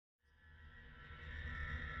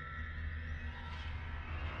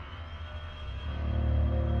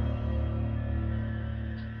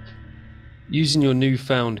Using your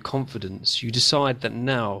newfound confidence, you decide that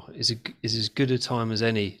now is as good a time as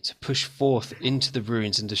any to push forth into the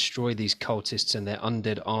ruins and destroy these cultists and their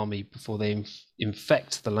undead army before they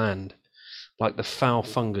infect the land like the foul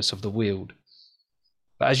fungus of the Weald.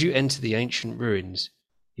 But as you enter the ancient ruins,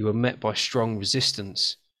 you are met by strong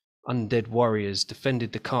resistance. Undead warriors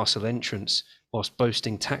defended the castle entrance, whilst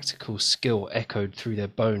boasting tactical skill echoed through their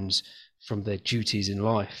bones from their duties in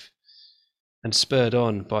life, and spurred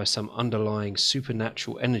on by some underlying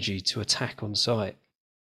supernatural energy to attack on sight.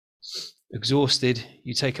 Exhausted,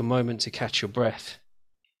 you take a moment to catch your breath.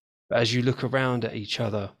 But as you look around at each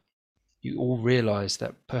other, you all realize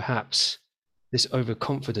that perhaps this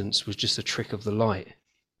overconfidence was just a trick of the light.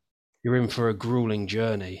 You're in for a grueling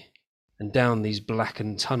journey, and down these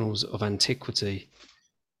blackened tunnels of antiquity,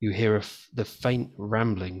 you hear the faint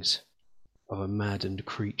ramblings of a maddened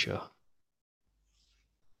creature.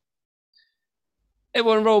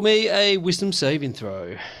 Everyone roll me a wisdom saving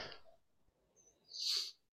throw.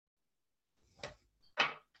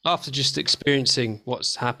 After just experiencing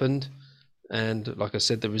what's happened, and like I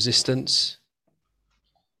said, the resistance,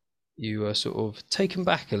 you are sort of taken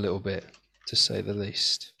back a little bit, to say the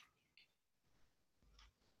least.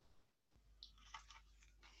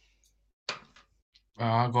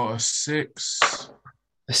 I got a 6.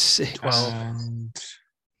 A 6. 12. And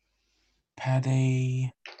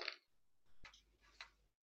Paddy.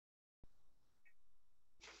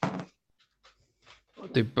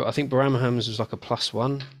 I think Bramham's was like a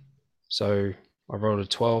 +1, so I rolled a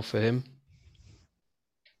 12 for him.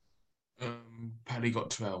 Paddy got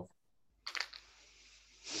 12.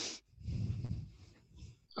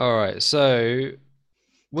 All right, so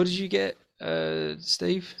what did you get,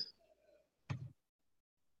 Steve?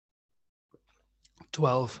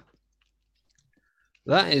 12.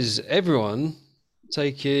 That is everyone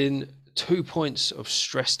taking 2 points of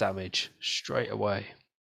stress damage straight away.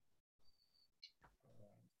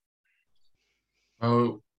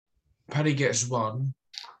 Oh, Paddy gets 1.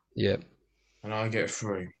 Yep. And I get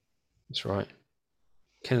 3. That's right.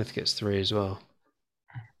 Kenneth gets 3 as well.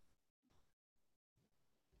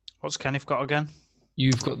 What's Kenneth got again?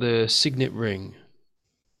 You've got the signet ring.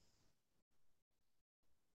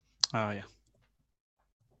 Oh, yeah.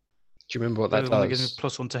 Do you remember what The that one that gives me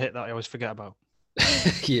does? +1 to hit that I always forget about.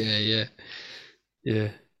 Yeah.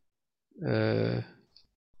 It's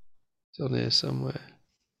on here somewhere.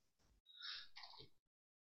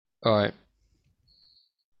 All right.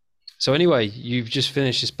 So anyway, you've just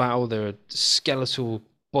finished this battle. There are skeletal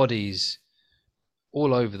bodies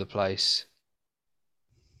all over the place.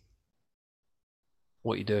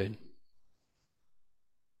 What are you doing?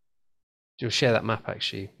 You'll share that map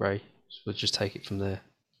actually, Ray. So we'll just take it from there.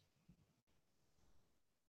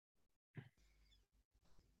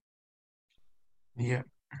 Yeah.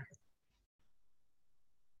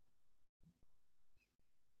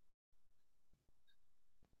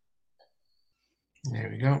 There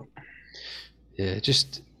we go. Yeah,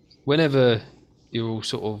 just whenever you're all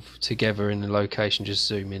sort of together in the location, just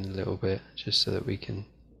zoom in a little bit, just so that we can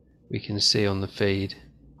see on the feed.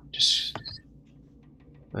 Just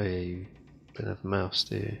oh yeah, you don't have a mouse,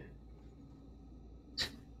 do you?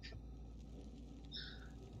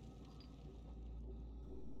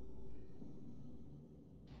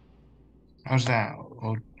 How's that?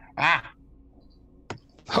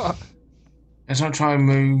 Let's not try and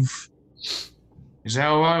move. Is that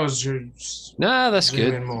alright? Or is it No, that's zoom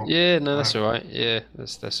good. in more? Yeah, no, that's all right. Yeah,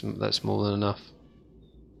 that's more than enough.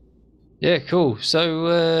 Yeah, cool.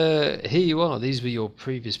 So here you are. These were your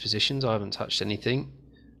previous positions. I haven't touched anything.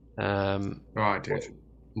 Right, dude.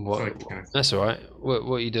 What? Sorry, Kenneth. That's all right. What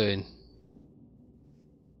are you doing?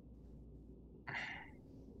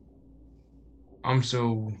 I'm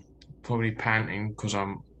still probably panting because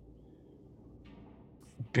I'm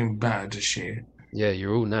being bad as shit. Yeah,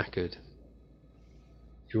 you're all knackered.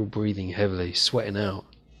 You're all breathing heavily, sweating out.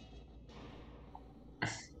 And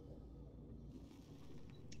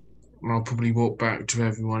I'll probably walk back to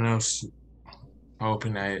everyone else,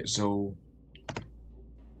 hoping that it's all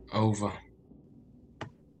over.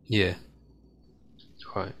 Yeah.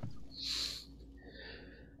 Right.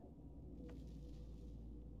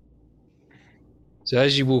 So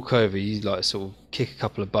as you walk over, you like sort of kick a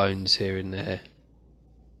couple of bones here and there.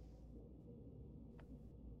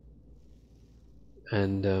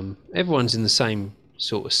 And everyone's in the same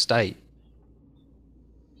sort of state.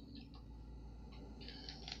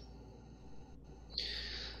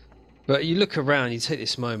 But you look around, you take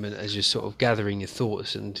this moment as you're sort of gathering your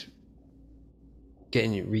thoughts and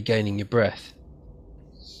regaining your breath.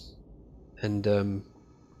 And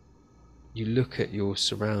you look at your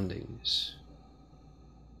surroundings.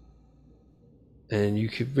 And you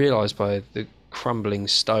could realise by the crumbling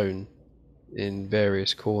stone in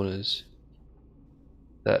various corners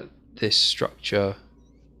that this structure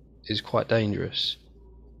is quite dangerous.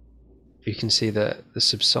 You can see that the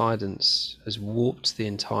subsidence has warped the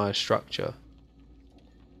entire structure.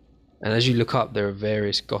 And as you look up, there are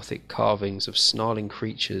various Gothic carvings of snarling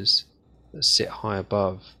creatures that sit high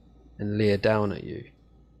above and leer down at you.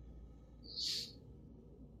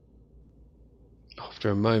 After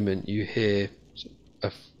a moment, you hear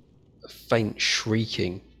a faint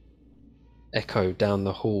shrieking echo down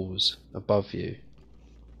the halls above you,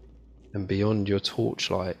 and beyond your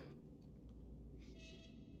torchlight,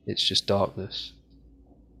 it's just darkness.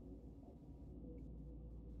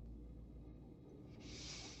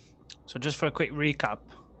 So just for a quick recap,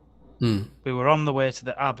 Hmm. we were on the way to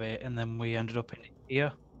the Abbey and then we ended up in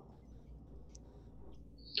here.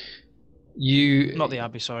 You Not the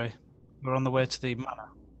Abbey, sorry. We're on the way to the Manor.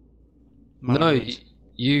 no, Ruins.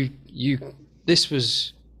 you. This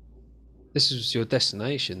was your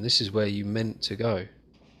destination. This is where you meant to go.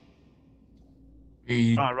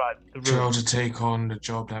 We Right. The tried ruins. to take on the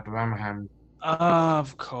job that Birmingham. Ah,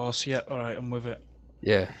 of course. Yeah, alright, I'm with it.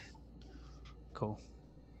 Yeah. Cool.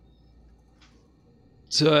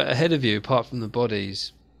 So ahead of you, apart from the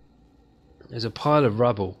bodies, there's a pile of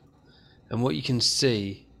rubble, and what you can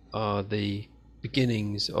see are the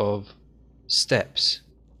beginnings of steps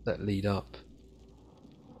that lead up.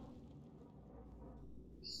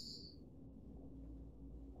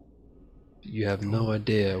 You have no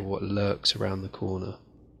idea what lurks around the corner.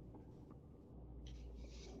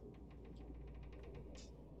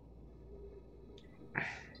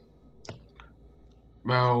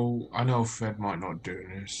 Well, I know Fred might not do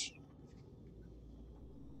this.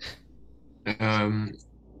 But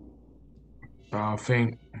I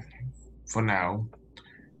think for now,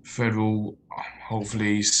 Fred will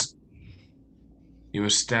hopefully do a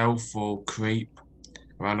stealth or creep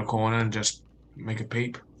around the corner and just make a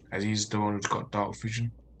peep, as he's the one who's got dark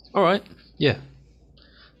vision. All right. Yeah,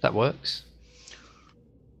 that works.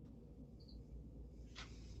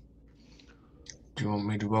 Do you want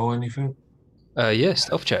me to roll anything? Yeah,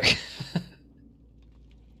 stealth check.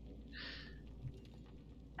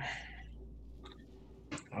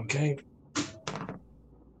 Okay.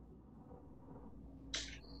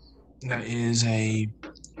 That is a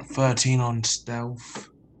 13 on stealth.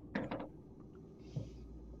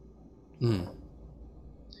 Hmm.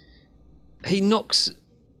 He knocks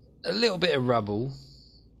a little bit of rubble,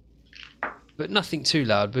 but nothing too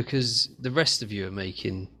loud because the rest of you are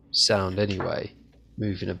making sound anyway,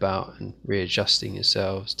 moving about and readjusting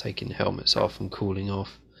yourselves, taking helmets off and cooling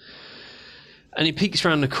off. And he peeks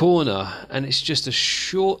around the corner, and it's just a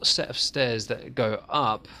short set of stairs that go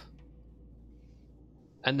up,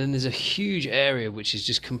 and then there's a huge area which is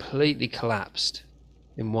just completely collapsed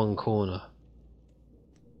in one corner.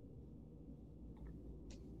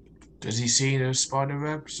 Does he see those spider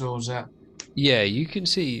webs, or is that? Yeah, you can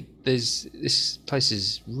see this place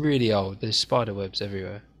is really old. There's spider webs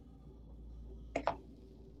everywhere.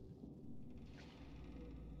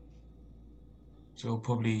 So he'll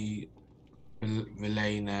probably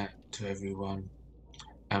relay that to everyone,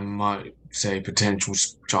 and might say potential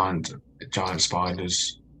giant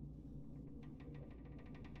spiders.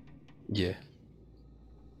 Yeah.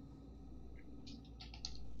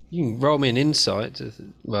 You can roll me an insight.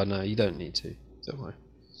 Well, no, you don't need to. Don't worry.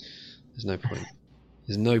 There's no point.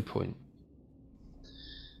 There's no point.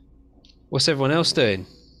 What's everyone else doing?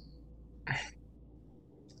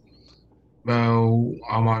 Well,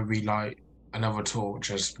 I might relight another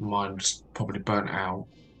torch as mine's probably burnt out.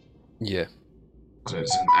 Yeah. So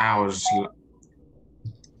it's an hour's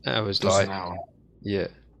Hours plus light. an hour. Yeah.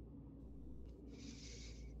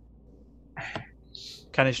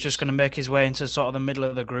 Kenneth's just going to make his way into sort of the middle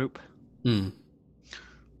of the group. Hmm.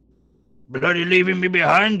 Bloody leaving me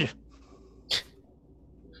behind?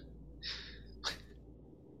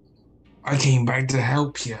 I came back to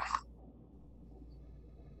help you.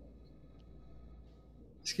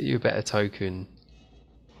 Let's get you a better token,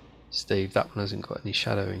 Steve. That one hasn't got any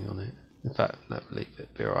shadowing on it. In fact, no, leave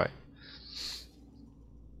it. Be alright.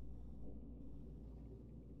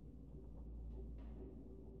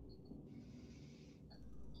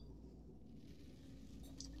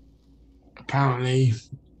 Apparently,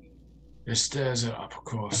 the stairs are up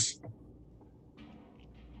across.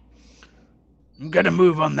 Get a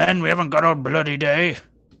move on then. We haven't got all bloody day.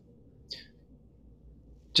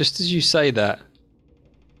 Just as you say that,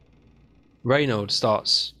 Reynold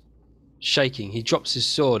starts shaking. He drops his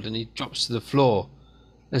sword and he drops to the floor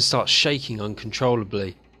and starts shaking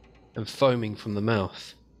uncontrollably and foaming from the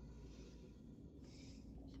mouth.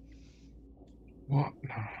 What?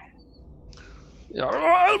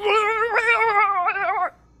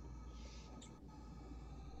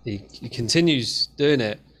 He continues doing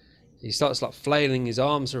it. He starts like flailing his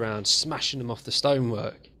arms around, smashing them off the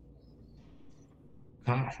stonework.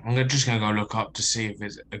 Just gonna go look up to see if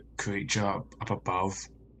there's a creature up above.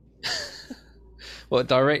 What,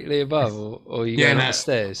 directly above, or are you Yeah, going up no. the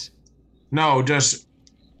stairs? No, just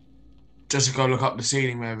to go look up the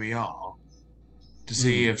ceiling where we are to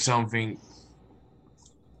see if something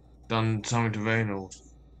done something to Reynolds.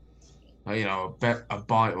 Like, you know, a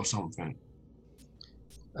bite or something.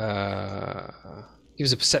 Give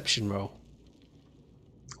us a perception roll.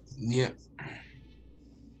 Yeah.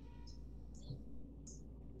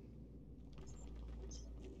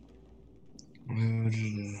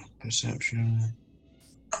 Perception.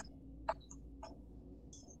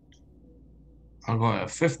 I got a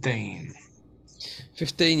 15.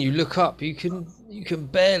 15. You look up. You can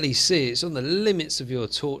barely see. It's on the limits of your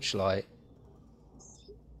torchlight.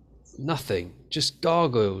 Nothing. Just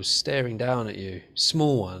gargoyles staring down at you.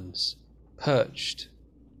 Small ones, perched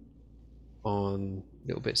on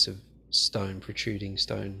little bits of stone, protruding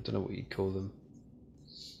stone. Don't know what you'd call them.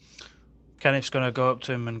 Kenneth's going to go up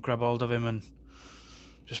to him and grab hold of him and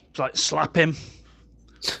just like slap him.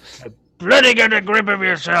 Bloody get a grip of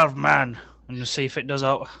yourself, man. And just see if it does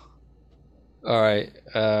out. All right.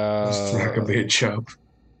 Like a bitch up.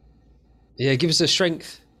 Yeah, give us a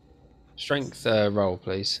strength roll,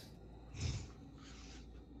 please.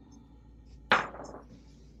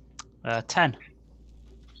 10.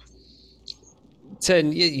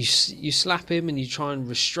 10. Yeah, you slap him and you try and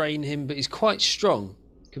restrain him, but he's quite strong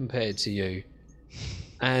compared to you,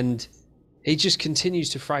 and he just continues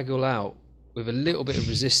to fraggle out with a little bit of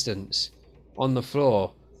resistance on the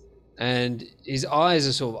floor, and his eyes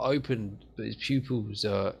are sort of open, but his pupils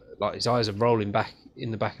are like his eyes are rolling back in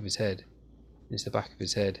the back of his head. It's the back of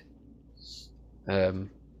his head.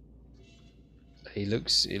 He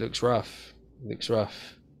looks rough.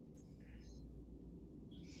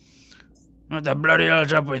 What the bloody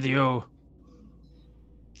hell's up with you?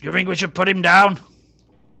 Do you think we should put him down?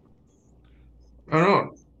 Oh,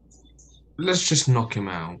 no. Let's just knock him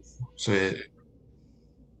out. So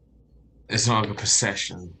it's not like a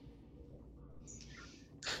possession.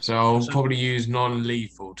 So I'll probably use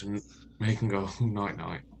non-lethal to make him go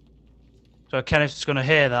night-night. So Kenneth's going to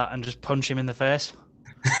hear that and just punch him in the face.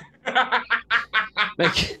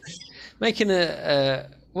 Making a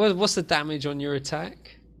what's the damage on your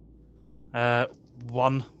attack?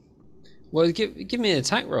 1. Well, give me an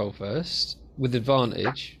attack roll first with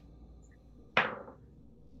advantage.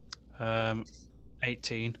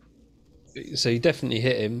 18. So you definitely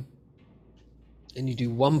hit him, and you do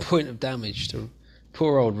 1 point of damage to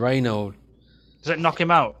poor old Reynold. Does it knock him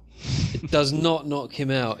out? It does not knock him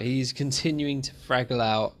out. He's continuing to fraggle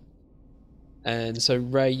out. And so,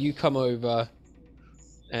 Ray, you come over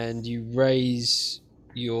and you raise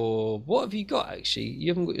your... What have you got, actually?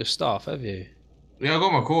 You haven't got your staff, have you? Yeah, I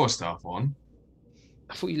got my core stuff on.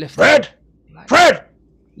 I thought you left... Fred! That... Fred!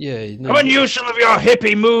 Yeah. No, Come and use some of your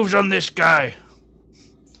hippie moves on this guy.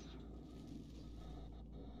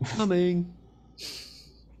 Coming.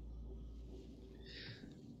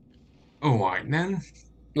 All right, then.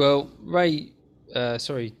 Well, Ray...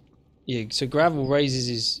 sorry. Yeah, so Gravel raises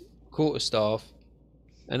his quarterstaff,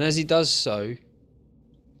 and as he does so,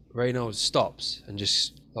 Reynolds stops and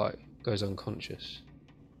just like goes unconscious.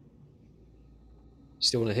 You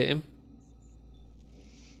still want to hit him?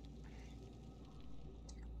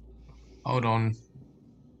 Hold on.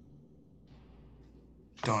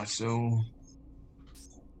 Dicel.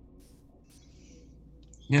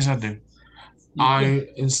 Yes, I do.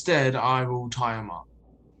 Instead, I will tie him up.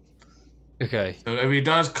 Okay. So if he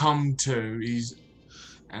does come to, he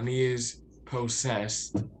is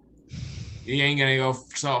possessed, he ain't gonna go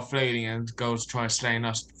start flailing and go to try slaying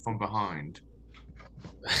us from behind.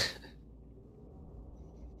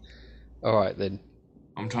 All right then.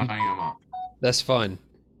 I'm tying him up. That's fine.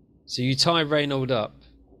 So you tie Reynold up,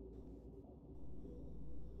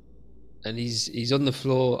 and he's on the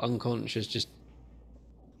floor unconscious, just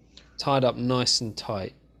tied up nice and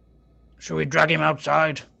tight. Should we drag him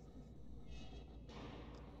outside?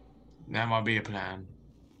 That might be a plan.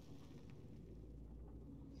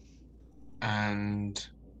 And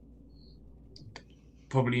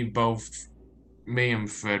probably both me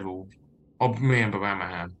and Fred will, or me and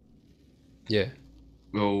Baramahan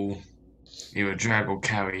will either drag or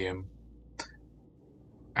carry him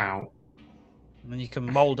out. And then you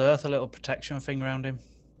can mould earth a little protection thing around him.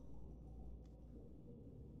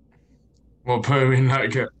 We'll put him in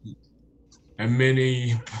like a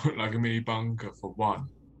mini bunker for one.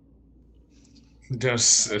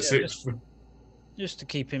 Just a Yeah, six. just to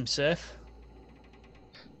keep him safe.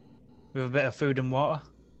 With a bit of food and water.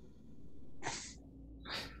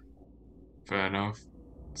 Fair enough.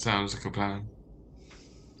 Sounds like a plan.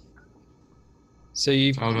 So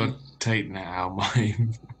you, I'm gonna take that out of my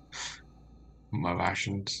my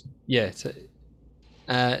rations. yeah.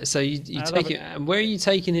 So you I'd take have him. And where are you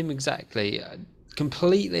taking him exactly?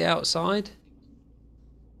 Completely outside?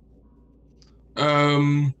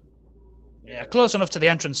 Yeah, close enough to the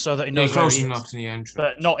entrance so that he Yeah, knows where close he enough is. to the entrance.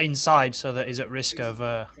 But not inside so that he's at risk of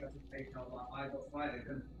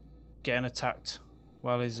getting attacked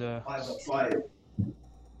while he's There's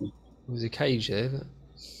a cage there. But...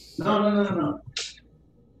 No.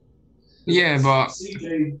 Yeah, but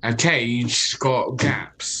a cage's got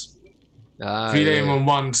gaps. Ah, If you leave him yeah. on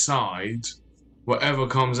one side, whatever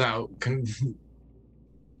comes out can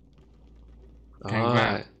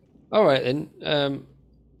grab. All right then.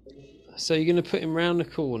 So you're going to put him round the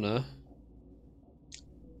corner.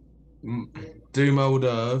 Do mold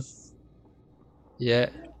earth. Yeah.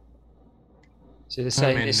 So they're Put him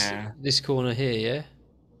saying in there. this corner here, yeah.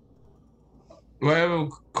 Wherever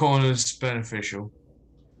corner's beneficial.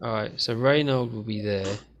 All right. So Reynold will be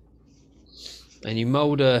there, and you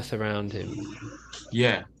mold earth around him.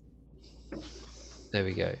 Yeah. There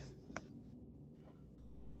we go.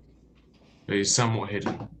 But he's somewhat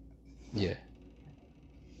hidden. Yeah.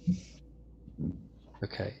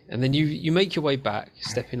 Okay, and then you make your way back,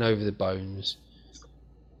 stepping over the bones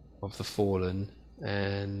of the fallen,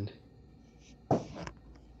 and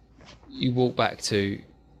you walk back to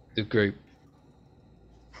the group.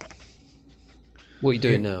 What are you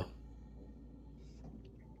doing now?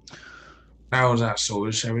 How's that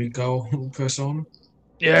sorted? Shall we go press on?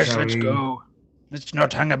 Yes, Shall let's we- go. Let's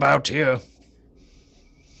not hang about here.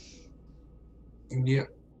 Yeah.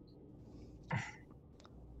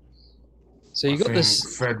 So you I got think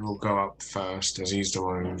this. Fred will go up first as he's the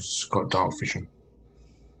one who's got dark vision.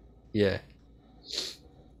 Yeah.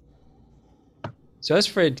 So as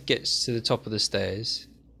Fred gets to the top of the stairs,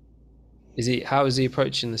 how is he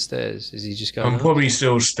approaching the stairs? Is he just going I'm up? probably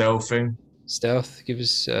still stealthing, Stealth? Give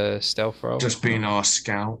us a stealth roll. just being our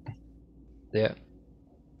scout. Yeah.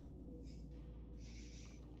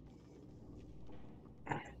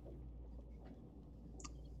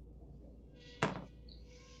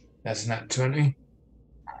 That's nat 20.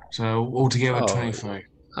 So altogether Oh, 23.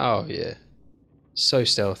 Oh yeah. So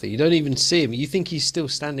stealthy. You don't even see him. You think he's still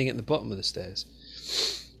standing at the bottom of the stairs.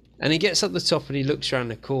 And he gets up the top and he looks around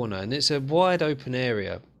the corner, and it's a wide open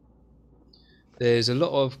area. There's a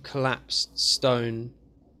lot of collapsed stone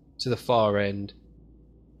to the far end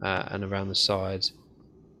and around the sides.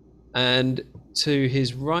 And to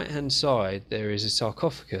his right hand side there is a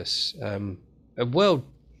sarcophagus.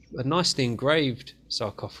 A nicely engraved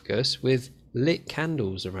sarcophagus with lit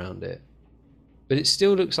candles around it. But it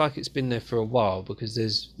still looks like it's been there for a while because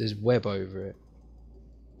there's web over it.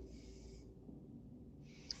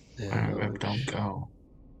 Web don't go.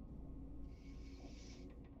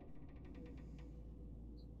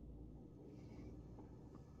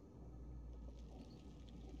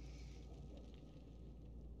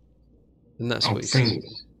 And that's I what he think-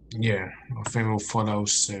 says. Yeah, I think we'll follow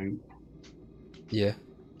suit. Yeah.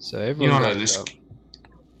 So You everyone know, like goes this, up.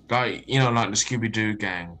 like the Scooby Doo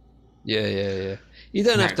gang. Yeah. You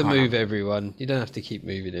don't have That to kind move of- everyone. You don't have to keep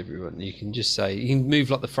moving everyone. You can just say, you can move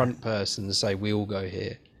like the front person and say, we all go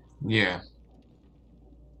here. Yeah,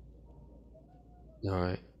 All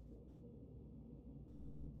right.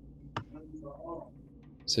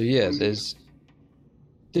 So yeah, there's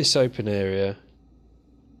this open area,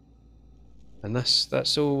 and that's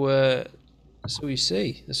all. That's all you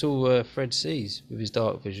see. That's all Fred sees with his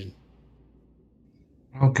dark vision.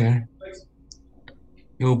 okay.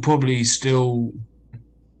 You'll probably still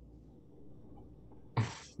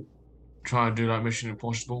try and do like Mission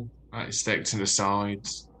Impossible, like stick to the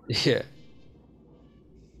sides Yeah.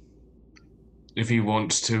 if he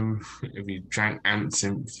wants to. If he drank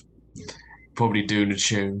Antsynth, probably do the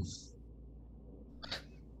tune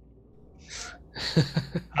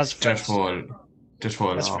As Fred's, just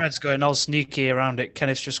for a as laugh. Fred's going all sneaky around it,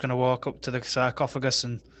 Kenneth's just going to walk up to the sarcophagus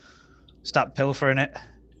and start pilfering it.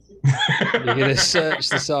 You're gonna search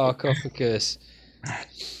the sarcophagus.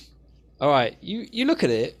 All right, you look at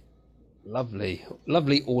it. Lovely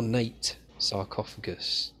ornate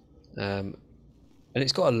sarcophagus, and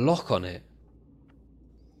it's got a lock on it.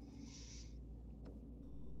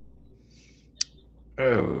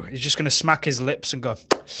 Oh, he's just going to smack his lips and go,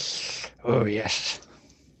 oh, yes.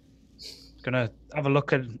 Going to have a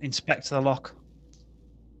look and inspect the lock.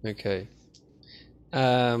 Okay.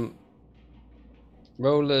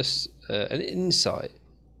 Roll us an insight.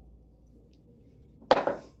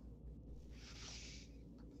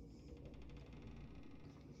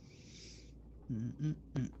 Mm, mm,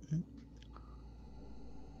 mm,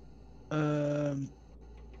 mm.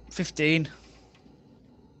 15.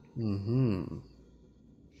 Mm-hmm.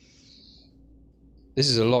 This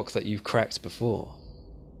is a lock that you've cracked before.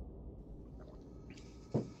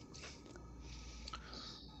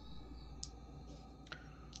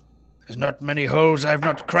 There's not many holes I've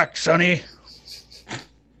not cracked, Sonny.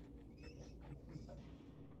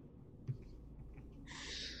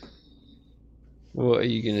 What are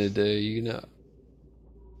you gonna do? You gonna?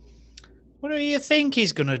 What do you think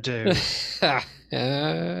he's gonna do? You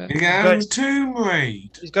Go- go Tomb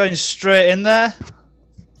Raid. He's going straight in there.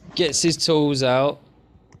 Gets his tools out,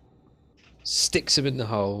 sticks them in the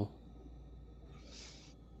hole,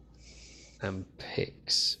 and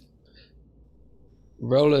picks.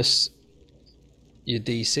 Roll us your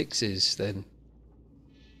d6s then.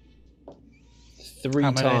 Three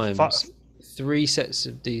How many? times. 3 sets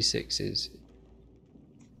of d6s.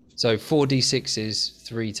 So 4 d6s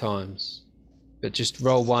 3 times. But just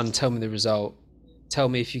roll one, tell me the result. Tell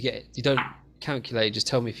me if you get... You don't calculate, just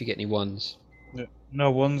tell me if you get any ones.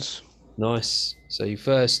 No ones. Nice. So you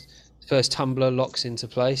first tumbler locks into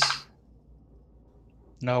place.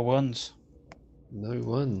 No ones. No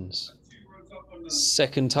ones.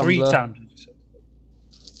 Second 3 tumbler. times. Did you say?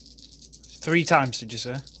 3 times, did you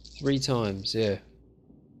say? 3 times, yeah.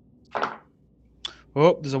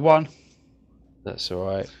 Oh, there's a 1. That's all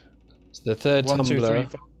right. So the third 1, 2, tumbler, 3,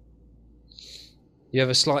 4. you have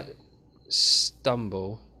a slight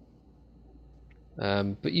stumble,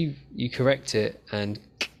 but you correct it, and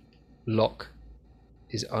lock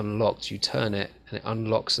is unlocked. You turn it, and it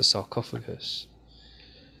unlocks the sarcophagus.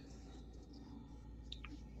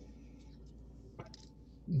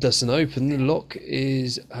 Doesn't open. The lock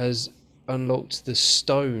has unlocked the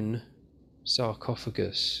stone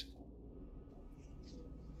sarcophagus.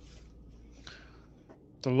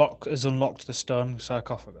 The lock has unlocked the stone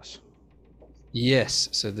sarcophagus. Yes,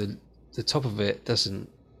 so the top of it doesn't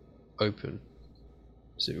open,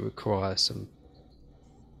 so it requires some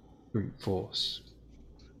brute force.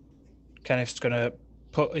 Kenneth's gonna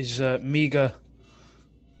put his meager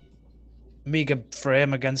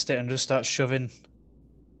frame against it and just start shoving.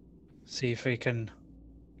 See if he can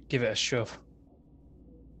give it a shove.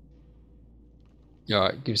 All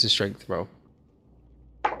right, gives a strength roll.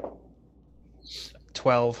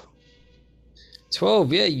 12.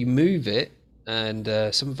 12, yeah, you move it, and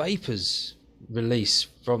some vapors release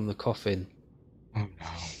from the coffin, Oh no.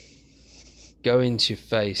 go into your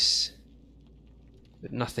face,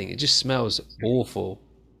 but nothing. It just smells awful.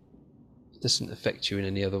 It doesn't affect you in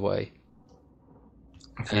any other way.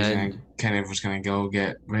 I thought Kenneth was going to go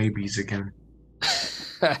get rabies again.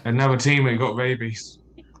 Another teammate got rabies.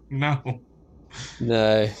 No.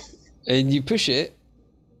 No. And you push it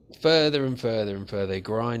further and further and further,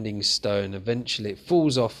 grinding stone. Eventually it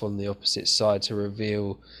falls off on the opposite side to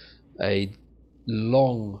reveal a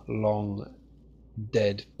long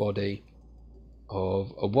dead body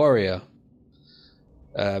of a warrior.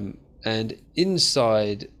 And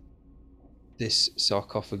inside this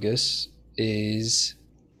sarcophagus is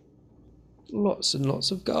lots and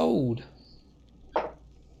lots of gold.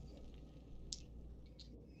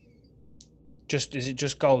 Is it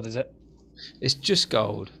just gold, is it? It's just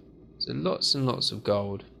gold. So lots and lots of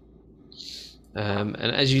gold. And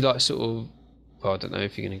as you like sort of, well, I don't know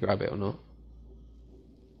if you're going to grab it or not.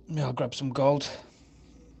 Yeah, I'll grab some gold.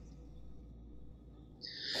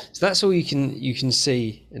 So that's all you can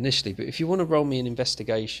see initially. But if you want to roll me an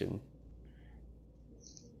investigation,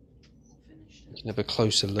 you can have a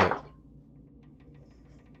closer look.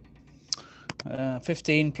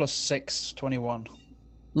 15 plus 6, 21.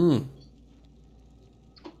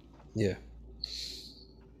 Yeah.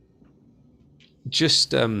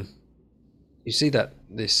 Just you see that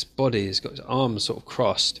this body has got its arms sort of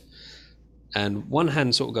crossed, and one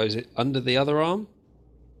hand sort of goes under the other arm,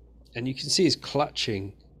 and you can see he's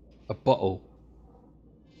clutching a bottle.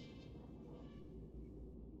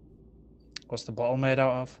 What's the bottle made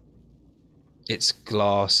out of? It's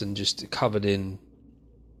glass and just covered in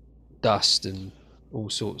dust and all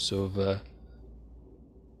sorts of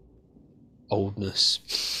oldness.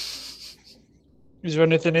 Is there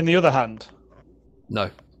anything in the other hand?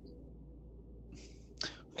 No.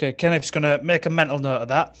 Okay, Kenneth's going to make a mental note of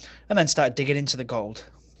that and then start digging into the gold.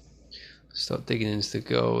 Start digging into the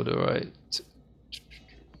gold, alright.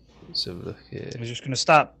 Let's have a look here. He's just going to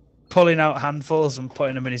start pulling out handfuls and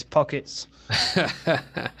putting them in his pockets.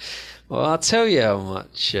 Well, I'll tell you how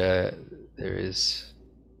much there is,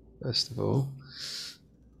 first of all.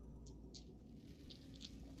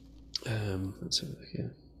 Let's have a look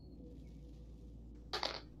here.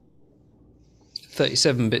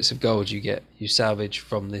 37 bits of gold you salvage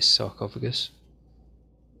from this sarcophagus.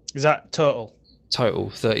 Is that total? Total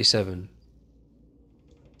 37.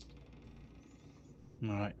 All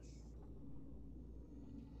right.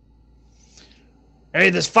 Hey,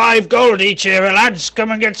 there's 5 gold each here, lads.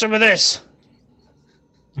 Come and get some of this.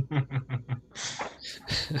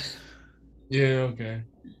 Yeah, okay.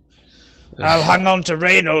 I'll hang on to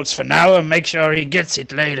Reynolds for now and make sure he gets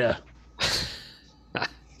it later.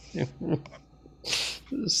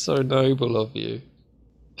 That's so noble of you.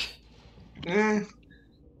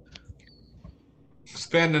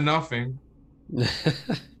 Spend nothing.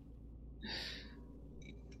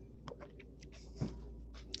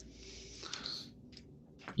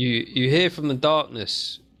 You hear from the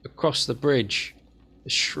darkness across the bridge a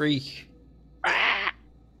shriek.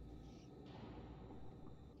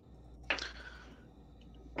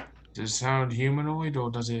 Does it sound humanoid or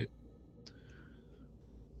does it?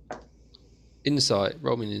 Insight,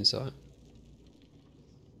 roll me an insight.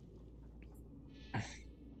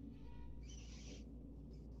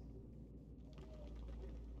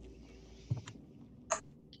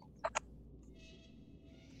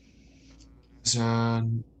 It's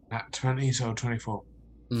at 20, so 24.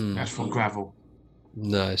 That's for gravel.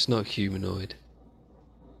 No, it's not humanoid.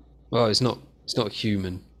 Well, it's not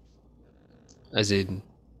human, as in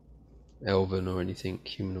elven or anything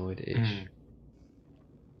humanoid-ish.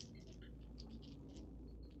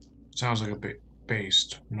 Sounds like a bit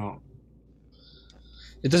beast, not.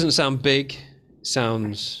 It doesn't sound big. It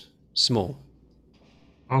sounds small.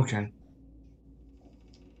 Okay.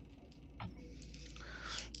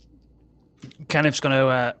 Kenneth's going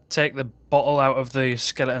to take the bottle out of the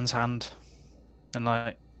skeleton's hand and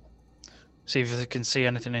like see if they can see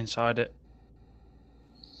anything inside it.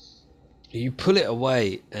 You pull it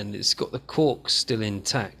away, and it's got the cork still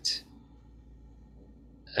intact,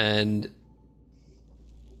 and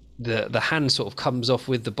the hand sort of comes off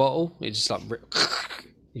with the bottle. It just like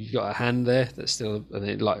you've got a hand there that's still, and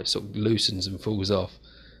it like sort of loosens and falls off.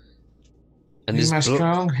 And Use my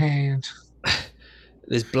strong hand.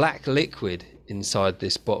 There's black liquid inside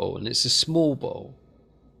this bottle, and it's a small bottle.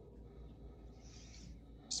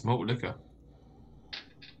 Smoke liquor.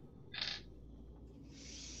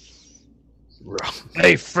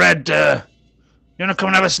 Hey, Fred, you want to come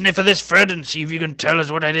and have a sniff of this, Fred, and see if you can tell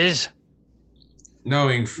us what it is?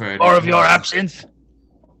 Knowing Fred. Or of your absinthe?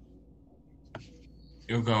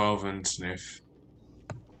 You'll go over and sniff.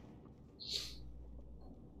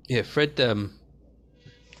 Yeah, Fred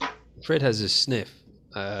has a sniff.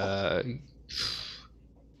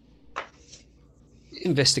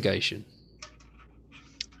 Investigation.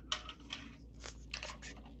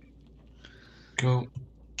 Go.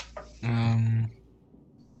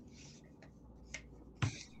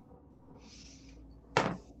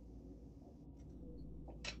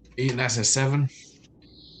 Eating, that's a 7.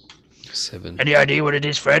 7. Any idea what it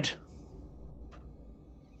is, Fred?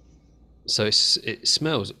 So it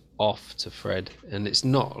smells off to Fred, and it's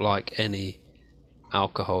not like any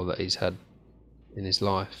alcohol that he's had in his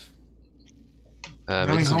life.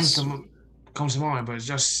 Nothing comes to mind, but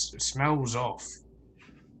it smells off.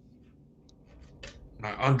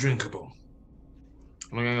 Like undrinkable.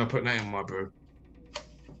 I'm not gonna put that in my brew.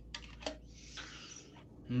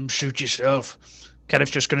 Shoot yourself.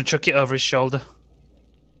 Kenneth's just going to chuck it over his shoulder.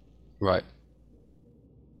 Right.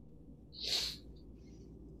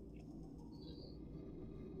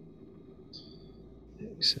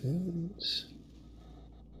 Excellent.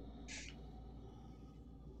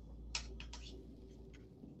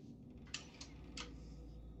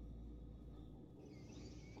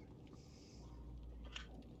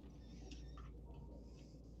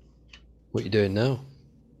 What are you doing now?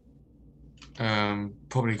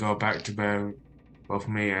 Probably go back to where both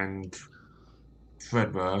me and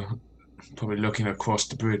Fred were. Probably looking across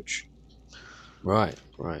the bridge. Right.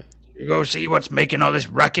 You go see what's making all this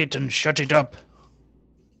racket and shut it up.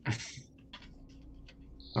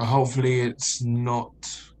 Hopefully it's not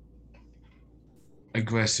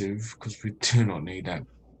aggressive, because we do not need that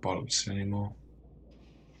bollocks anymore.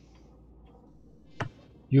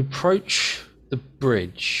 You approach the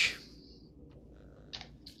bridge,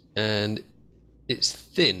 and it's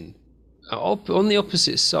thin. On the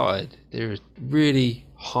opposite side, there are really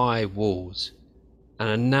high walls and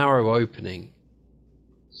a narrow opening.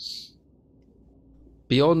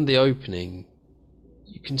 Beyond the opening,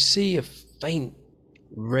 you can see a faint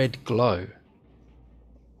red glow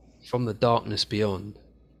from the darkness beyond.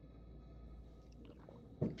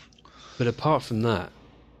 But apart from that,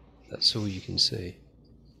 that's all you can see.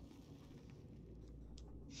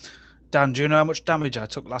 Dan, do you know how much damage I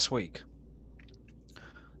took last week?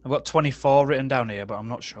 I've got 24 written down here, but I'm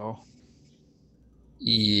not sure.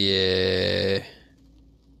 Yeah.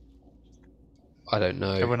 I don't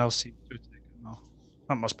know. Everyone else seems to have taken it. No.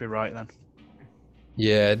 That must be right then.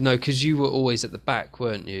 Yeah, no, because you were always at the back,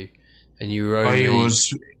 weren't you? And you were Oh, only... he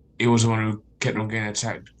was the one who kept on getting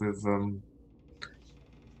attacked with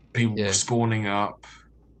people Yeah. spawning up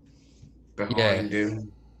behind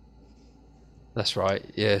him. That's right.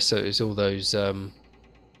 Yeah, so it was all those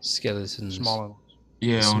skeletons. Smaller ones.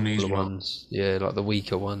 Yeah, on these smaller ones. ones. Yeah, like the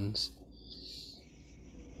weaker ones.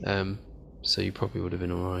 So you probably would have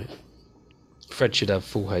been alright. Fred should have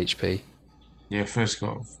full HP. Yeah, first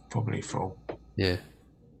got probably full. Yeah.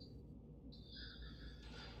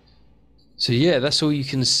 So yeah, that's all you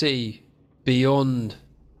can see beyond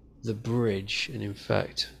the bridge. And in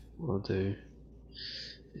fact, what I'll do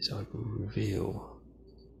is I will reveal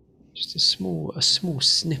just a small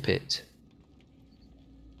snippet.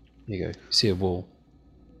 There you go. See a wall.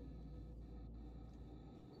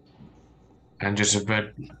 And just a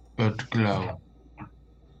red glow.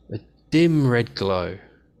 A dim red glow.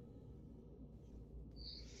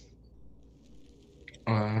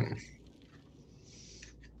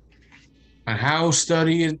 And how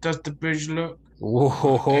sturdy does the bridge look?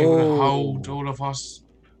 Whoa! Able to hold all of us?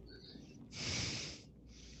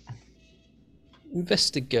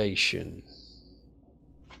 Investigation.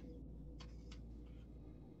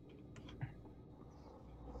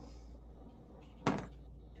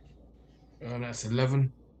 That's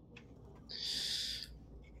 11.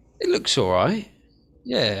 It looks all right.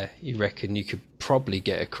 Yeah, you reckon you could probably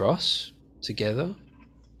get across together?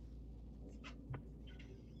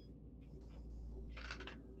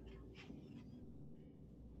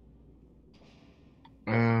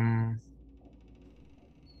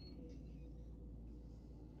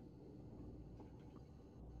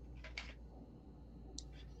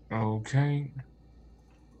 Okay.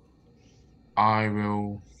 I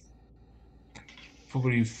will.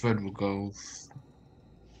 Probably Fred will go.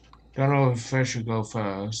 Don't know if Fred should go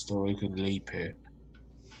first or he could leap it.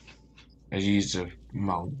 As he's a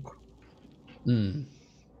monk. Hmm.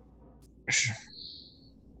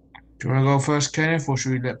 Do you want to go first, Kenneth, or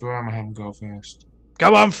should we let Baramahan go first?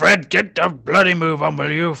 Come on, Fred, get the bloody move on, will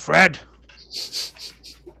you, Fred?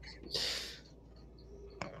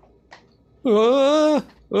 Roll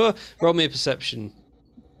me a perception.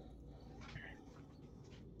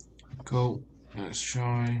 Cool. Let's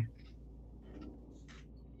try.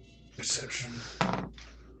 Perception.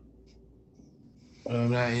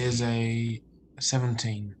 That is a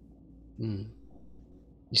 17. Hmm.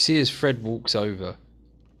 You see as Fred walks over,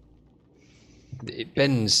 it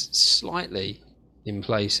bends slightly in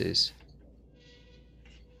places.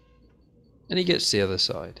 And he gets to the other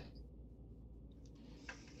side.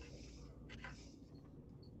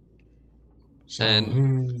 So And-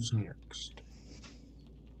 who's next?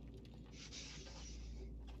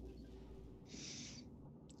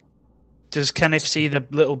 Does Kenneth see the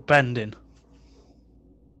little bending?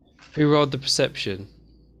 Who rolled the perception?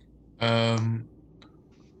 I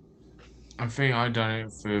think I done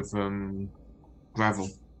it with gravel.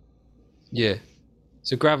 Yeah.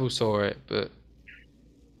 So Gravel saw it, but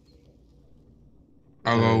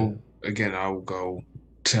I'll go again. I'll go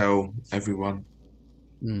tell everyone.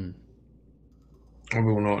 I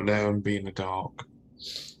will not let them be in the dark.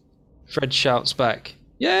 Fred shouts back,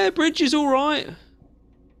 "Yeah, bridge is all right."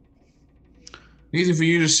 Easy for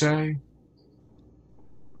you to say.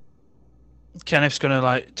 Kenneth's gonna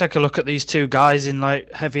like take a look at these two guys in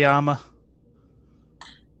like heavy armor.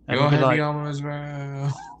 And Your be heavy like, armor as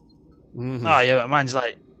well. oh yeah, but mine's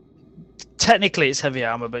like technically it's heavy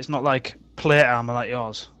armor, but it's not like plate armor like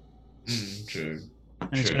yours. True.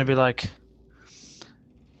 And he's True. gonna be like,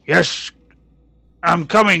 "Yes, I'm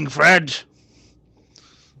coming, Fred."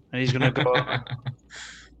 And he's gonna go.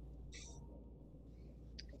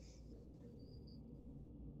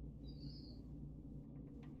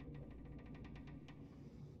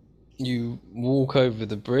 You walk over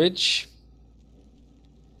the bridge.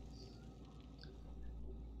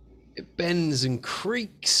 It bends and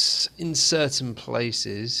creaks in certain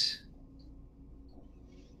places.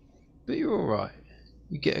 But you're all right.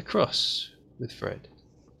 You get across with Fred.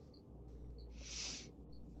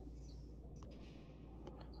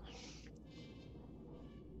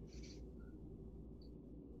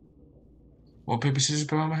 What paper scissors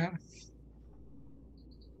put on my hand?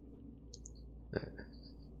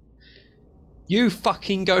 You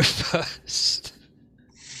fucking go first.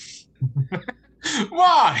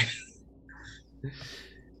 Why?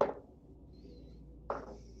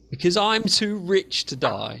 Because I'm too rich to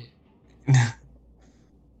die.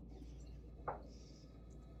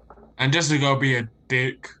 And just to go be a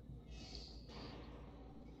dick,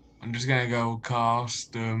 I'm just gonna go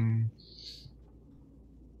cast don't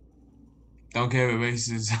care if it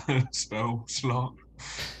wastes spell slot.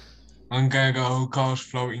 I'm gonna go cast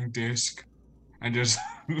floating disc and just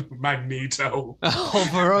Magneto.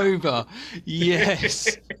 Hover over.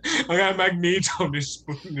 Yes. I'm gonna Magneto this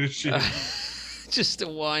shit. Just to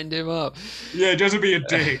wind him up. Yeah, just to be a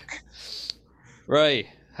dick. Ray,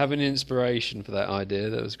 have an inspiration for that idea.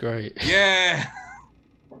 That was great. Yeah.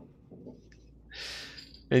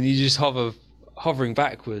 And you just hovering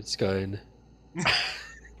backwards, going.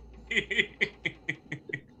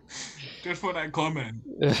 Just for that comment.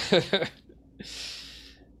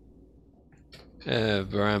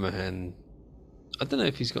 Baramahan. I don't know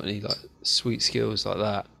if he's got any like sweet skills like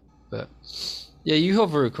that, but yeah, you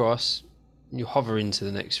hover across, you hover into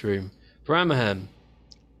the next room. Baramahan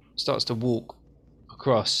starts to walk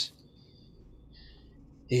across.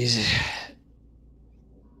 He's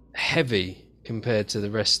heavy compared to the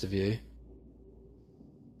rest of you.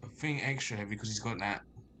 I think extra heavy because he's got that.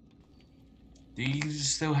 Do you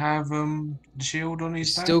still have the shield on his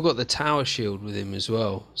He's back? still got the tower shield with him as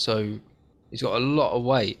well, so he's got a lot of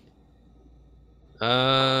weight.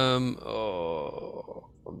 Oh,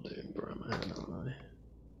 I'm doing Baramahan, aren't I?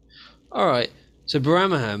 All right. So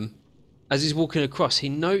Baramahan, as he's walking across, he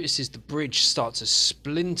notices the bridge start to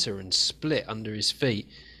splinter and split under his feet,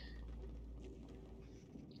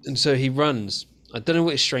 and so he runs. I don't know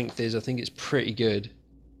what his strength is. I think it's pretty good.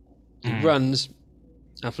 He runs,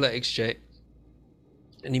 athletics check,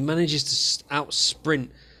 and he manages to out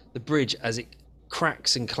sprint the bridge as it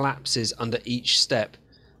cracks and collapses under each step.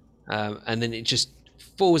 And then it just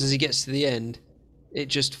falls as he gets to the end. It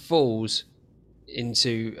just falls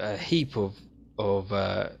into a heap of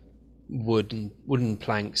wooden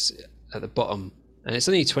planks at the bottom, and it's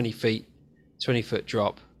only 20 foot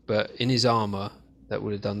drop. But in his armor, that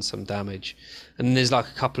would have done some damage. And then there's like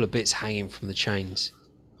a couple of bits hanging from the chains.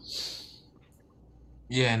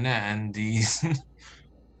 Yeah, nah, and he's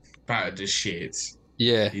battered the shit.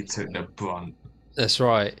 Yeah, He took the brunt. that's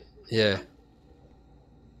right. Yeah.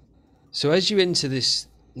 So as you enter this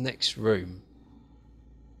next room,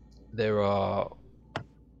 there are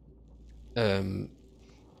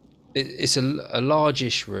it's a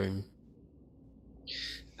largish room,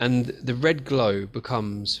 and the red glow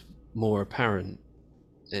becomes more apparent.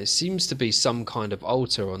 There seems to be some kind of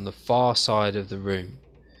altar on the far side of the room.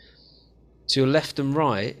 To your left and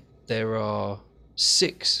right, there are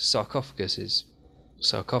 6 sarcophaguses.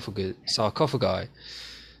 Sarcophagi.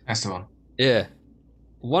 That's the one. Yeah.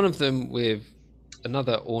 One of them with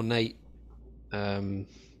another ornate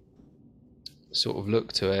sort of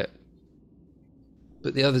look to it,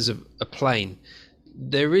 but the others are plain.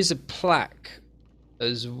 There is a plaque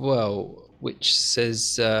as well which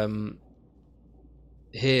says,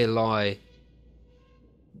 here lie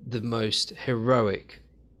the most heroic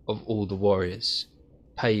of all the warriors.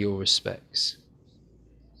 Pay your respects.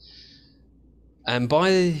 And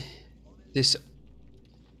by this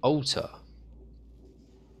altar,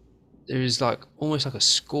 there is like almost like a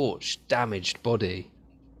scorched, damaged body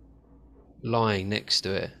lying next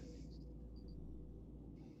to it.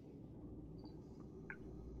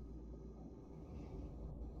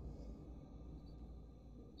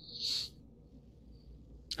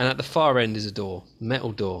 And at the far end is a door,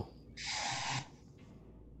 metal door.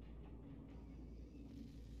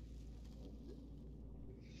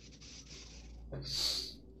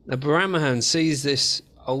 Now Baramahan sees this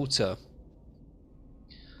altar,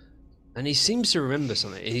 and he seems to remember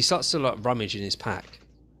something. He starts to like rummage in his pack,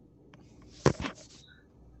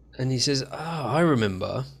 and he says, I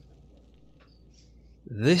remember.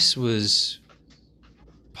 This was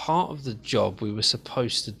part of the job we were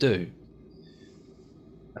supposed to do.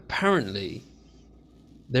 Apparently,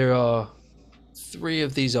 there are 3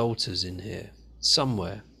 of these altars in here,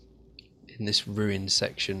 somewhere in this ruined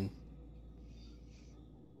section.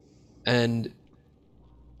 And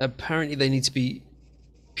apparently they need to be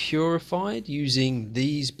purified using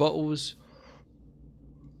these bottles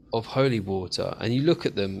of holy water. And you look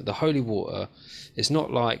at them, the holy water, it's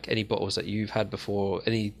not like any bottles that you've had before,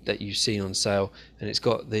 any that you've seen on sale, and it's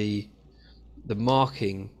got the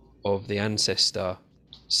marking of the ancestor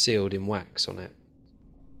sealed in wax on it.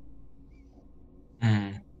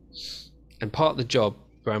 And part of the job,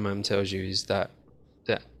 Brahman tells you, is that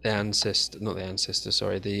the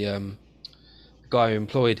guy who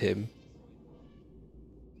employed him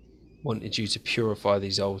wanted you to purify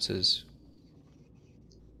these altars.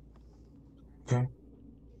 Okay.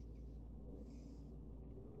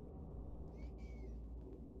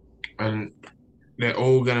 And they're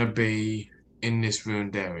all gonna be in this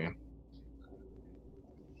ruined area.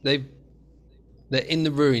 they're in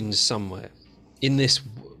the ruins somewhere, in this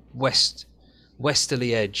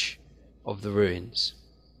westerly edge of the ruins.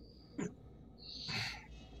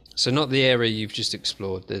 So not the area you've just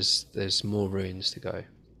explored. There's more ruins to go.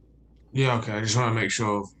 Yeah, okay. I just want to make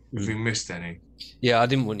sure if we missed any. Yeah, I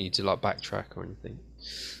didn't want you to like backtrack or anything.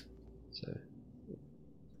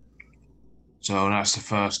 So that's the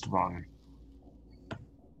first one.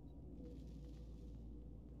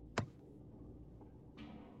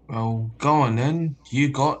 Well, go on then. You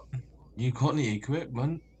got the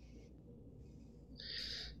equipment.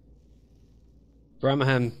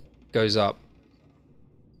 Bramaham goes up,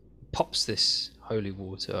 pops this holy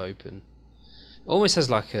water open. Almost has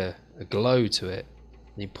like a glow to it.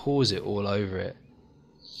 And he pours it all over it.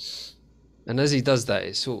 And as he does that,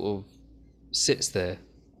 it sort of sits there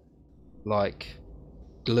like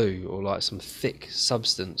glue or like some thick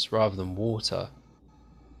substance rather than water,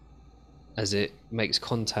 as it makes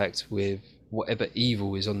contact with whatever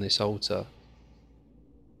evil is on this altar.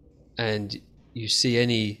 And you see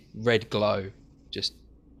any red glow just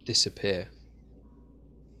disappear.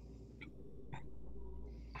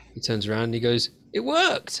 He turns around and he goes, "It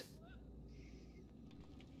worked!"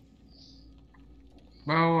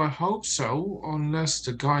 Well, I hope so, unless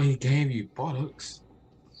the guy he gave you bollocks.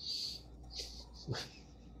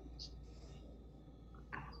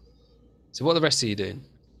 So what are the rest of you doing?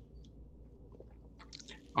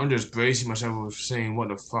 I'm just bracing myself with seeing what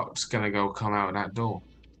the fuck's gonna come out of that door.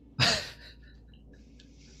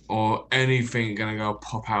 Or anything gonna go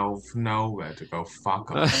pop out of nowhere to go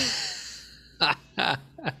fuck up.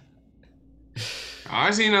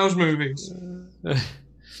 I've seen those movies.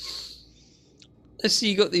 Let's see,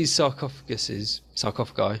 you got these sarcophagi.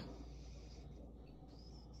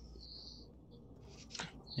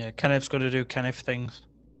 Yeah, Kenneth's got to do Kenneth things.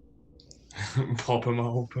 Pop them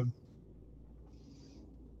open.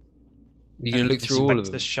 You're going to look through all of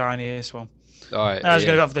them? The shiniest one. Alright. I was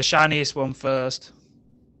going to go for the shiniest one first.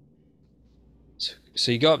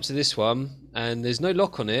 So you go up to this one, and there's no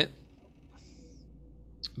lock on it,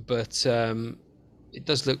 but it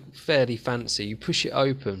does look fairly fancy. You push it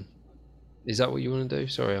open. Is that what you want to do?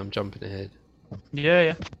 Sorry, I'm jumping ahead.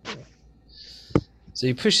 Yeah. So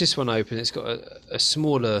you push this one open. It's got a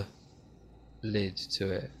smaller lid to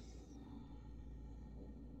it.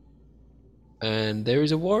 And there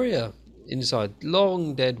is a warrior inside.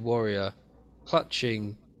 Long dead warrior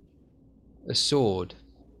clutching a sword.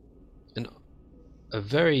 And a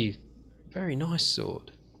very, very nice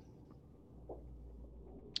sword.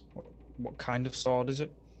 What kind of sword is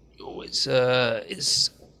it? Oh, it's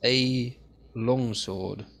a long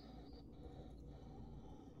sword.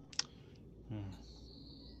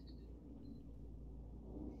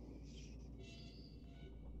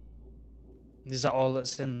 Is that all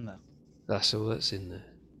that's in there? That's all that's in there.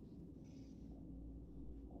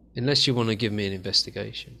 Unless you want to give me an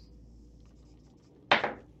investigation.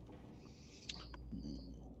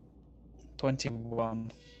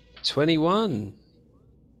 21. 21.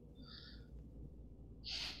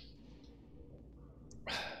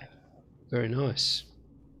 Very nice.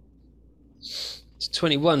 It's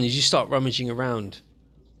 21 as you start rummaging around.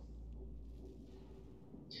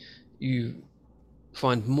 You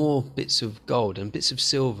find more bits of gold and bits of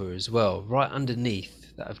silver as well, right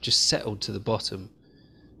underneath, that have just settled to the bottom.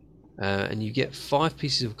 And you get 5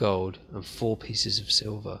 pieces of gold and 4 pieces of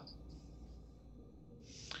silver.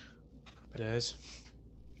 It is.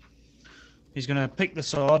 He's going to pick the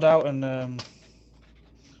sword out and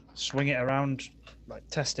swing it around, like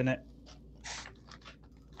testing it.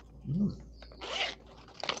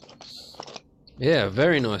 Yeah,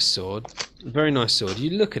 very nice sword. Very nice sword.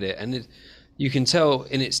 You look at it and you can tell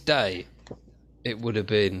in its day it would have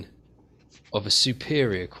been of a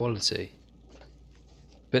superior quality.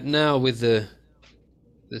 But now with the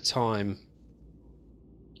time,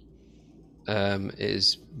 it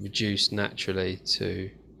is reduced naturally to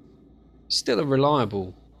still a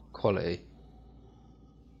reliable quality.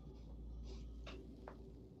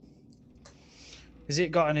 Has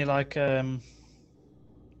it got any like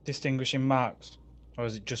distinguishing marks, or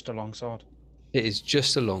is it just a long sword? It is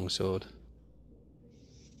just a long sword.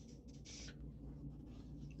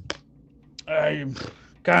 I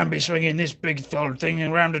can't be swinging this big old thing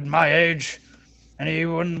around at my age, and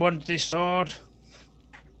you wouldn't want this sword.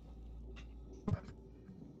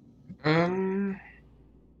 I'm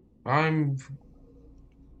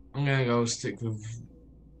gonna go stick with.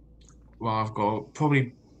 Well, I've got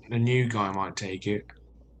probably the new guy might take it.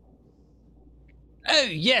 Oh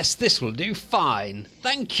yes, this will do fine.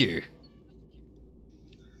 Thank you.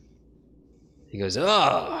 He goes,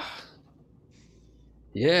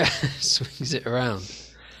 yeah, swings it around.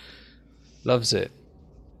 Loves it.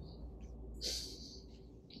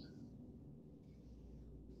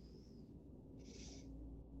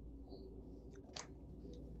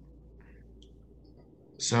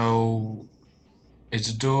 So,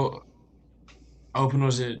 is the door open or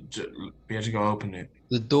is it? We have to go open it.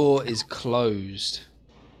 The door is closed.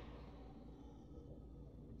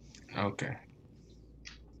 Okay.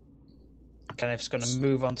 Kenneth's going to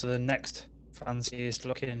move on to the next fanciest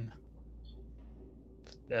looking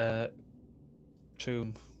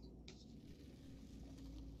tomb.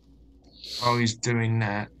 While he's doing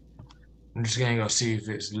that, I'm just gonna go see if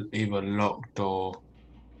it's either locked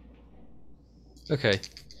Okay.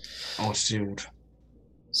 or sealed.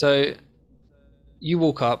 So you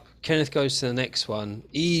walk up. Kenneth goes to the next one.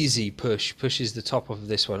 Easy push. Pushes the top of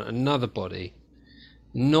this one. Another body.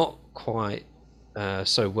 Not quite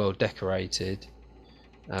so well decorated.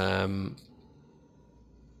 And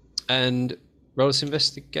roll us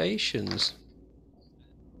investigations.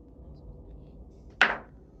 Uh,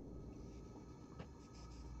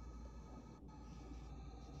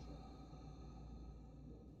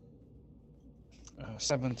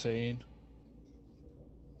 17.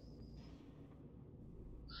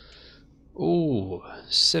 Ooh,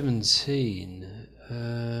 17.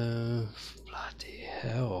 Bloody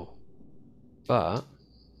hell. But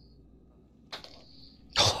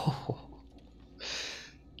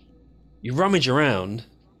you rummage around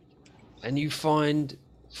and you find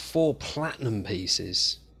 4 platinum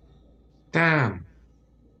pieces. Damn.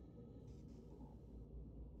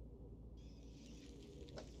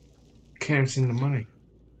 Kenneth's in the money.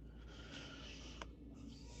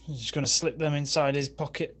 He's just going to slip them inside his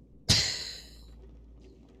pocket.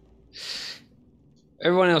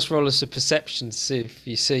 Everyone else roll us a perception to see if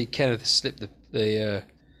you see Kenneth slip the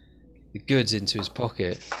goods into his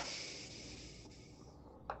pocket.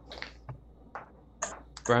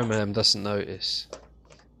 Bramham doesn't notice.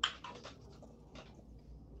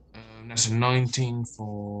 That's a 19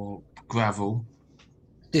 for gravel.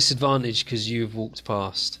 Disadvantage because you've walked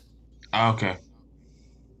past. Okay.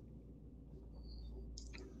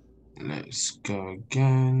 Let's go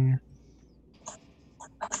again.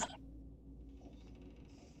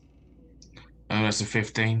 That's a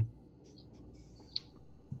 15.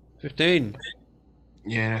 15.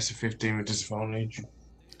 Yeah, that's a 15 with disadvantage.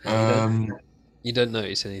 You don't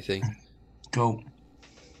notice anything. Go.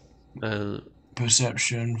 Uh,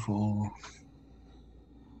 Perception for.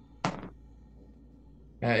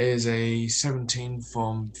 That is a 17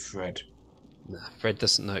 from Fred. nah, Fred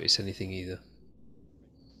doesn't notice anything either.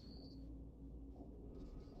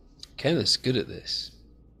 Kenneth's good at this.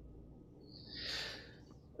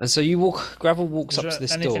 And so you walk. Gravel walks Is up there to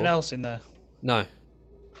this anything door. else in there? No.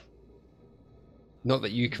 Not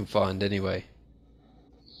that you can find, anyway.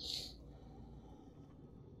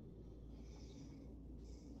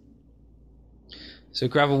 So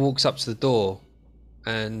Gravel walks up to the door,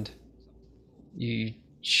 and you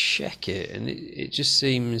check it, and it just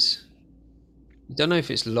seems. You don't know if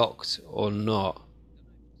it's locked or not,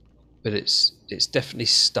 but it's definitely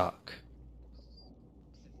stuck.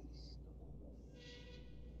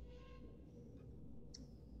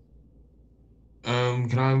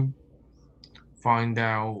 Can I find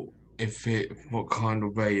out what kind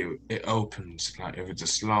of way it opens? Like if it's a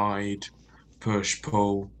slide, push,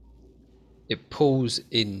 pull. It pulls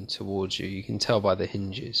in towards you. You can tell by the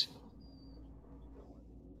hinges.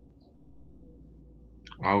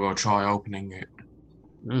 I'll go try opening it.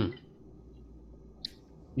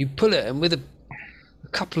 You pull it, and with a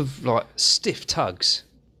couple of like stiff tugs,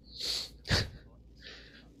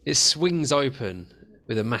 it swings open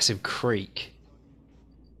with a massive creak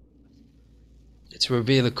to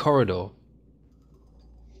reveal a corridor.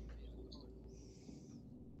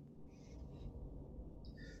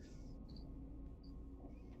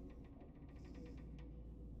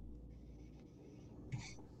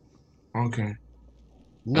 Okay.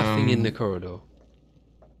 Nothing in the corridor.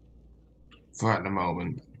 For at the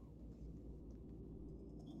moment.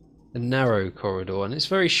 A narrow corridor, and it's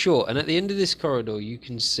very short. And at the end of this corridor, you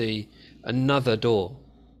can see another door.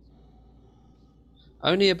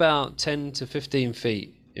 Only about 10 to 15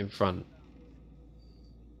 feet in front.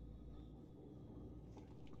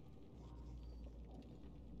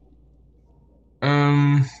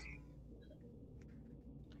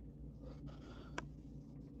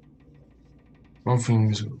 One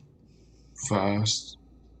thing's first.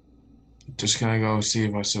 Just gonna go see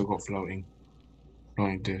if I still got floating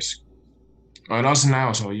disc. Oh, that's an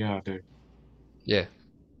hour, so yeah, I do. Yeah.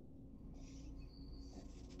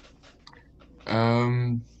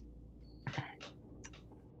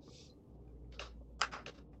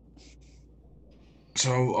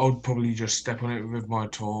 So I'd probably just step on it with my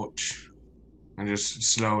torch and just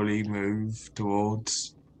slowly move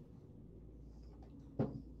towards.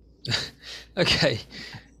 Okay.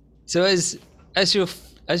 So as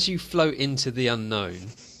you float into the unknown,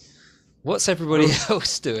 what's everybody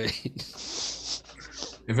else doing?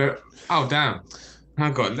 Oh damn! I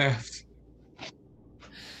got left.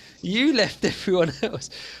 You left everyone else.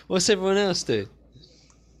 What's everyone else doing?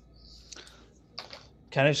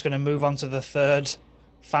 Kenneth's going to move on to the third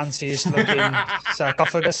fanciest looking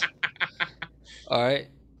sarcophagus. All right.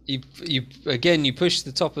 You push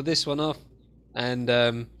the top of this one off,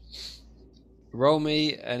 and roll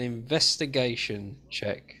me an investigation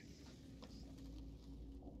check.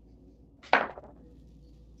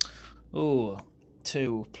 Ooh,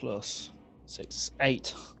 2 + 6,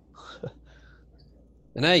 8.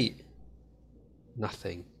 An 8.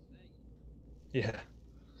 Nothing. Yeah.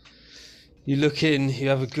 You look in. You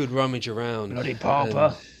have a good rummage around. Bloody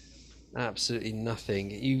pauper. Absolutely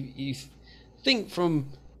nothing. You think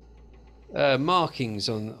from markings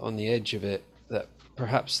on the edge of it that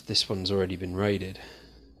perhaps this one's already been raided.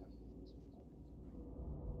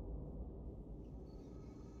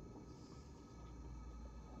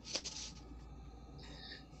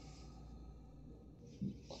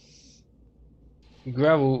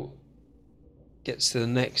 Gravel gets to the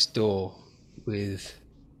next door with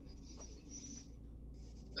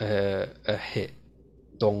a hit.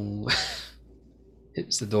 Dong.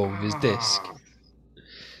 Hits the door with his disc.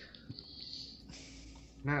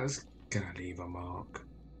 That's gonna leave a mark.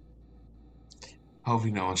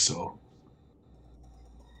 Hopefully no one saw.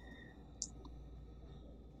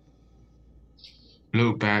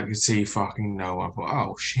 Look back and see fucking no one.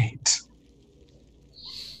 Oh shit.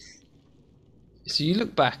 So you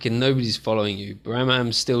look back and nobody's following you.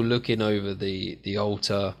 Bramham's still looking over the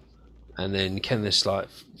altar, and then Kenneth's like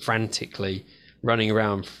frantically running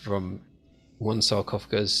around from one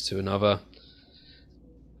sarcophagus to another.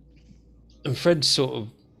 And Fred's sort of,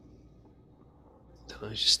 I don't know,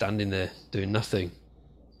 just standing there doing nothing.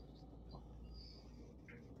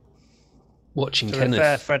 Watching To be Kenneth.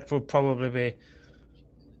 fair, Fred would probably be.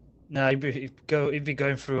 No, he'd be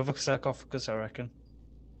going through other sarcophagus, I reckon.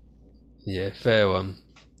 Yeah, fair one.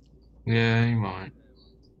 Yeah, he might.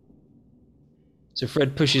 So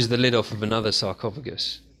Fred pushes the lid off of another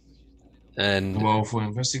sarcophagus. And Roll for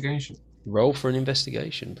investigation. roll for an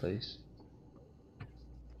investigation, please.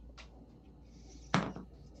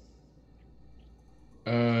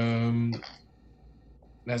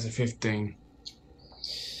 That's a 15.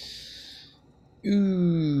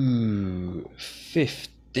 Ooh,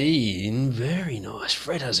 15. Very nice.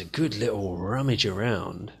 Fred has a good little rummage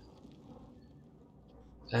around.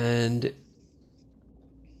 And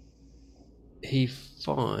he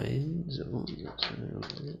finds...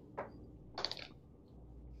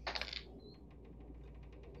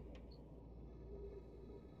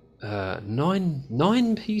 Oh,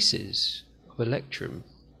 nine pieces of electrum.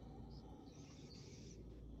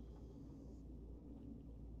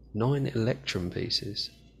 9 electrum pieces.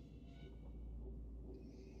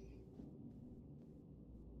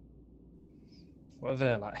 What are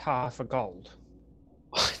they, like half a gold?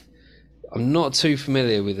 I'm not too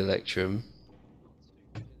familiar with electrum.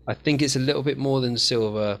 I think it's a little bit more than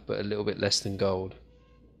silver, but a little bit less than gold.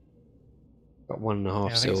 About 1.5 Yeah, I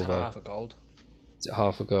think silver. it's half a gold. Is it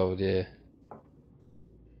half a gold? Yeah.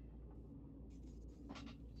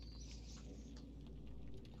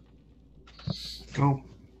 Cool.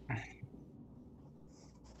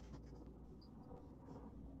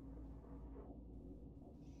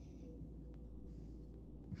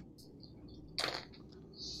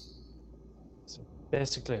 So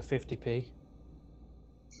basically a 50p.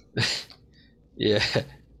 Yeah.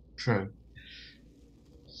 True.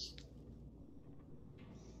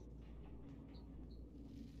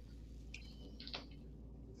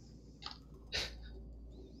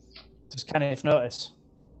 Does Kenneth notice?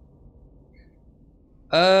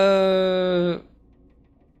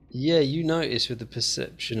 Yeah, you notice with the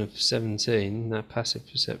perception of 17, that passive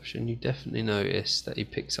perception, you definitely notice that he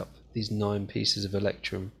picks up these 9 pieces of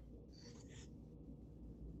electrum.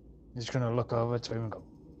 He's going to look over to him and go,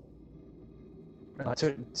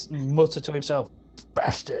 like, mutter to himself,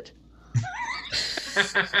 bastard.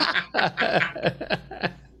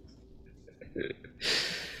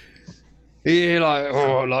 You're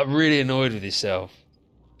like really annoyed with yourself.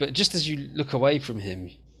 But just as you look away from him,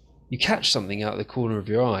 you catch something out of the corner of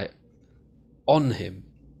your eye on him.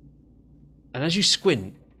 And as you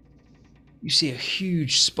squint, you see a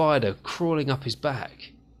huge spider crawling up his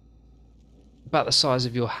back, about the size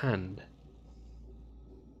of your hand.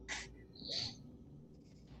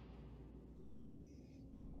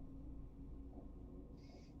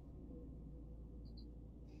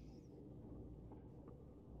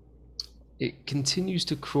 it continues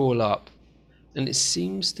to crawl up, and it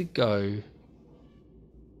seems to go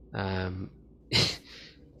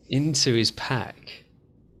into his pack.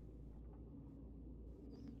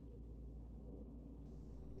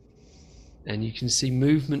 And you can see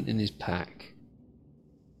movement in his pack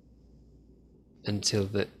until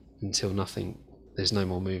nothing. There's no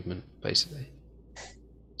more movement, basically.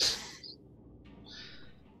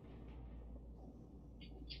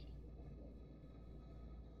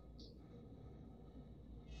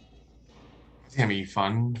 It's gonna be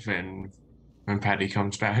fun when Paddy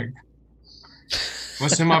comes back.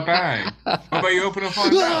 What's in my bag? What about you open and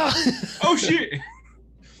find out? Oh shit!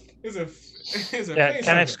 There's a Yeah, face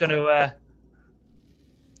Kenneth's on going to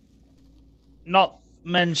not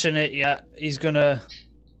mention it yet. He's got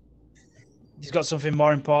something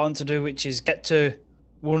more important to do, which is get to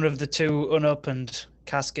one of the two unopened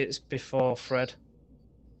caskets before Fred.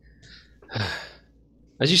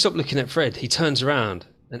 As you stop looking at Fred, he turns around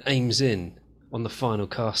and aims in on the final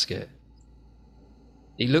casket.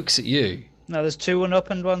 He looks at you. No, there's two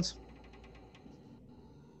unopened ones.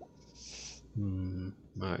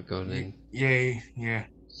 Right, go on in. Yeah.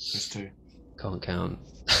 There's two. Can't count.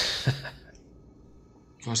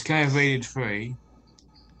 I was kind of rated 3.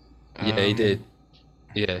 Yeah, he did.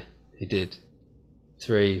 Yeah, he did.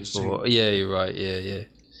 3, There's two. 4. Yeah, you're right. Yeah.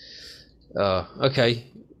 Oh, okay.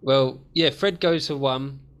 Well, yeah, Fred goes for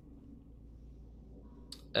 1.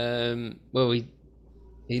 Well,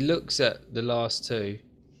 he looks at the last 2.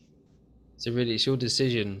 So really, it's your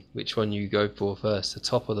decision which one you go for first, the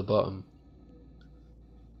top or the bottom.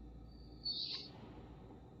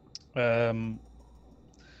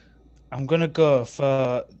 I'm gonna go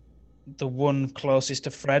for the one closest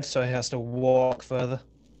to Fred, so he has to walk further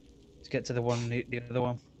to get to the other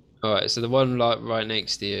one. All right, so the one like right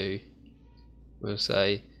next to you, we'll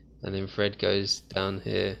say, and then Fred goes down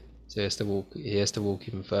here, so he has to walk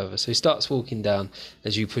even further. So he starts walking down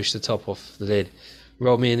as you push the top off the lid.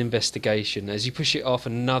 Roll me an investigation. As you push it off,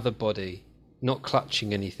 another body, not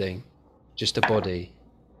clutching anything, just a body.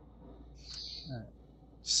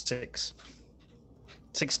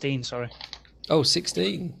 16, sorry. Oh,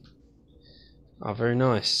 16. Oh, very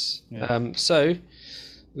nice. Yeah. So,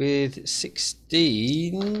 with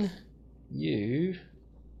 16, you...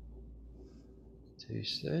 2,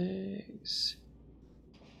 6...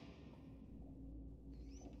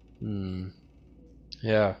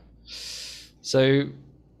 Yeah. So,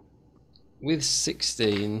 with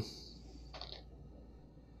 16...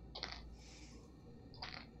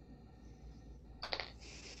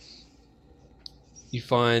 you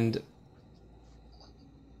find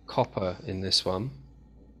copper in this one,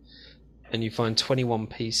 and you find 21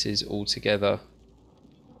 pieces altogether,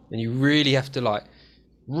 and you really have to like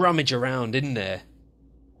rummage around in there,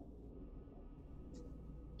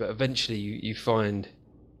 but eventually you find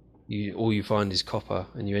all you find is copper,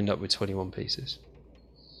 and you end up with 21 pieces.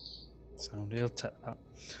 So he'll take that.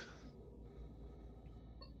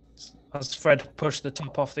 Has Fred pushed the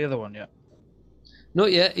top off the other one yet?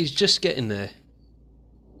 Not yet, he's just getting there.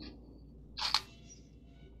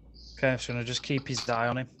 Okay, I'm just gonna just keep his eye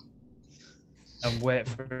on him and wait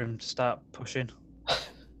for him to start pushing.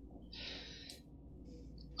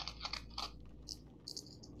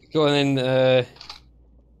 Go on then,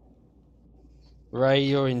 Ray,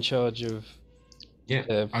 you're in charge of Yeah.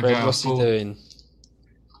 I Fred. got What's he full- doing?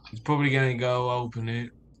 He's probably gonna go open it.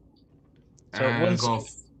 So And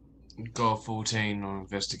once- go 14 on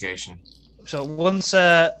investigation. So once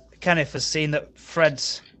Kenneth has seen that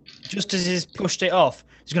Fred's, just as he's pushed it off,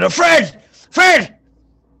 he's gonna, Fred!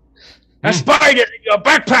 A spider in your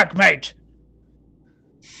backpack, mate!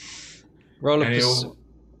 Roll a And he'll,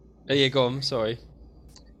 Oh, yeah, go on, sorry.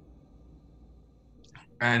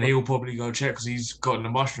 and he'll probably go check because he's got the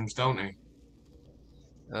mushrooms, don't he?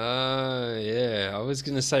 Yeah, I was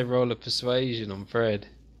going to say roll a persuasion on Fred.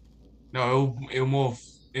 No, he'll more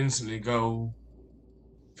instantly go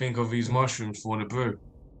think of these mushrooms for the brew.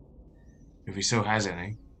 If he still has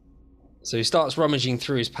any. So he starts rummaging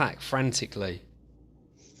through his pack frantically.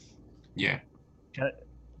 Yeah.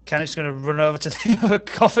 Kenneth's gonna run over to the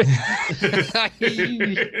coffee.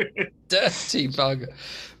 You dirty bugger.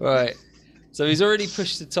 Right. So he's already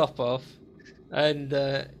pushed the top off, and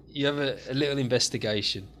you have a little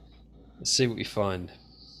investigation. Let's see what we find.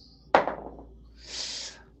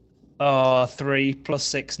 3 +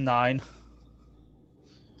 6, 9.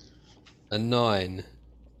 A 9.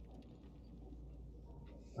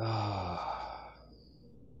 Ah.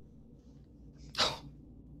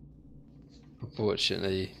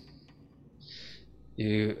 Unfortunately,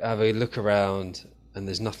 you have a look around and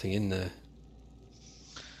there's nothing in there.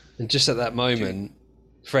 And just at that moment,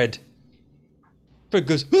 Fred, Fred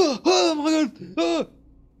goes, oh my god,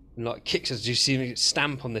 and like kicks as you see him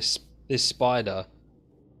stamp on this spider,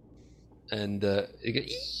 and it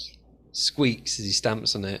goes, squeaks as he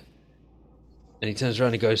stamps on it, and he turns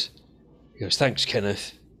around and he goes, thanks,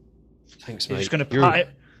 Kenneth. Thanks, mate. He's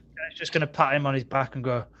just gonna pat him on his back and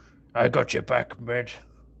go, I got your back, mate.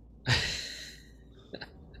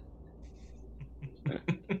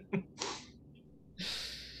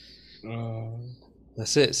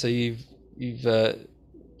 That's it. So you've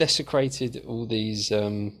desecrated all these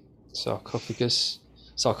sarcophagi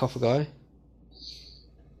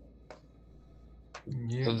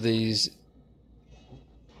Yeah. of these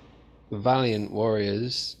valiant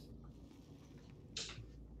warriors.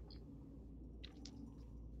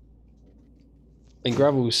 And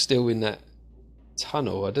Gravel's still in that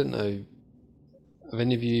tunnel. I don't know. Have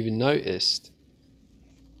any of you even noticed?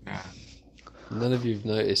 Nah. None of you have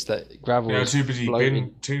noticed that Gravel Yeah, is too busy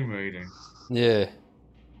floating. tomb raiding. Yeah.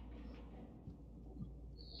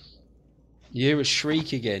 You hear a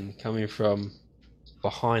shriek again coming from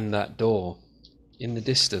behind that door in the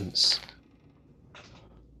distance.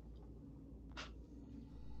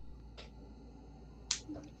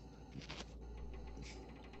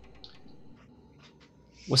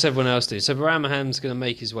 What's everyone else doing? So Baramahan's going to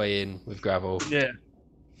make his way in with Gravel. Yeah.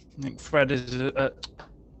 I think Fred is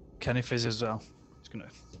Kenneth is as well. He's gonna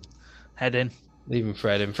head in. Leaving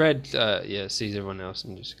Fred. And Fred, sees everyone else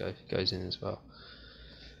and just goes in as well.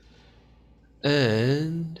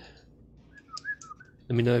 And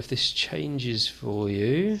let me know if this changes for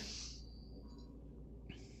you.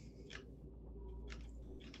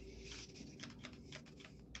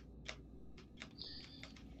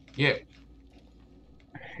 Yeah.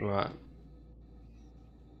 Right.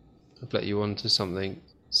 I'll let you on to something.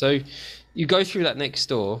 So you go through that next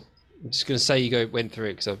door. I'm just going to say you went through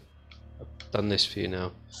it because I've done this for you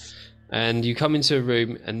now. And you come into a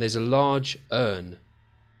room and there's a large urn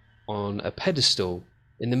on a pedestal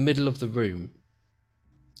in the middle of the room.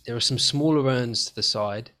 There are some smaller urns to the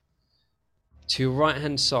side. To your right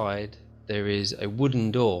hand side there is a wooden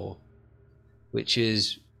door which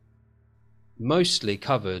is mostly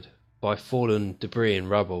covered by fallen debris and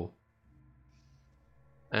rubble.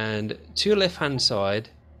 And to your left hand side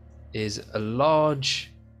is a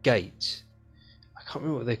large gate. I can't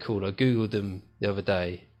remember what they're called. I googled them the other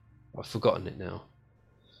day. I've forgotten it now.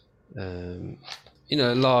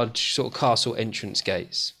 Large sort of castle entrance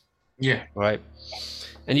gates. Yeah. Right.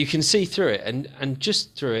 And you can see through it, and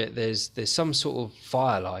just through it there's some sort of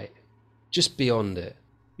firelight just beyond it.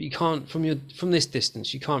 But you can't from this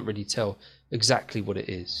distance you can't really tell exactly what it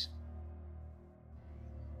is.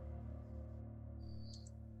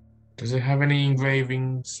 Does it have any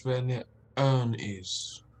engravings where the urn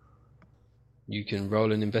is? You can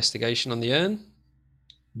roll an investigation on the urn.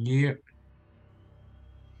 Yeah.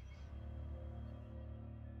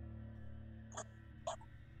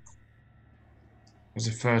 It's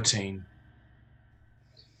a 13.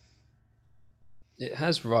 It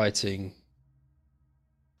has writing,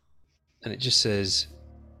 and it just says,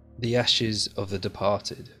 "The ashes of the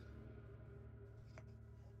departed."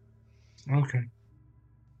 Okay.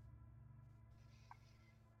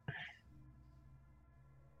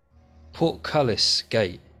 Portcullis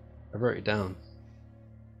Gate. I wrote it down.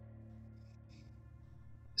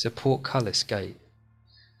 It's a portcullis gate.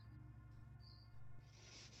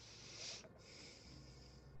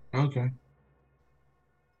 Okay.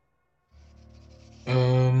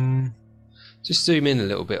 Just zoom in a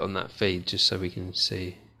little bit on that feed just so we can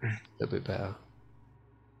see a little bit better.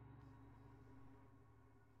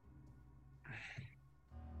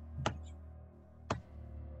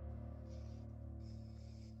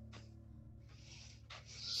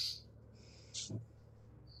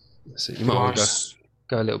 So you might want to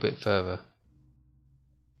go a little bit further.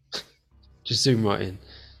 Just zoom right in.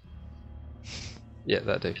 Yeah,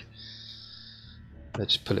 that'll do.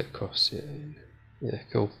 Just pull it across. Yeah,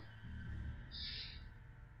 cool.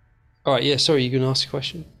 All right, yeah. Sorry, you gonna ask a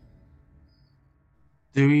question?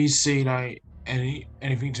 Do we see like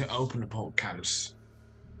anything to open the portcullis?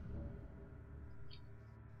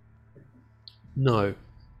 No.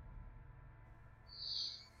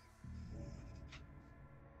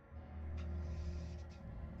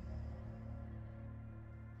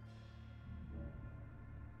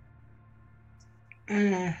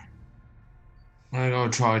 I'm gonna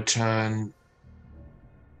try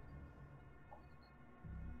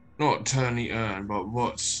not turn the urn, but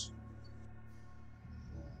what's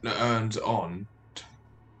the urn's on.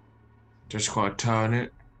 Just quite turn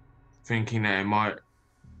it, thinking that it might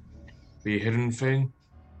be a hidden thing.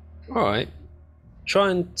 All right.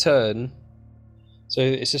 Try and turn. So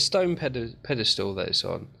it's a stone pedestal that it's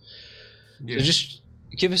on. Yeah. So just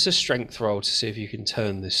give us a strength roll to see if you can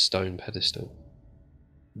turn this stone pedestal.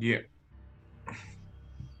 Yeah.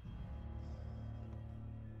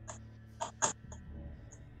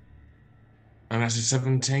 And that's a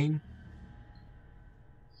 17.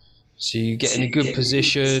 So you get in a good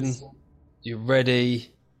position, you're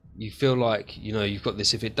ready, you feel like, you've got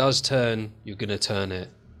this. If it does turn, you're going to turn it.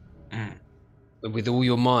 Mm. But with all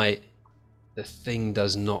your might, the thing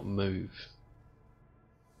does not move.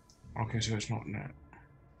 Okay, so it's not that.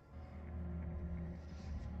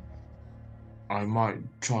 I might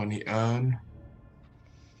try the urn.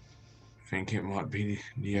 Think it might be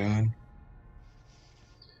the urn.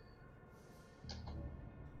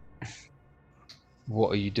 What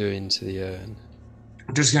are you doing to the urn?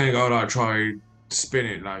 I'm just gonna go like try spin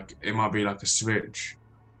it like it might be like a switch.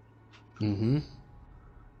 Mm-hmm.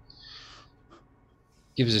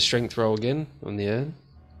 Give us a strength roll again on the urn.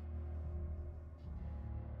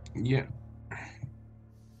 Yeah.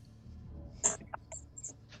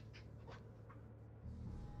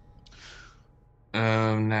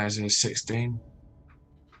 Now it's in a 16.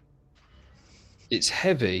 It's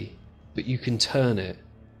heavy, but you can turn it.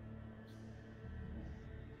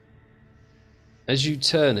 As you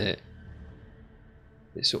turn it,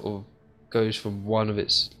 it sort of goes from one of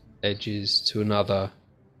its edges to another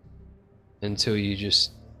until you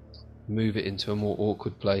just move it into a more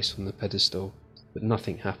awkward place on the pedestal, but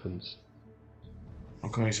nothing happens.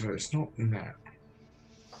 Okay, so it's not that.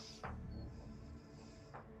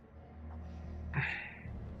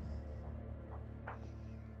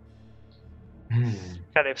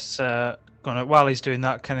 Kenneth's while he's doing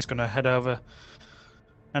that, Kenneth's gonna head over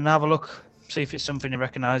and have a look, see if it's something he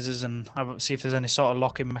recognises, and see if there's any sort of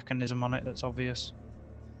locking mechanism on it that's obvious.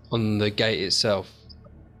 On the gate itself.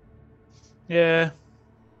 Yeah.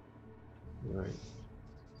 Right.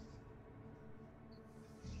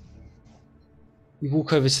 You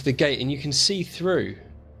walk over to the gate and you can see through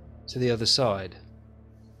to the other side.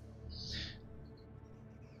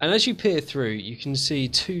 And as you peer through, you can see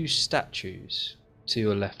two statues to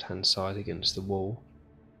your left-hand side against the wall.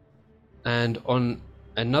 And on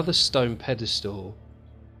another stone pedestal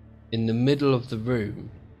in the middle of the room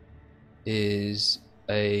is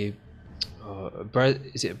is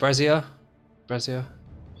it a brazier? Brazier?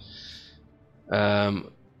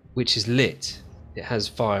 Which is lit. It has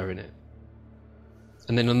fire in it.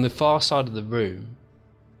 And then on the far side of the room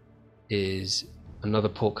is another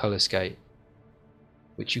portcullis gate,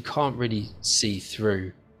 which you can't really see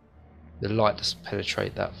through. The light doesn't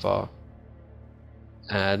penetrate that far.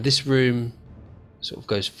 This room sort of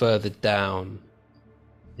goes further down,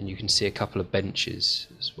 and you can see a couple of benches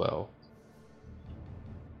as well.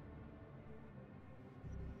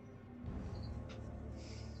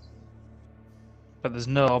 But there's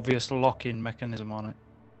no obvious locking mechanism on it.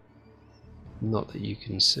 Not that you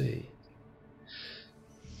can see.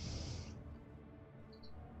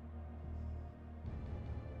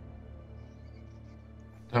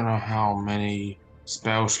 Don't know how many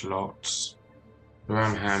spell slots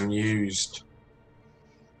Ramham used.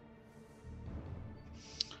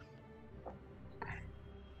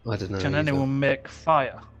 I don't know. Can either. anyone make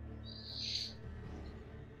fire?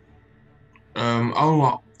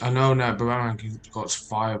 I know now, but Ramham got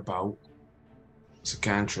Firebolt. It's a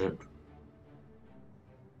cantrip.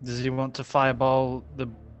 Does he want to fireball the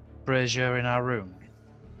brazier in our room?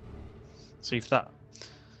 See if that.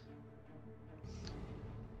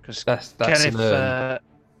 Because That's Kenneth, an urn.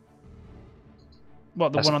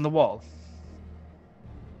 what, the That's- one on the wall?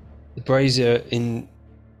 The brazier in.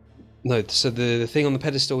 No, so the thing on the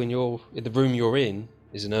pedestal in the room you're in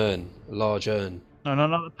is an urn, a large urn. No,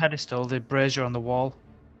 not the pedestal. The brazier on the wall,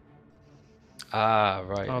 Ah,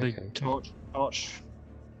 right. or the Okay. torch,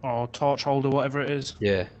 or torch holder, whatever it is.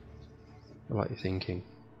 Yeah, I like your thinking.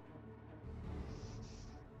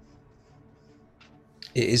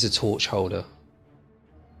 It is a torch holder.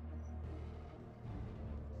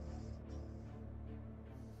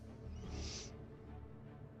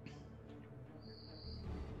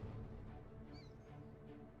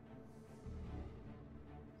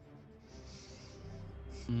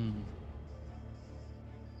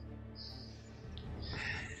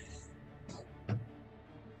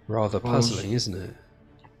 Rather puzzling, isn't it?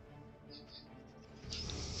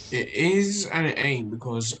 It is and it ain't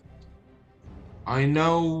because I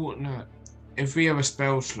know that if we have a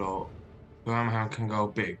spell slot, Ramham can go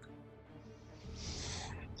big.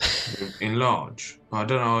 Enlarge. But I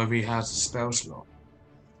don't know if he has a spell slot.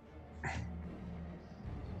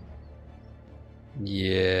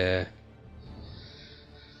 Yeah.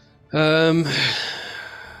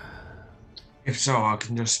 If If so, I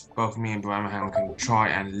can just both me and Bramham can try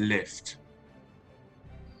and lift.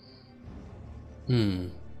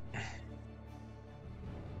 Lift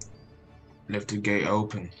the gate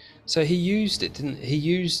open. So he used it, didn't he?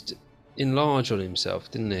 Used enlarge on himself,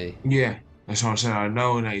 didn't he? Yeah, that's what I'm saying. I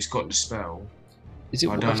know that he's got the spell. Is it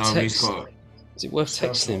I worth don't know if he's got. Is it worth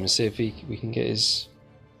spell texting him and slot. see if we can get his?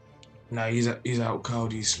 No, he's out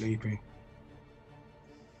cold. He's sleeping.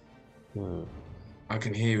 Oh, I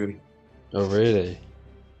can hear him. oh really?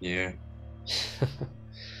 Yeah.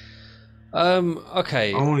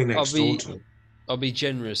 Okay. Only next door to him. I'll be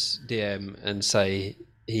generous, DM, and say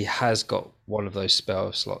he has got one of those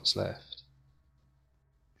spell slots left.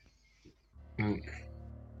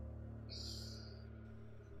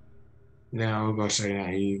 Now I've got to say that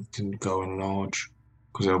he can go enlarge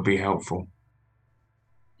because it'll be helpful.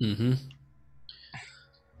 Mm-hmm.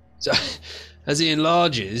 So, as he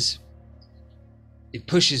enlarges, he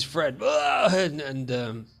pushes Fred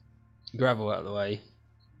and gravel out of the way,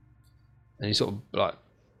 and he sort of like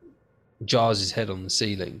jars his head on the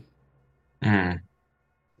ceiling.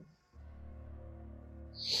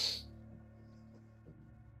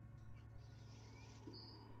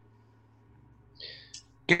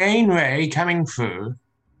 Gain ray coming through.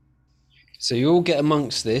 So you all get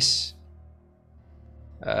amongst this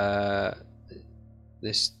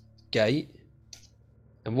this gate,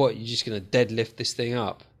 and what, you're just gonna deadlift this thing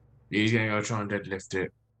up? He's gonna go try and deadlift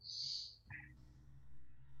it.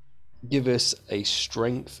 Give us a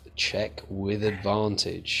strength check with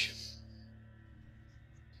advantage.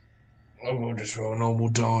 I will just roll a normal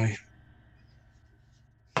die.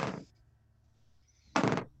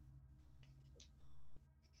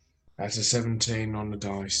 That's a 17 on the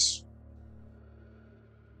dice.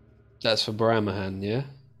 That's for Brahmahan, yeah?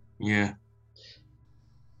 Yeah.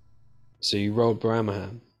 So you rolled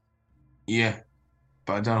Brahmahan. Yeah.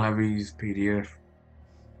 But I don't have his PDF.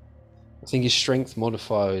 I think his strength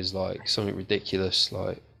modifier is like something ridiculous,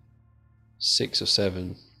 like 6 or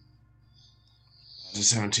 7. It's a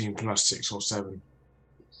 17 plus 6 or 7.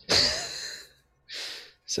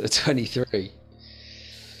 So 23.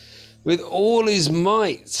 With all his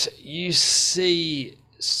might, you see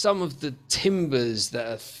some of the timbers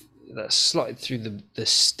that slide through the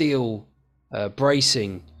steel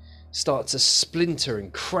bracing start to splinter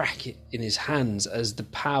and crack in his hands as the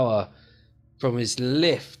power from his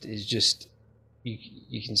lift is just,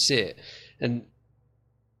 you can see it. And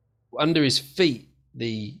under his feet,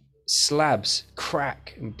 the slabs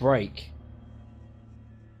crack and break.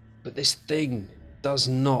 But this thing does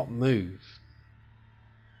not move.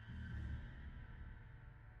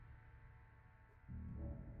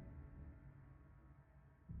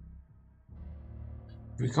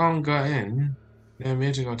 If we can't get in, then we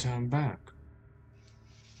have to go turn back.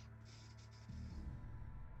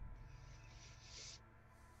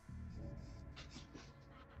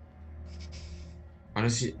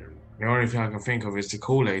 Honestly, the only thing I can think of is the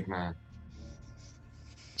Kool-Aid man.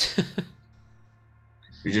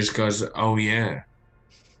 He just goes, oh yeah.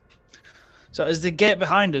 So is the gate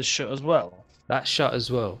behind us shut as well? That's shut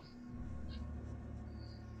as well.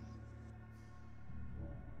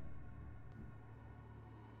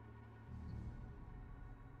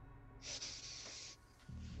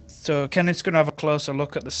 So Kenneth's going to have a closer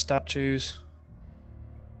look at the statues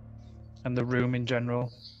and the room in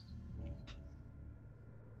general.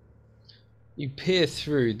 You peer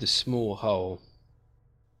through the small hole,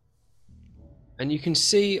 and you can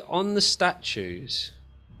see on the statues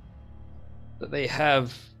that they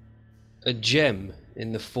have a gem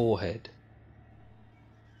in the forehead.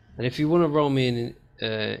 And if you want to roll me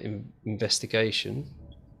an investigation.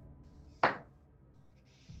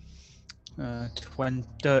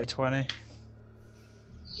 20.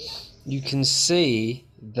 You can see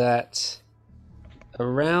that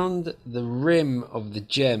around the rim of the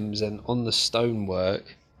gems and on the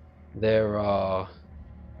stonework there are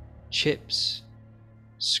chips,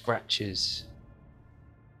 scratches.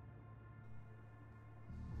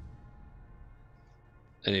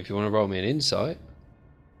 And if you want to roll me an insight.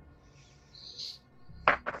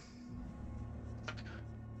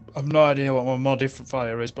 I've no idea what my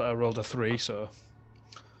modifier is, but I rolled a 3, so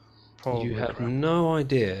probably You have crap. no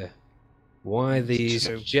idea why these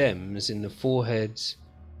 2. gems in the foreheads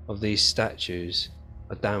of these statues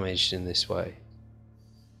are damaged in this way.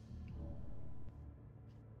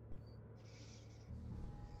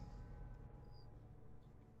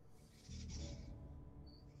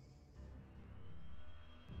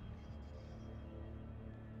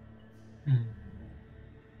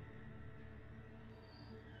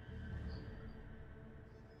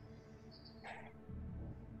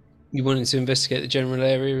 You wanted to investigate the general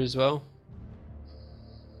area as well?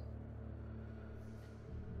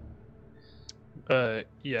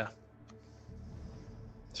 Yeah.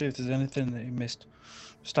 See if there's anything that he missed.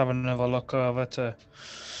 Just have another look over to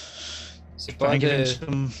So try and give him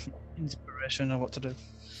some inspiration of what to do.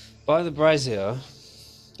 by the brazier,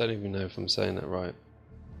 don't even know if I'm saying that right.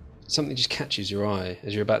 Something just catches your eye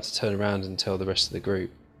as you're about to turn around and tell the rest of the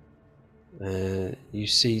group. You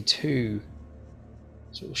see two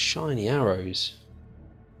sort of shiny arrows.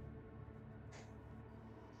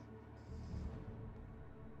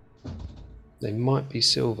 They might be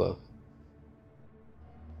silver.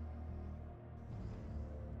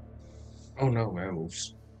 Oh no,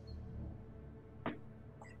 werewolves.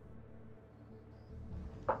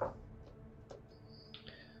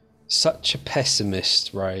 Such a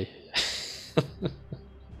pessimist, Ray.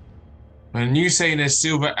 When you say there's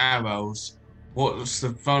silver arrows, what's the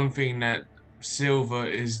one thing that silver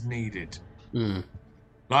is needed? Hmm.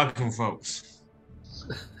 Lycanthropes.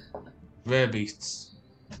 Rare beasts.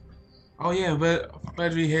 Oh yeah, where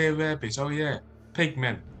do we hear rare beasts? Oh yeah,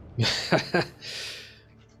 pigmen.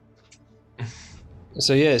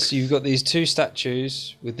 So yes, you've got these two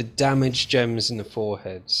statues with the damaged gems in the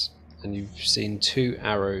foreheads, and you've seen two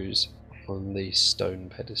arrows on the stone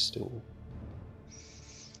pedestal.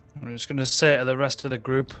 I'm just going to say to the rest of the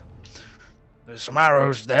group, there's some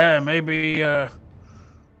arrows there. Maybe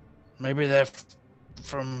they're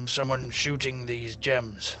from someone shooting these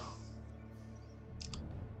gems.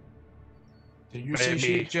 Did you say Maybe.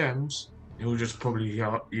 shoot gems? He'll just probably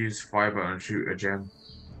use fiber and shoot a gem.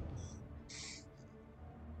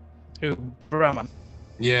 Who, Brahman?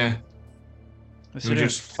 Yeah. Is We'll it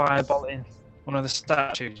just- just fireballing one of the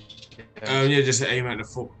statues? Yeah, just aim at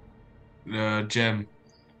the gem,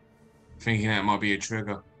 thinking that might be a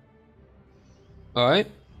trigger. All right.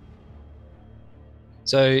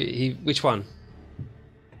 So which one?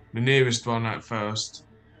 The nearest one at first.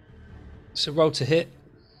 So roll to hit.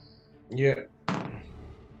 Yeah.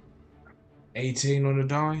 18 on the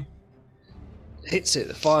die. Hits it.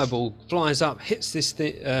 The fireball flies up, hits this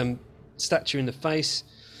statue in the face.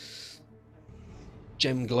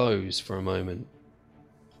 Gem glows for a moment,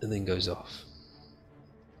 and then goes off.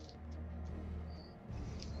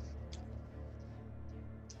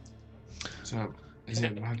 So, is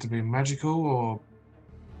it have to be magical or?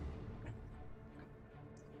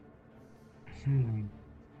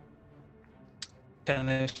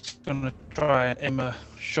 Kenneth's going to try and aim a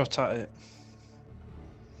shot at it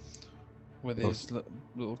with his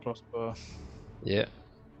little crossbow. Yeah.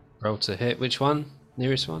 Roll to hit. Which one?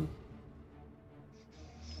 Nearest one?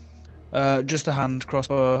 Just a hand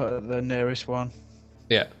crossbow at the nearest one.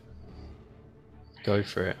 Yeah. Go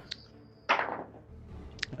for it.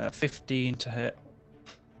 15 to hit.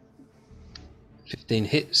 15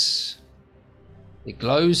 hits. It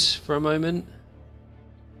glows for a moment,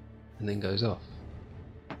 and then goes off.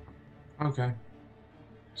 Okay.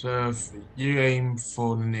 So if you aim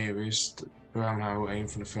for the nearest, Bramham will aim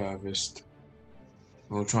for the furthest.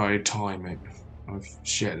 We'll try to time it. I'll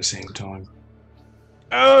shit at the same time.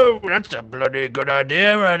 Oh, that's a bloody good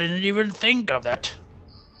idea. I didn't even think of that.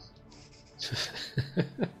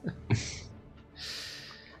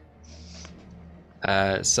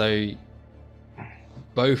 So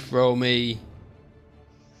both roll me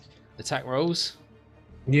attack rolls.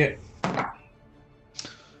 Yeah.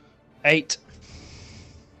 8.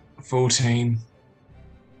 14.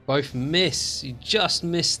 Both miss. You just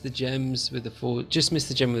missed the gems with the just missed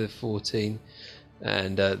the gem with a 14,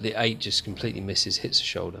 and the 8 just completely misses, hits the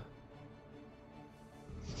shoulder.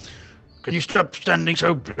 Can you stop standing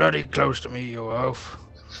so bloody close to me, you oaf?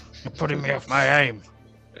 You're putting me off my aim.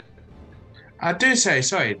 I do say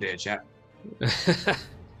sorry, dear chap.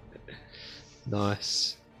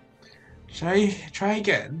 Nice. Try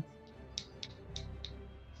again.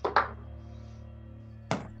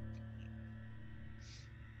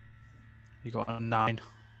 You got a 9.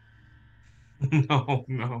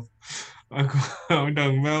 No. I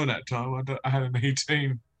done well that time. I had an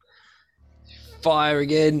 18. Fire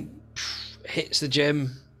again. Hits the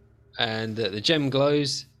gem, and the gem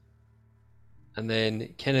glows. And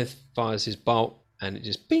then Kenneth fires his bolt, and it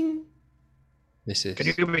just bing. Misses.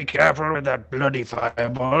 Can you be careful with that bloody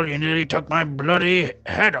fireball? You nearly took my bloody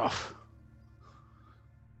head off.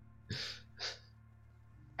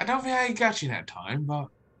 I don't think I got you that time, but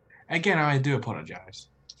again, I do apologize.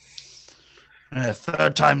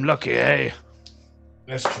 Third time lucky, eh?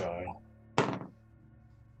 Let's try.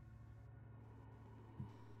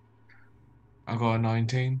 I got a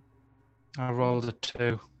 19. I rolled a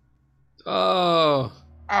 2. Oh,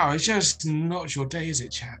 Oh, it's just not your day, is it,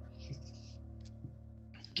 chap?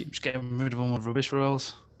 Keeps getting rid of all my rubbish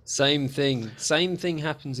rolls. same thing. Same thing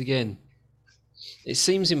happens again. It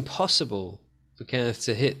seems impossible for Kenneth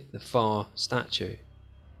to hit the far statue.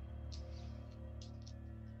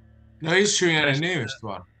 No, he's shooting at the nearest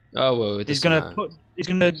one. Oh well, it He's doesn't gonna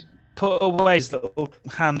matter. put away his little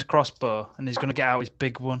hand crossbow, and he's gonna get out his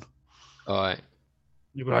big one. All right.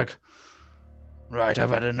 You'll be like, right, I've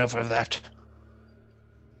had enough of that.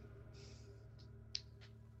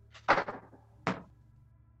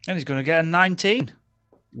 And he's gonna get a 19.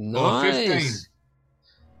 Or 15. Nice.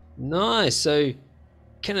 Nice. So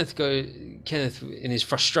Kenneth, in his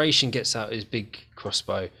frustration, gets out his big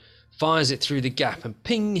crossbow, fires it through the gap, and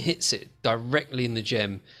ping, hits it directly in the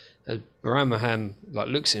gem. Baramaham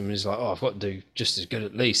looks at him and is like, "Oh, I've got to do just as good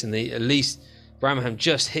at least." And at least Baramaham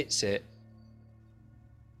just hits it,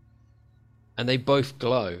 and they both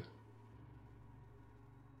glow.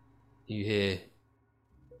 You hear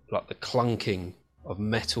like the clunking of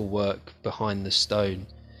metal work behind the stone,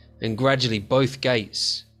 and gradually both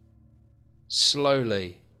gates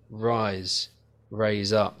slowly raise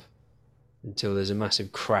up until there's a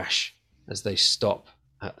massive crash as they stop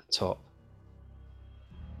at the top.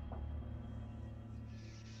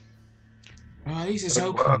 Oh, at least it's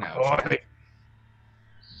open now.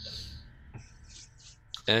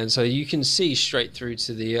 And so you can see straight through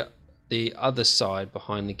to the other side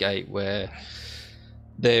behind the gate, where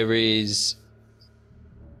there is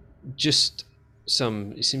just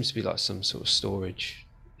it seems to be like some sort of storage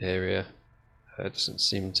area. It doesn't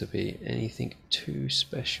seem to be anything too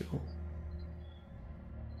special.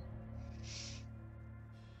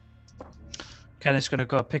 Kenneth's gonna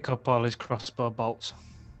go pick up all his crossbow bolts.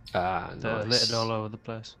 Ah, They're nice. littered all over the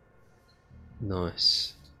place.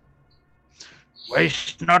 Nice.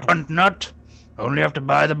 Waste not, want not. Only have to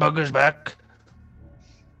buy the buggers back.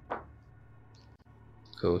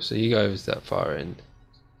 Cool. So you go over to that far end.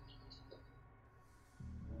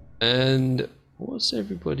 And what's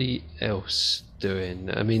everybody else doing?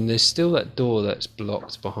 I mean, there's still that door that's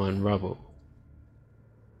blocked behind rubble.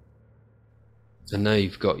 And now you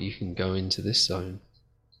can go into this zone.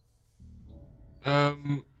 I'll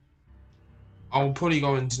probably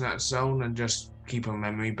go into that zone and just keep a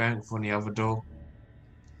memory bank for the other door.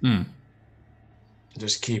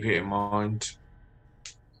 Just keep it in mind.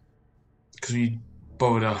 Because we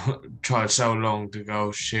tried so long to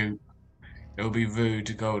go shoot. It would be rude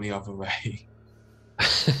to go the other way.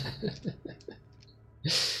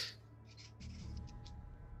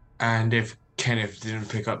 And if Kenneth didn't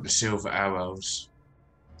pick up the silver arrows.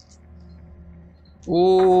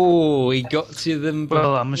 Oh, he got to them.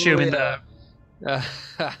 Well, I'm assuming that.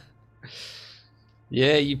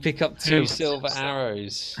 Yeah, you pick up 2 Who? silver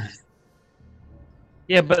arrows.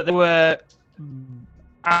 Yeah, but they were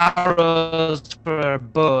arrows for a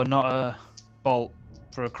bow, not a bolt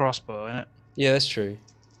for a crossbow, innit? Yeah, that's true.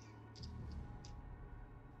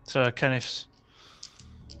 So Kenneth's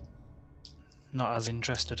not as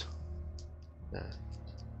interested.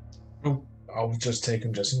 Oh, I'll just take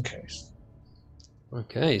them just in case.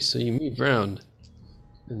 Okay, so you move round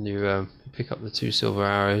and you pick up the 2 silver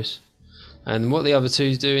arrows. And what the other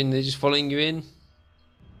 2's doing, they're just following you in?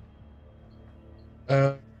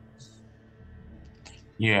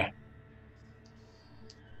 Yeah.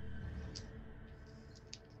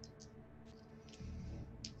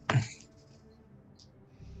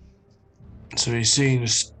 So you're seeing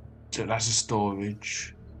that's a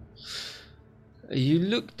storage. You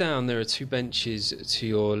look down, there are 2 benches to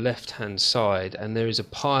your left-hand side, and there is a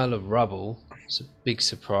pile of rubble. It's a big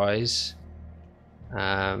surprise.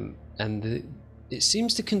 It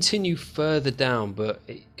seems to continue further down, but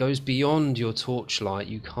it goes beyond your torchlight.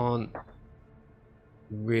 You can't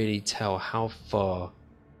really tell how far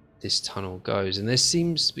this tunnel goes. And there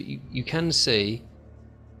seems, but you can see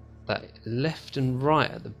that left and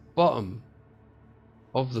right at the bottom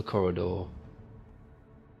of the corridor,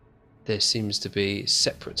 there seems to be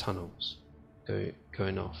separate tunnels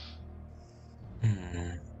going off.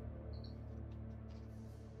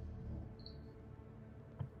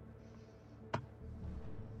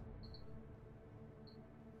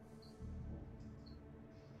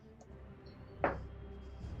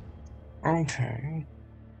 Okay.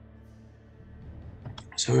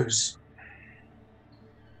 So it's.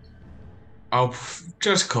 I'll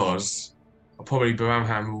probably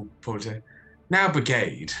Baramham will probably say, now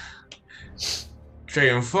brigade. Straight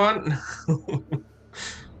in front,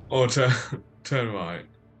 or turn right,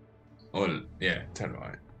 or yeah, turn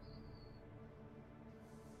right.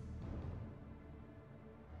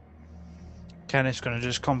 Kenneth's gonna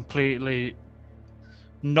just completely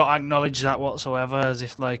not acknowledge that whatsoever, as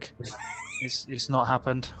if like it's not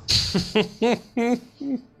happened.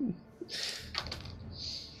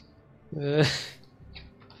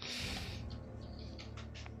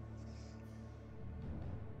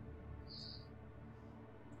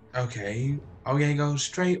 Okay, are we gonna go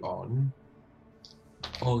straight on,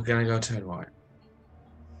 or gonna go turn right?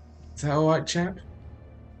 Is that all right, chap?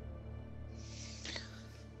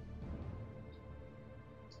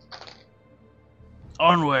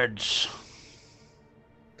 Onwards.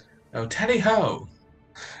 Oh, tally ho!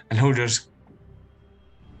 And he'll just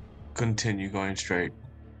continue going straight.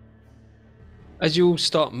 As you all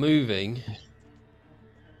start moving,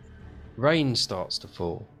 rain starts to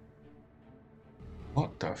fall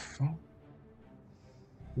What the fuck?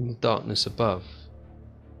 in the darkness above,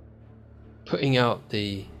 putting out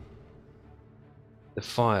the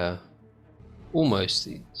fire. Almost,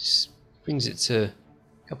 it just brings it to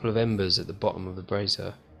a couple of embers at the bottom of the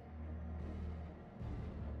brazier.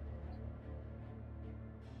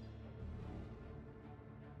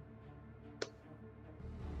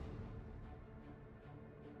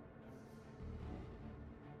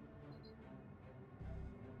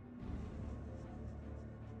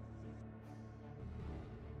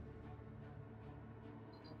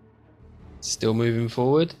 Still moving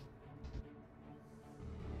forward.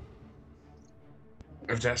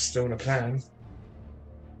 If that's still the plan.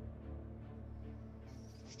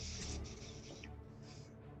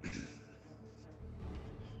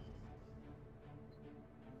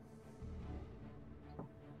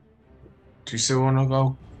 Do you still want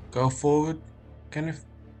to go forward, Kenneth?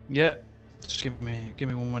 Yeah. Just give me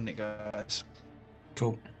 1 minute, guys.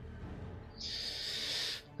 Cool.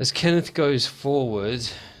 As Kenneth goes forward,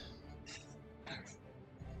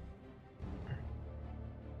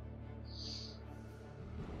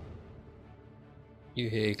 you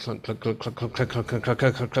hear clunk, clunk, clunk, clunk, clunk, clunk, clunk, clunk, clunk,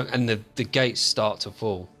 clunk, clunk, clunk, and the gates start to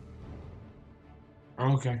fall.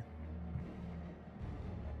 Okay.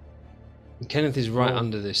 And Kenneth is right Oh.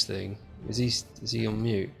 under this thing. Is he on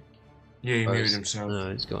mute? Yeah, he Oh, muted is- himself.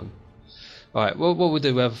 No, he's gone. All right. Well, what we'll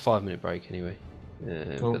do, we'll have a 5-minute break anyway.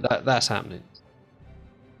 Cool. But that's happening.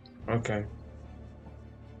 Okay.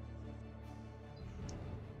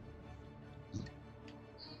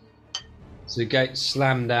 So the gates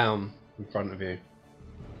slam down in front of you,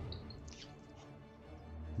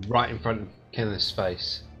 right in front of Kenneth's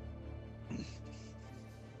face.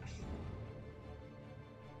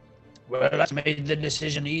 Well, that's made the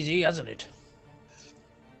decision easy, hasn't it?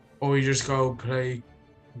 Or we just go play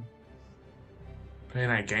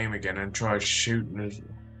that game again and try shooting his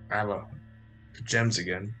gems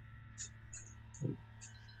again.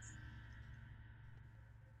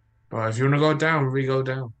 But if you want to go down, we go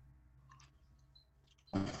down.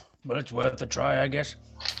 Well, it's worth a try, I guess.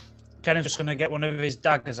 Kenneth's just gonna get one of his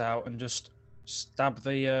daggers out and just stab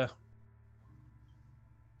the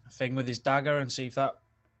thing with his dagger and see if that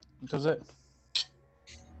does it.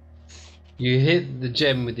 You hit the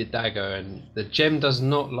gem with your dagger, and the gem does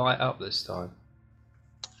not light up this time.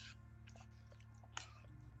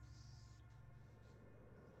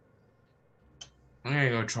 I'm gonna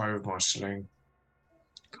go try with my sling.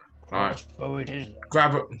 Right, Oh, it is.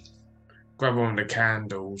 grab one of the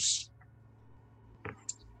candles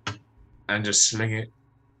and just sling it.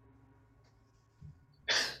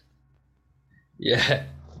 Yeah.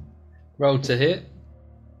 Roll to hit.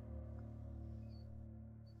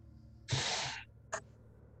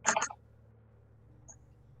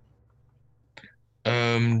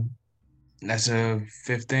 That's a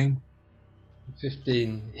 15.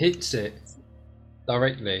 15 hits it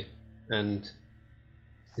directly, and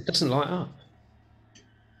it doesn't light up.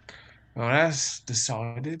 Well, that's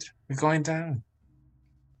decided. We're going down.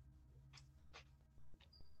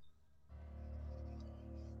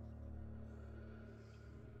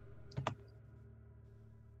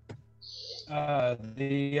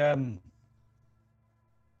 The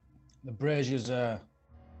brazier's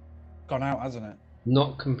gone out, hasn't it?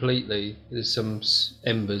 Not completely. There's some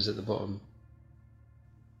embers at the bottom.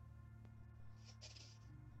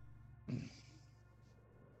 Do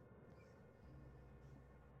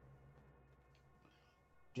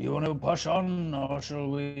you want to push on, or shall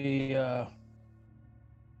we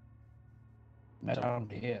mess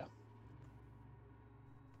around here?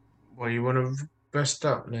 Well, you want to rest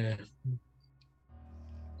up there,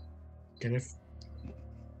 Kenneth?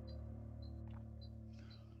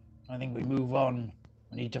 I think we move on.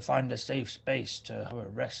 We need to find a safe space to have a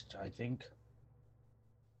rest, I think.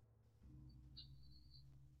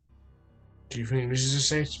 Do you think this is a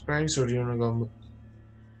safe space, or do you want to go?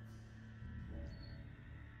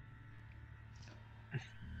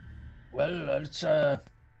 Well, let's have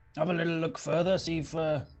a little look further, see if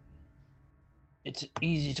it's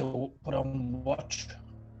easy to put on watch.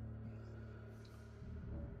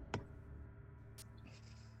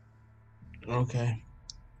 Okay.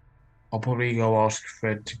 I'll probably go ask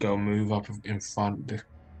Fred to go move up in front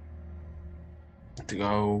to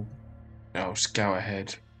go, scout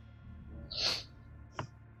ahead.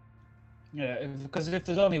 Yeah, because if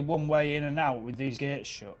there's only one way in and out with these gates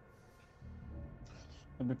shut,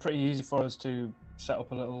 it'd be pretty easy for us to set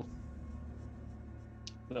up a little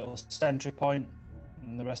sentry point,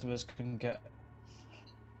 and the rest of us can get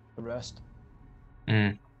the rest.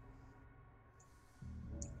 Mm.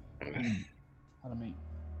 I mean,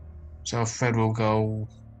 So Fred will go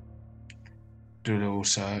do a little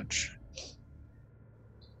search.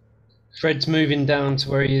 Fred's moving down to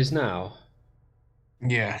where he is now.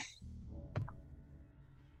 Yeah.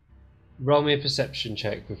 Roll me a perception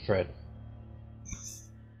check with Fred.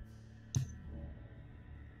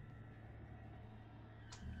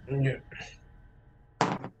 Yeah.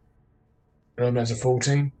 That's a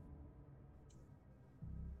 14.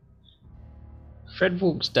 Fred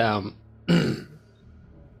walks down and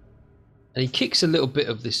he kicks a little bit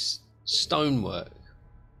of this stonework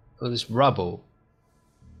or this rubble,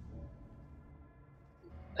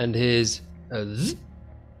 and hears a zzz,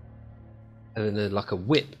 and then like a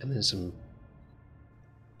whip, and then some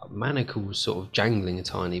manacles sort of jangling a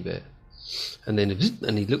tiny bit, and then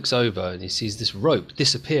and he looks over and he sees this rope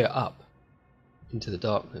disappear up into the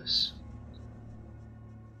darkness.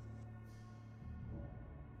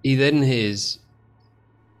 He then hears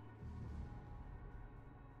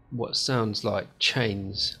what sounds like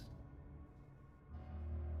chains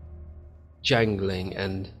jangling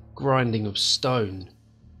and grinding of stone,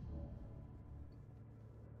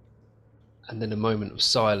 and then a moment of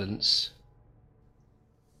silence.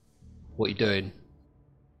 What are you doing?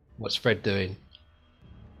 What's Fred doing?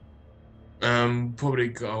 Probably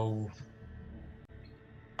go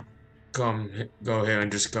here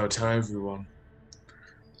and just go tell everyone.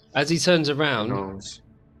 As he turns Who around, knows?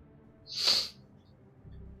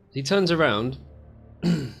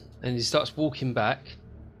 and he starts walking back.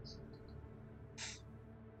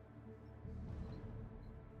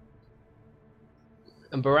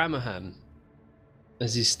 And Baramahan,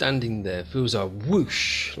 as he's standing there, feels a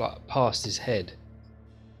whoosh like past his head,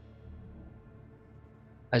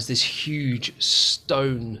 as this huge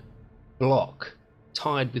stone block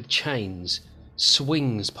tied with chains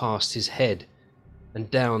swings past his head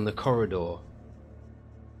and down the corridor.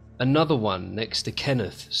 Another one next to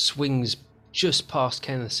Kenneth swings just past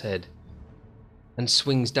Kenneth's head and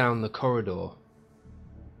swings down the corridor,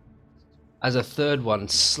 as a third one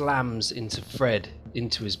slams into Fred,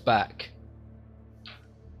 into his back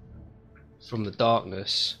from the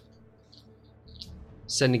darkness,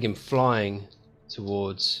 sending him flying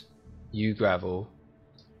towards you, Gravel.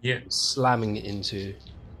 Yeah. Slamming it into.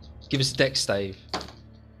 Give us a dex save.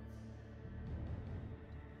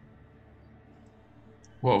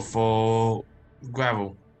 What for?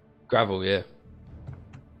 Gravel. Gravel, yeah.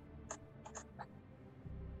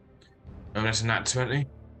 That's a nat 20.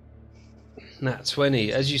 Nat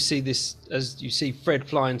 20. As you see Fred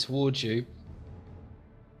flying towards you,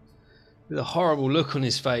 with a horrible look on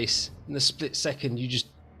his face, in the split second you just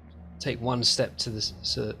take one step to the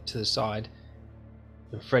side,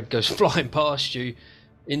 and Fred goes flying past you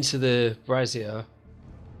into the brazier,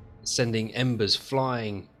 sending embers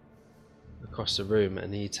flying across the room,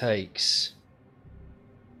 and he takes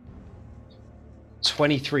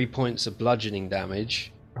 23 points of bludgeoning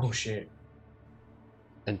damage. Oh shit.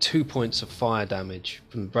 And 2 points of fire damage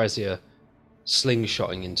from the brazier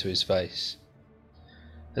slingshotting into his face.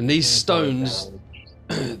 And these stones,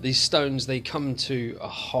 they come to a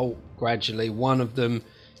halt gradually. One of them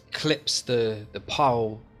clips the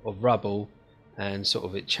pile of rubble, and sort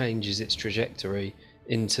of it changes its trajectory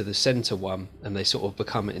into the center one, and they sort of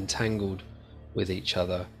become entangled with each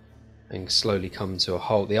other and slowly come to a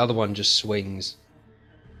halt. The other one just swings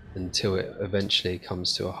until it eventually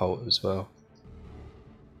comes to a halt as well.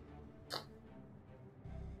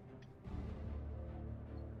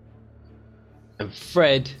 And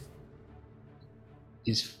Fred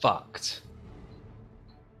is fucked.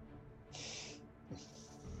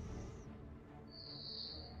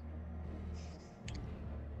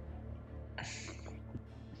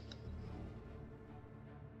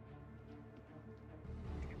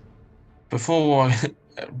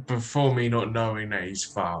 Before me not knowing that he's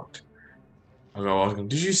fucked, I go ask him,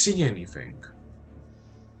 did you see anything?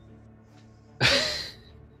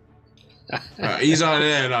 He's on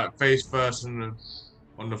there, like face first on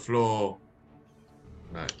the floor.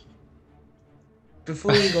 Like,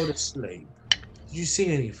 before you go to sleep, did you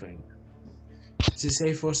see anything? Is it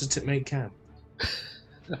safe for us to make camp?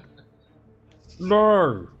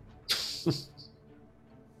 No.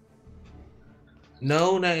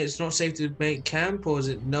 No, that it's not safe to make camp, or is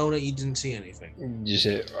it no that you didn't see anything? You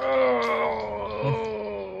say,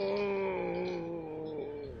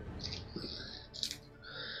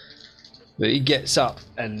 But he gets up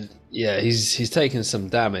and yeah, he's taken some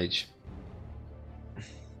damage.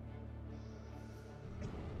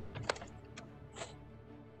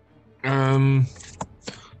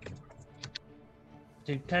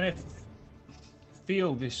 Did Kenneth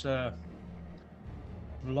feel this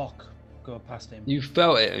lock go past him? You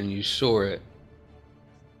felt it and you saw it.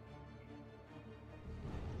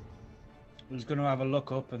 He was going to have a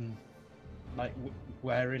look up and, like,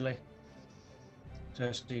 warily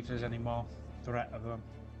to see if there's any more threat of them.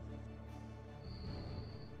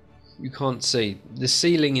 You can't see. The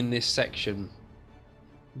ceiling in this section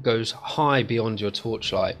goes high beyond your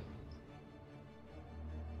torchlight.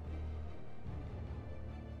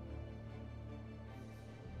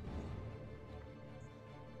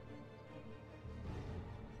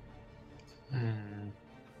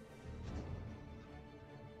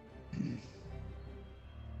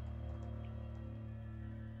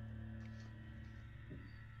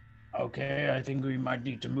 Okay, I think we might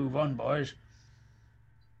need to move on, boys.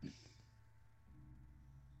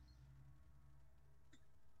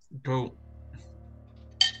 Cool.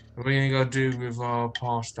 What are we gonna go do with our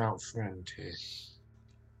passed out friend here?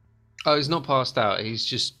 Oh, he's not passed out. He's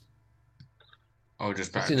just Oh, just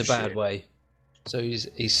he's back in a to bad shit. way. So he's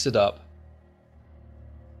stood up.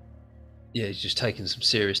 Yeah, he's just taken some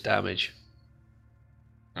serious damage.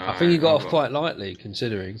 I think he got off quite lightly,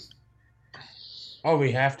 considering Oh,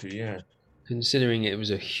 we have to, yeah. it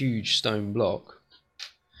was a huge stone block.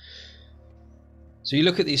 So you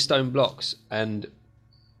look at these stone blocks, and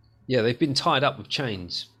yeah, they've been tied up with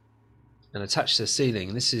chains and attached to the ceiling.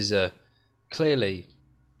 And this is clearly,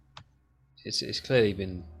 it's clearly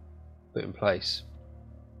been put in place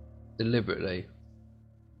deliberately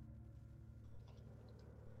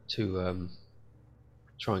to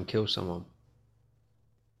try and kill someone.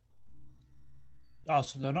 Oh,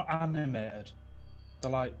 so they're not animated. They're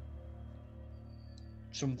like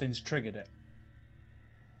something's triggered it.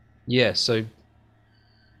 Yeah, so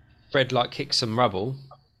Fred like kicked some rubble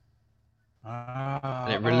Ah,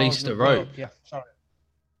 and it released the a rope. Yeah, sorry.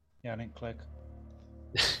 Yeah, I didn't click.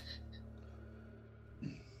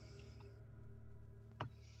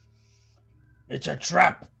 It's a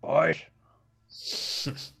trap, boys.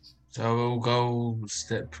 So we'll go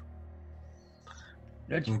step.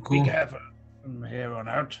 Let's Oh, be cool. careful from here on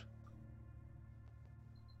out.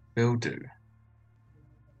 Will do.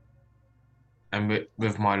 And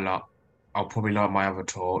with my luck, I'll probably light my other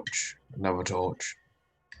torch, another torch,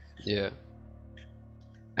 Yeah.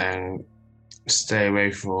 and stay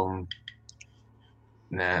away from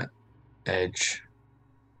that edge.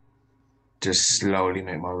 Just slowly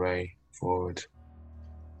make my way forward.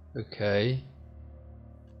 Okay.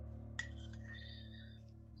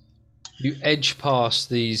 You edge past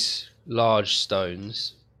these large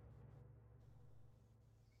stones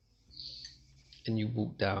and you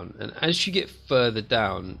walk down. And as you get further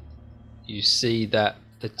down, you see that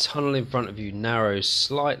the tunnel in front of you narrows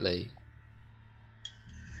slightly.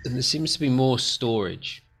 And there seems to be more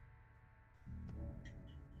storage.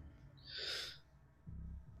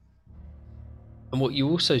 And what you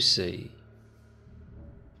also see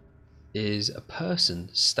is a person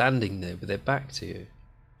standing there with their back to you.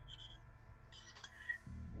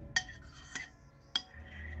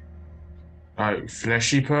 Like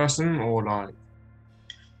fleshy person or like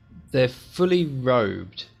They're fully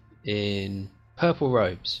robed in purple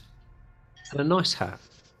robes and a nice hat.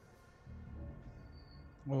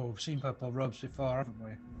 Oh, we've seen purple robes before, haven't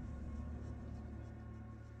we?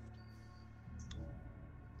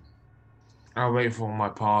 I'll wait for my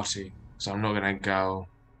party, so I'm not gonna go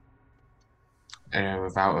anywhere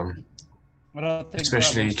without them. I don't think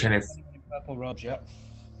Especially we've seen Kenneth. anyone in purple robes yet.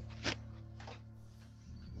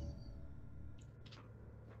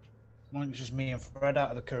 I think it's just me and Fred out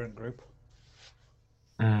of the current group.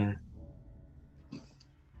 Mm.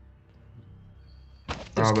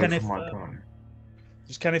 Does I'll wait Kenneth, for my party.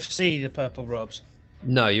 does Kenneth see the purple robes?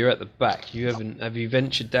 No, you're at the back. You haven't. Have you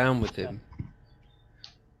ventured down with him?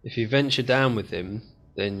 If you venture down with him,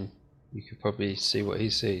 then you could probably see what he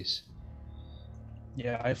sees.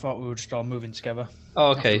 Yeah, I thought we were just all moving together.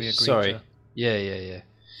 Oh, After we okay. agreed Sorry. to- Yeah.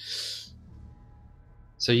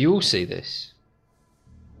 So you all see this,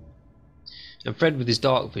 and Fred, with his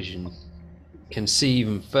dark vision, can see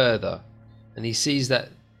even further, and he sees that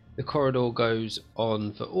the corridor goes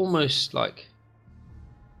on for almost like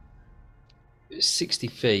 60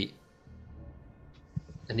 feet,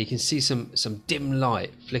 and he can see some dim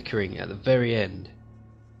light flickering at the very end.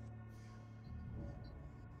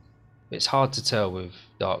 It's hard to tell with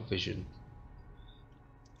dark vision.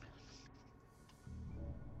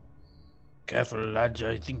 Careful, lads.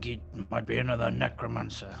 I think he might be another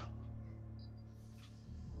necromancer.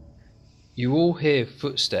 You all hear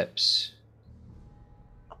footsteps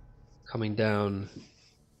coming down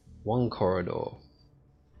one corridor.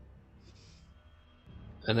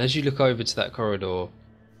 And as you look over to that corridor,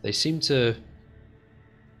 they seem to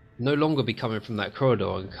no longer be coming from that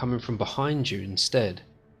corridor and coming from behind you instead.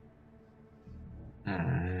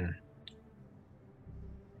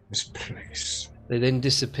 This place. They then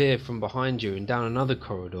disappear from behind you and down another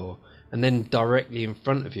corridor, and then directly in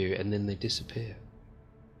front of you, and then they disappear.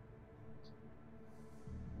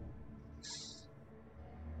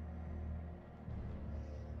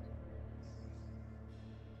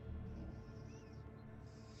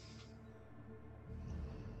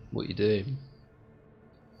 What you doing?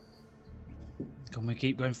 Can we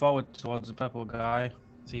keep going forward towards the purple guy?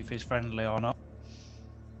 See if he's friendly or not.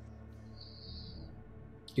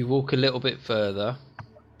 You walk a little bit further,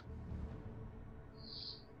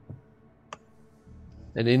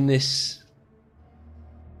 and in this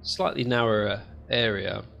slightly narrower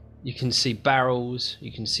area, you can see barrels,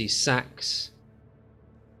 you can see sacks,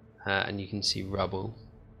 and you can see rubble,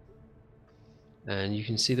 and you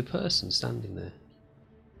can see the person standing there.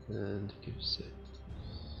 And give us a...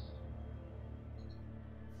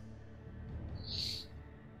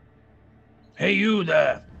 Hey, you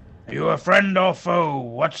there. Are you a friend or foe?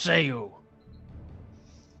 What say you?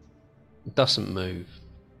 It doesn't move.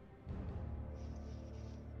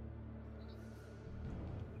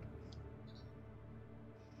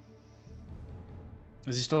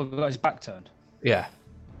 Has he still got his back turned? Yeah.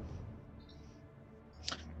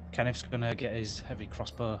 Kenneth's gonna get his heavy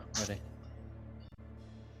crossbow ready.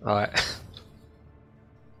 Alright.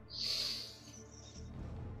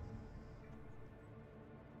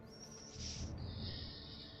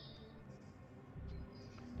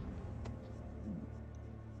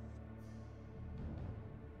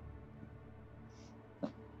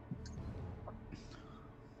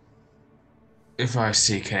 If I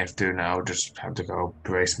see Kenneth doing that, I'll just have to go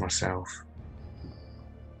brace myself.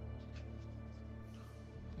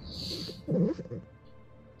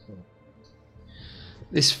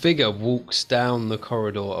 This figure walks down the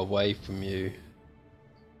corridor away from you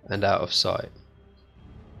and out of sight.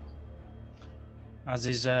 As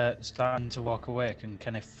he's starting to walk away, can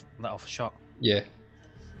Kenneth let off a shot? Yeah.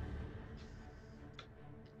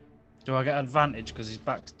 Do I get advantage because his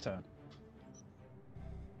back's turned?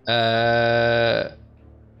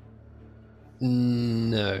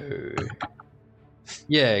 No.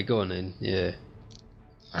 Yeah, go on then. Yeah.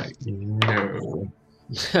 No.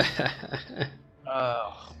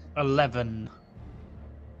 11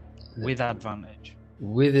 with advantage.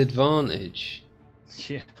 With advantage.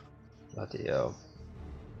 Yeah. Bloody hell.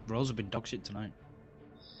 Rolls have been dog shit tonight.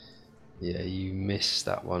 Yeah, you missed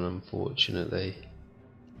that one, unfortunately.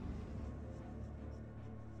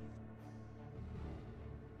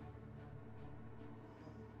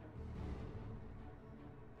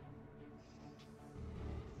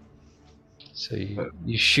 So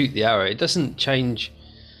you shoot the arrow. It doesn't change,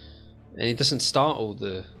 and it doesn't startle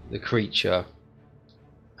the creature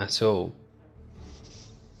at all.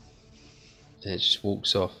 And it just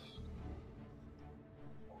walks off.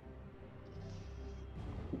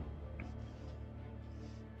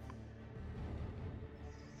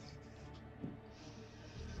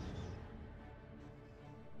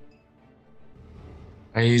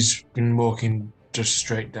 He's been walking just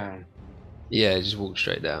straight down. Yeah, it just walks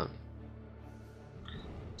straight down.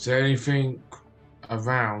 Is there anything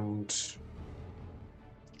around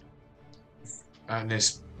at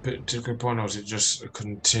this particular point, or is it just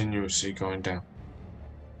continuously going down?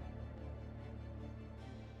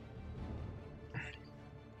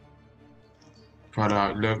 If I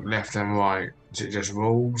like look left and right, is it just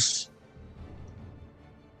walls?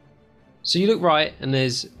 So you look right, and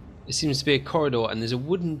it seems to be a corridor, and there's a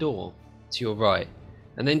wooden door to your right,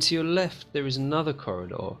 and then to your left there is another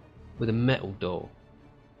corridor with a metal door,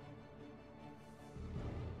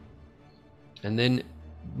 and then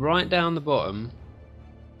right down the bottom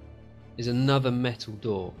is another metal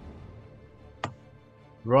door,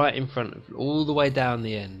 right in front of, all the way down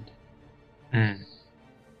the end,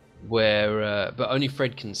 where but only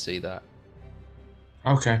Fred can see that.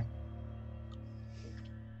 Okay.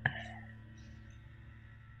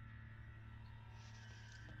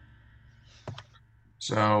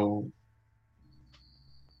 So,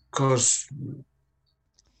 because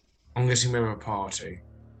I'm guessing we're a party,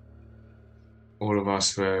 all of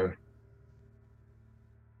us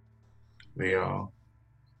we are.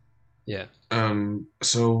 Yeah.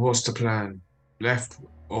 So what's the plan? Left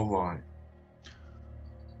or right?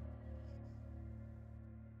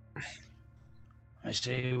 I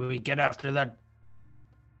say we get after that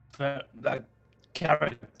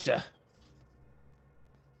character.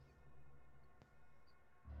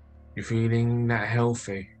 You feeling that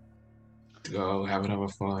healthy to go have another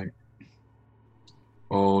fight?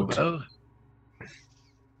 Or Well,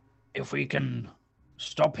 if we can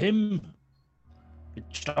stop him, it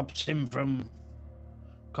stops him from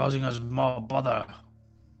causing us more bother.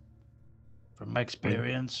 From my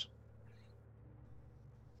experience.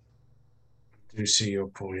 do you see your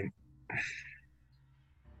point?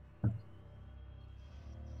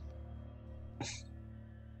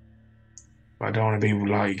 But I don't want to be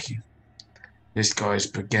like this guy's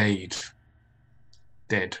brigade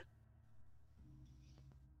dead.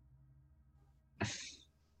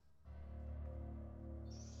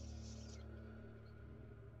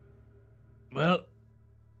 Well,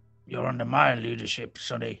 you're under my leadership,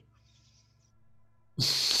 Sonny.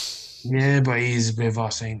 Yeah, but he's with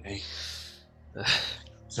us, ain't he?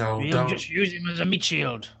 So We'll don't. just use him as a meat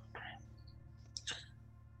shield.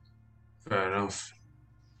 Fair enough.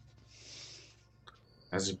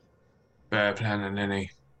 That's a better plan than any.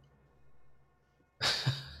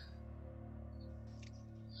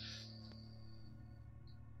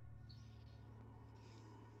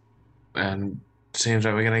 And seems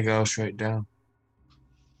like we're gonna go straight down.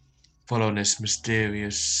 Following this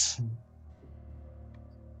mysterious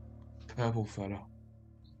purple fella.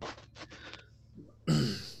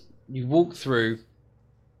 You walk through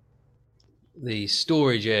the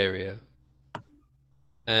storage area,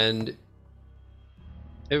 and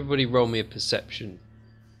everybody roll me a perception.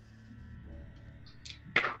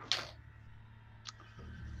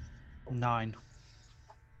 Nine.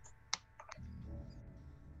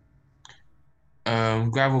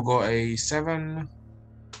 Gravel got a 7.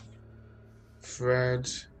 Fred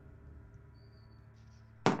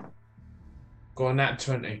got a nat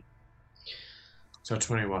 20. So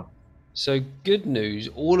 21. So good news,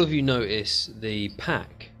 all of you notice the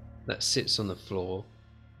pack that sits on the floor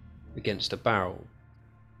against a barrel.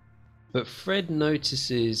 But Fred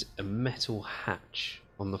notices a metal hatch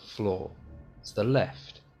on the floor to the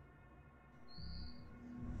left.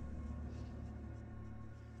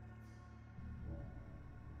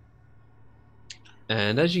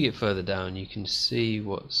 And as you get further down, you can see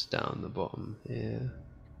what's down the bottom here.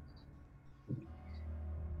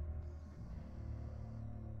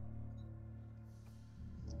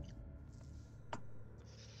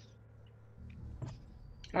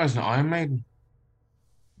 That's not Iron Maiden.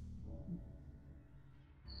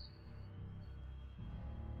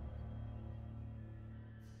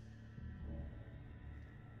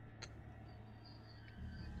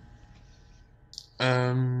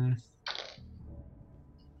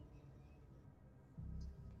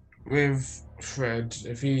 With Fred,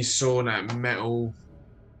 if he saw that metal,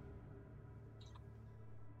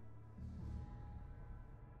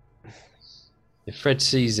 If Fred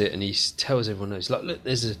sees it and he tells everyone, he's like, look,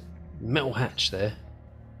 there's a metal hatch there.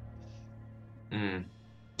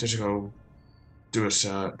 just go do a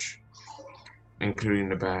search, including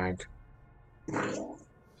the bag.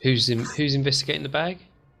 Who's investigating the bag?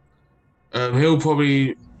 He'll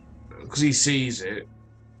probably, because he sees it,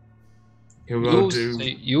 he'll go do. So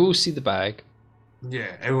you all see the bag.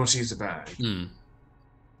 Yeah, everyone sees the bag. Hmm.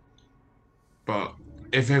 But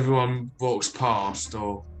if everyone walks past,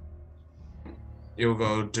 or you'll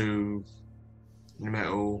go do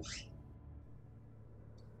metal.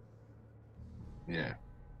 Yeah.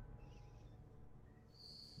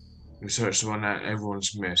 You search the one that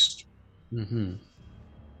everyone's missed. Mm-hmm.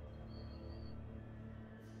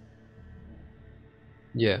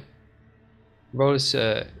 Yeah. Roll us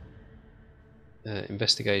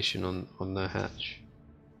investigation on the hatch.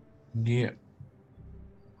 Yeah.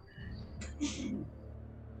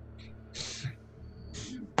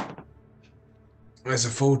 There's a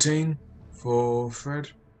 14 for Fred.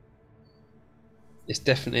 It's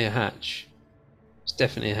definitely a hatch. It's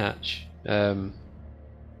definitely a hatch.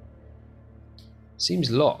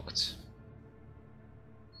 Seems locked.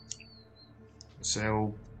 So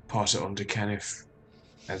I'll pass it on to Kenneth,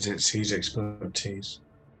 as it's his expertise.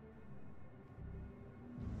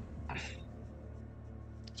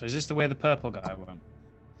 So is this the way the purple guy went?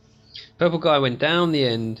 Purple guy went down the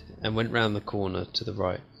end and went round the corner to the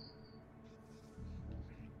right.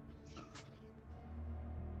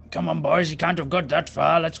 Come on, boys, you can't have got that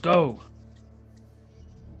far. Let's go.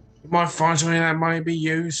 You might find something that might be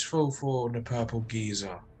useful for the purple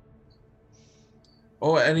geezer.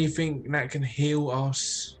 Or anything that can heal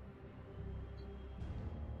us.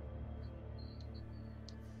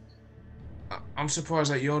 I'm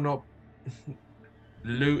surprised that you're not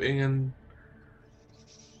looting and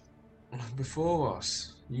before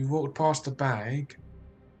us. You walked past the bag.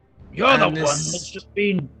 You're the And one this- that's just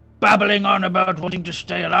been babbling on about wanting to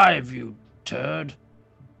stay alive, you turd.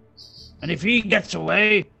 And if he gets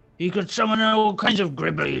away, he could summon all kinds of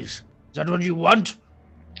Gribblies. Is that what you want?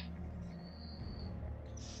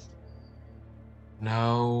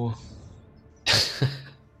 No.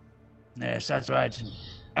 Yes, that's right.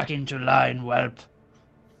 Back into line, whelp.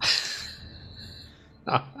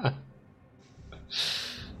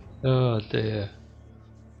 Oh dear.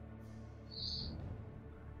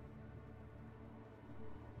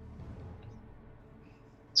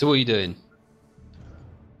 So what are you doing?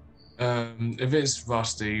 If it's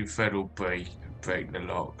rusty, Fred will break the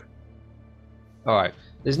lock. All right.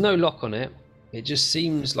 There's no lock on it. It just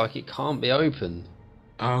seems like it can't be opened.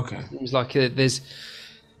 Okay. Seems like there's.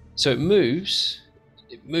 So it moves.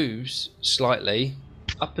 It moves slightly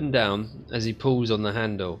up and down as he pulls on the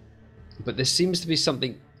handle, but there seems to be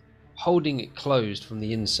something holding it closed from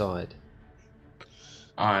the inside.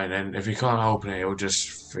 Alright, then if he can't open it, he'll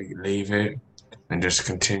just leave it and just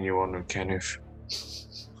continue on with Kenneth.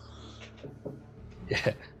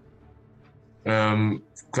 Yeah.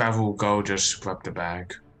 Gravel will go just grab the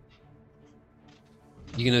bag.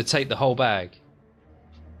 You're gonna take the whole bag.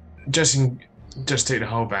 Just take the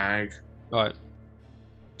whole bag. Right.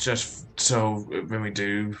 Just so when we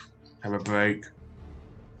do have a break,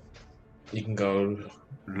 you can go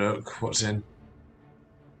look what's in.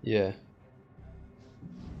 Yeah.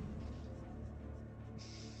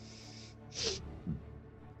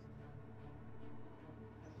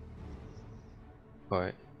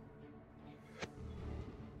 Right.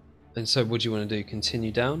 And so what do you want to do?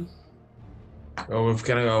 Continue down? Or we're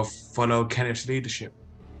gonna go follow Kenneth's leadership.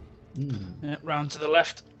 Yeah, round to the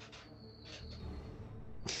left.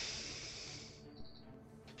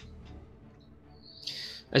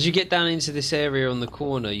 As you get down into this area on the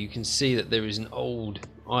corner, you can see that there is an old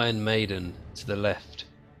Iron Maiden to the left.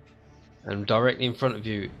 And directly in front of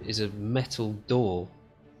you is a metal door.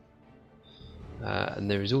 And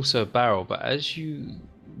there is also a barrel, but as you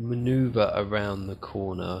maneuver around the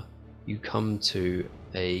corner, you come to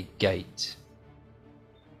a gate.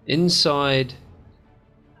 Inside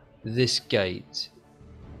this gate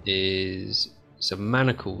is some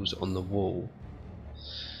manacles on the wall.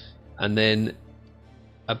 And then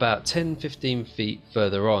about 10-15 feet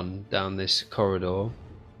further on down this corridor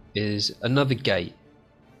is another gate.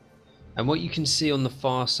 And what you can see on the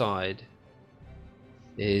far side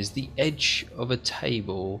is the edge of a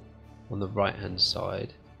table on the right hand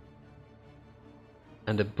side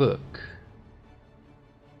and a book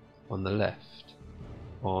on the left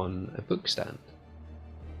on a book stand.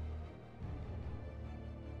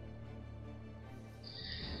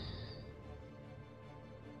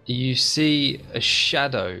 You see a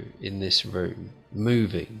shadow in this room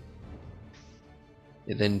moving.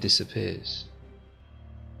 It then disappears.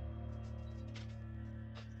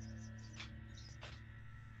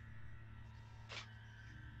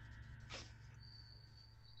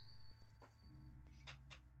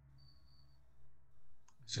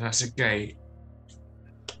 So that's a gate.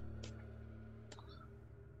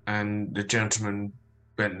 And the gentleman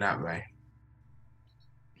went that way.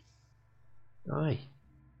 Aye.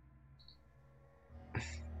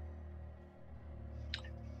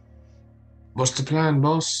 What's the plan,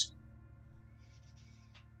 boss?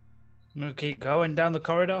 We'll keep going down the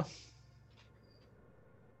corridor.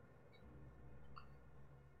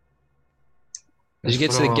 As you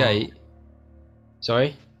get to the gate.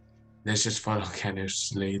 Sorry? Let's just follow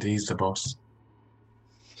Kenneth's lead. He's the boss.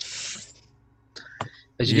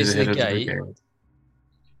 As you He's get to ahead the of gate, brigade.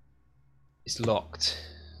 it's locked.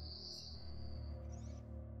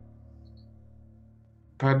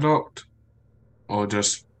 Padlocked? Or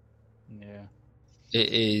just Yeah. It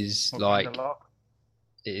is What like kind of lock?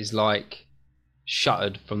 it is like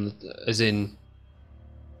shuttered from the, as in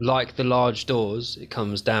like the large doors, it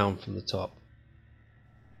comes down from the top.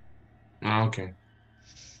 okay.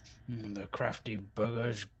 The crafty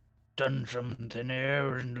bugger's done something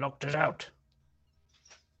here and locked us out.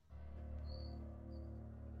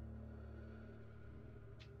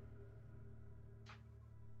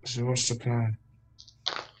 So what's the plan?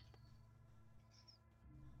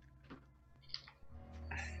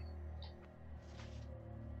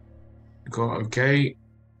 Got a gate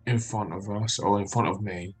in front of us, or in front of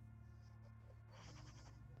me.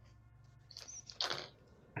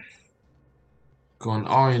 Got an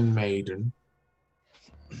Iron Maiden.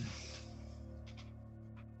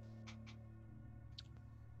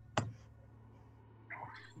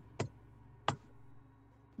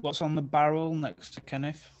 What's on the barrel next to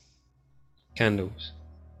Kenneth? Candles.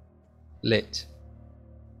 Lit.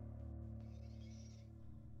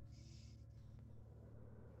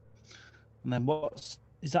 And then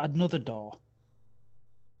is that another door?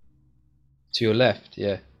 To your left,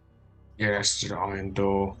 yeah. Yeah, that's the iron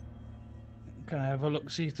door. Can I have a look,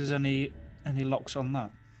 see if there's any locks on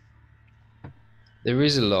that? There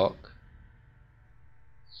is a lock.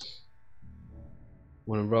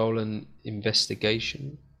 Want to roll an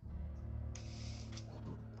investigation?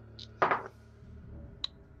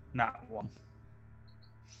 Nah, one.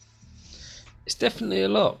 It's definitely a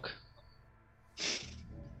lock.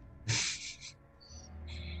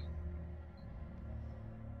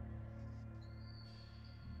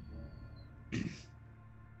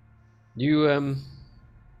 You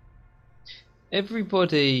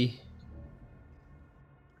everybody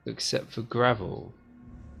except for Gravel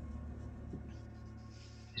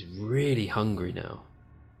is really hungry now.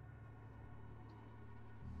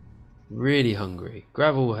 Really hungry.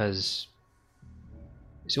 Gravel has...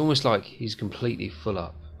 It's almost like he's completely full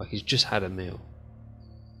up, like he's just had a meal.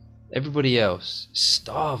 Everybody else is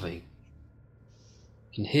starving.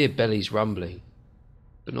 You can hear bellies rumbling,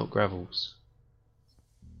 but not Gravel's.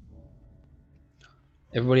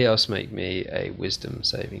 Everybody else make me a wisdom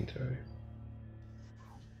saving throw.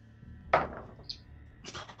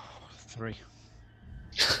 3.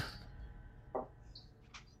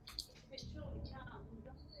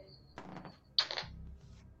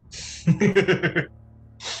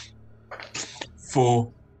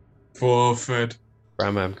 Four. For Fred.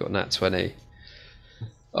 Bramham got nat 20.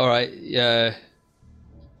 Alright, yeah.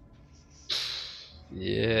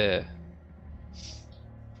 Yeah.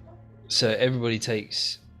 So everybody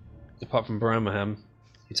takes, apart from Bramham,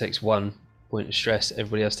 he takes 1 point of stress.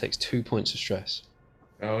 Everybody else takes 2 points of stress.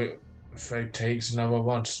 Oh, Fred takes another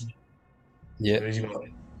one. Yeah.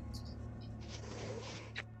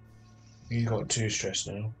 He's got 2 stress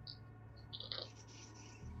now.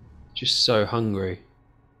 Just so hungry.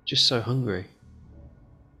 Just so hungry.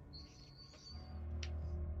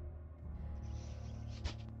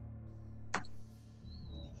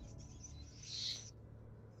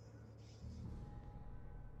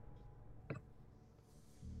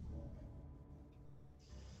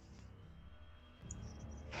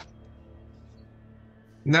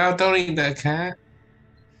 No, don't eat that cat.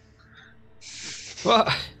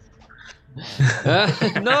 What?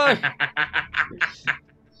 No!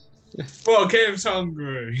 Poor cat's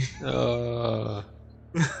hungry. Oh.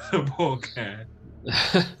 Poor cat.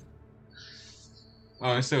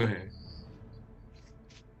 Oh, it's still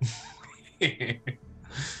here.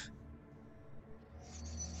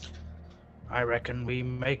 I reckon we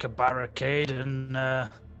make a barricade and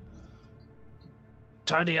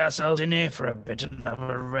tidy ourselves in here for a bit and have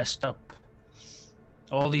a rest up.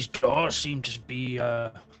 All these doors seem to be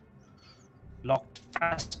locked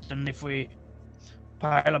fast, and if we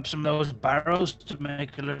pile up some of those barrels to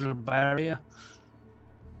make a little barrier,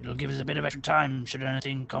 it'll give us a bit of extra time should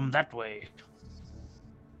anything come that way.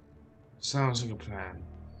 Sounds like a plan.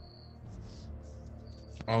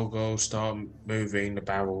 I'll go start moving the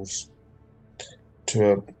barrels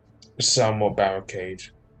to a somewhat barricade.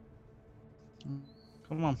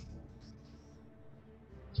 Come on.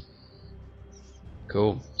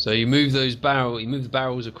 Cool. So you move the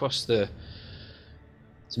barrels across to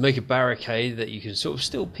make a barricade that you can sort of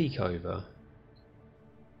still peek over.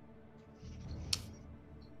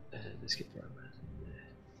 Let's get Bramham.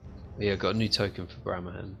 Yeah, got a new token for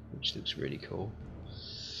Bramham, which looks really cool.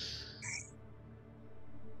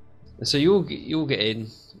 And so you'll get in,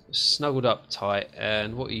 snuggled up tight,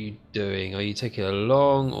 and what are you doing? Are you taking a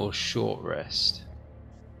long or short rest?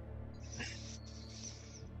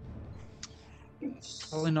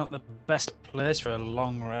 Probably not the best place for a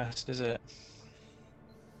long rest, is it?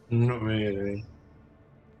 Not really.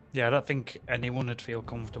 Yeah, I don't think anyone would feel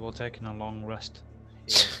comfortable taking a long rest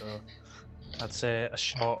here, so I'd say a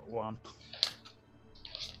short one.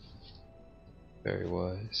 Very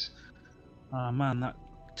wise. Oh man, that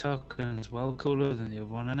token is well cooler than the other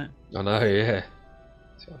one, isn't it? I know, yeah.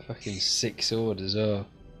 It's got a fucking sick sword as well.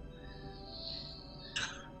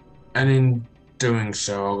 And in doing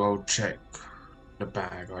so, I'll go check the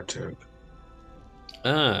bag I took.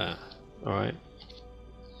 Ah, alright.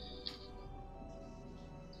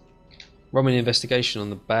 Roll me an investigation on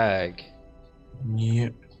the bag.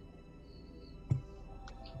 Yep.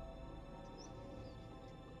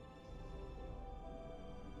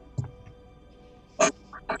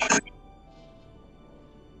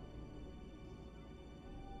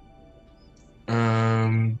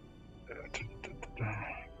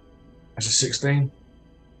 That's a 16.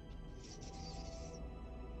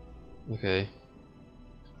 Okay.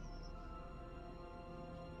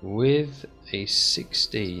 With a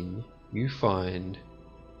 16, you find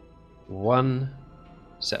 1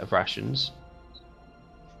 set of rations.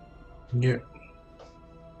 Yep.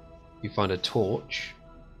 You find a torch.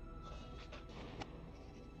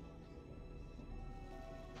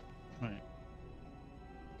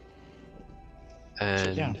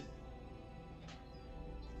 and down.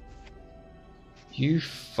 you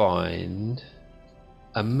find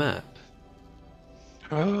a map.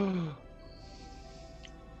 Oh.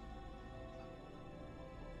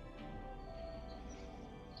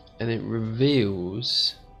 And it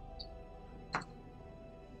reveals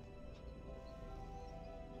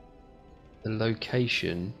the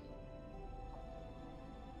location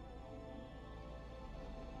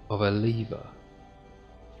of a lever.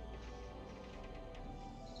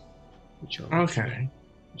 Which I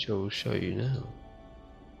will show you now.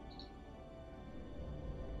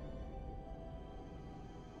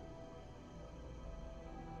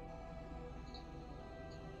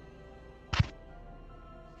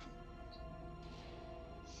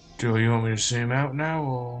 Do you want me to zoom out now,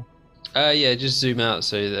 or? Yeah, just zoom out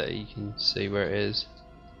so that you can see where it is.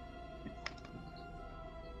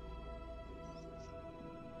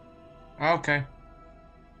 Okay.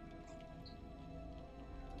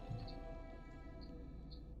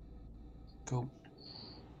 Cool.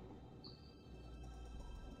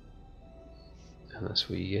 And that's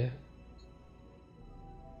what you get.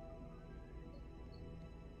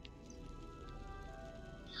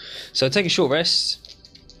 So take a short rest,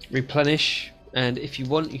 replenish, and if you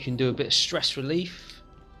want you can do a bit of stress relief.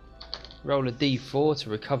 Roll a d4 to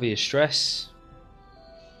recover your stress.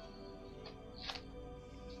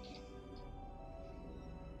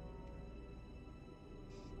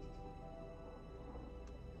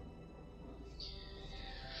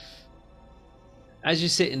 As you're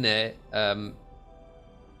sitting there,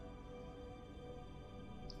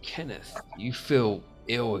 Kenneth, you feel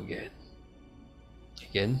ill again.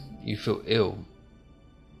 You feel ill.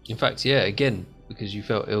 In fact, yeah, again, because you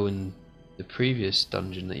felt ill in the previous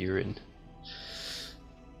dungeon that you were in.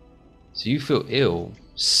 So you feel ill,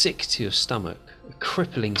 sick to your stomach, a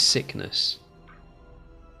crippling sickness.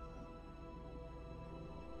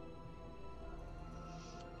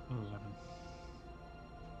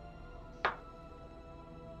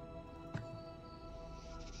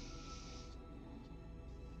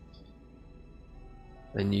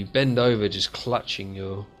 And you bend over just clutching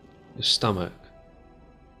your stomach.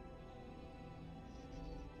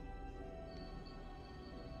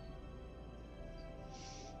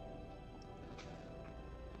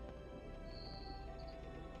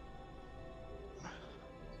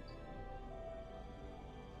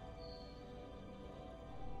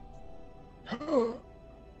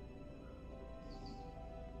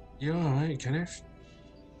 You alright, Kenneth?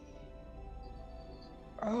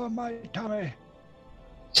 Oh, my tummy.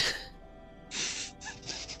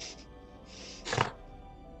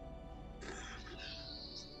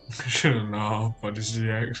 I shouldn't know, but it's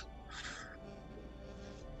the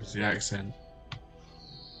accent.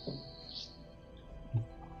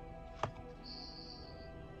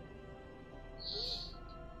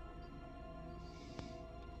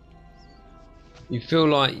 You feel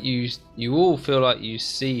like you all feel like you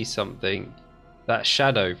see something, that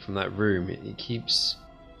shadow from that room. It keeps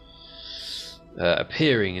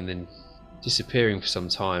appearing and then disappearing for some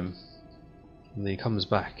time, and then it comes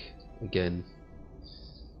back again.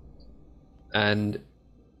 And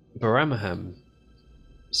Baramaham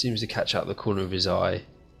seems to catch out the corner of his eye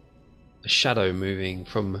a shadow moving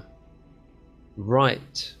from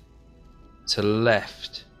right to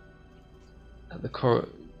left at the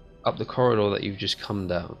up the corridor that you've just come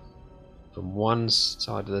down, from one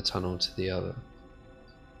side of the tunnel to the other.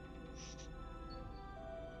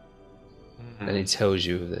 And he tells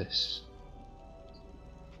you of this.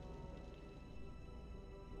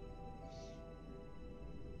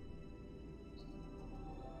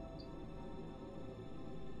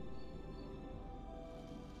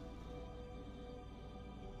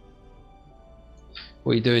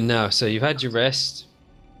 What are you doing now? So you've had your rest.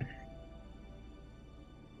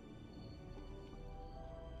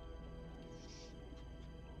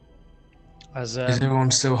 As Is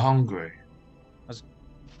everyone still hungry?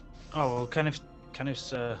 oh well, Kenneth's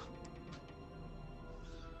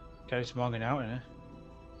monging out, isn't it?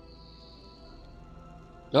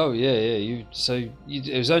 Oh yeah. It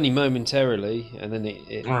was only momentarily, and then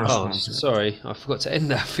it Oh, that's passed. nice. Sorry, I forgot to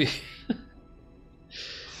end that for you.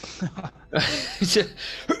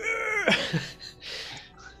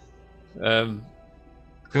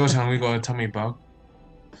 Feels hungry, got a tummy bug.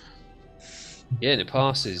 Yeah, and it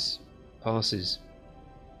passes.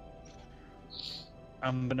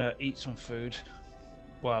 I'm gonna eat some food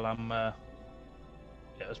while I'm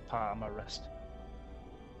as part of my rest.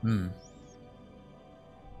 So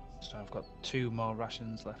I've got 2 more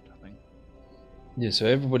rations left, I think. Yeah, so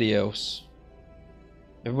everybody else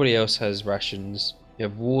has rations. You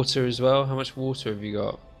have water as well. How much water have you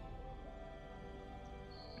got?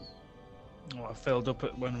 Oh, I filled up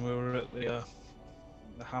it when we were at the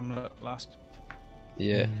hamlet last.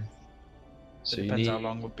 Yeah. Mm. So It you depends need how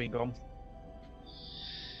long we've been gone.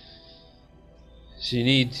 so you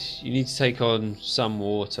need to take on some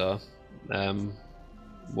water.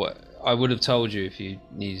 What I would have told you if you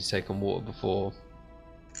needed to take on water before.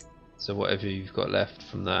 So whatever you've got left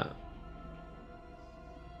from that.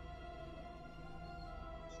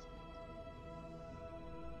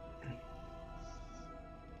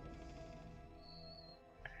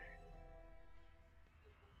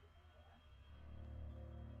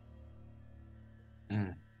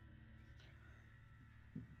 Mm.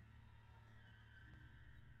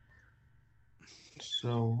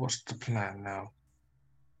 So what's the plan now?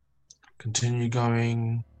 Continue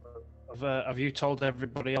going. Have you told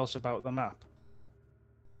everybody else about the map?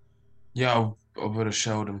 Yeah, I would have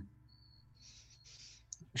showed them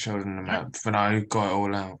the map, but I got it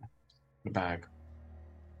all out the bag.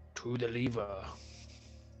 To the lever.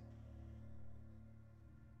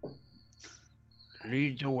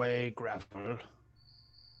 Lead the way, Grapple.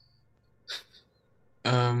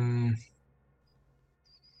 Um.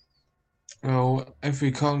 Well, if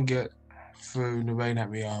we can't get through the rain that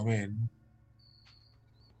we are in,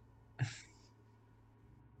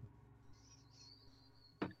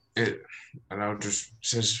 it and I'll just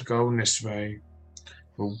says go on this way.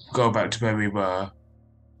 We'll go back to where we were.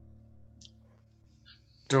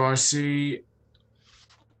 Do I see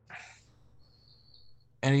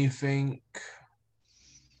anything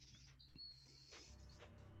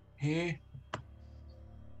here?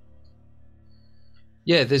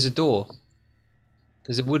 Yeah, there's a door.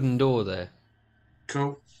 There's a wooden door there.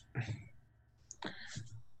 Cool.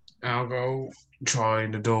 I'll go try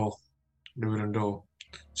the door, the wooden door.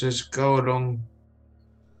 Just go along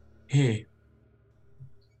here.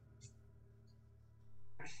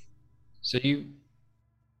 So you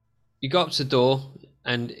go up to the door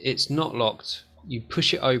and it's not locked. You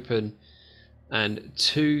push it open, and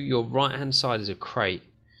to your right hand side is a crate,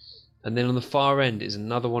 and then on the far end is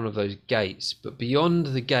another one of those gates, but beyond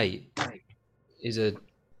the gate is a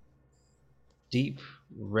deep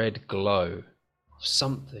red glow of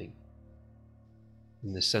something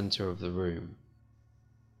in the center of the room.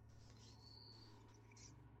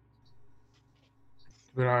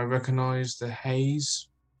 Will I recognize the haze?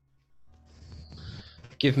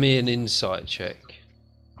 Give me an insight check.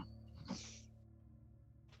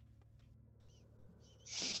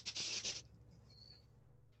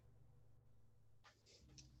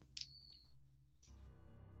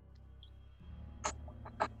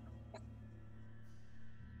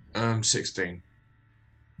 Um, 16.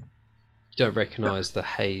 You don't recognize the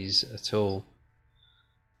haze at all.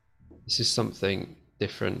 This is something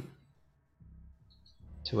different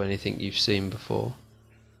to anything you've seen before.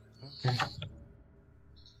 Okay.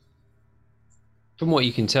 From what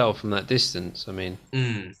you can tell from that distance, I mean,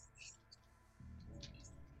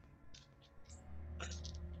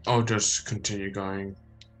 I'll just continue going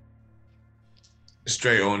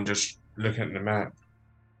straight on, just looking at the map.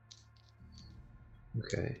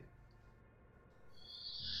 okay.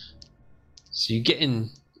 So you get in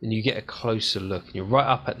and you get a closer look, and you're right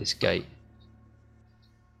up at this gate.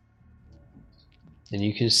 And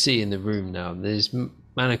you can see in the room now, there's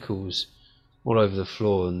manacles all over the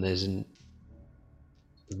floor, and there's a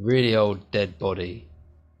really old dead body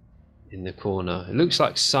in the corner. It looks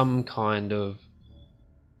like some kind of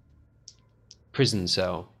prison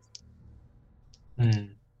cell.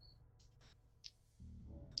 Mm.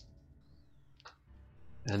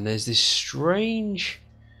 And there's this strange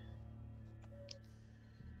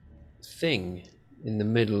thing in the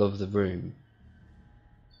middle of the room.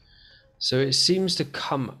 So it seems to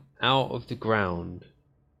come out of the ground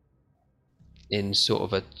in sort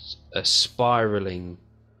of a spiraling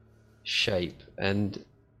shape, and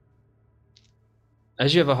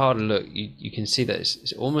as you have a harder look, you can see that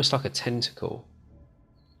it's almost like a tentacle,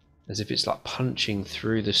 as if it's like punching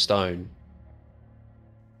through the stone.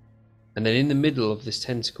 And then in the middle of this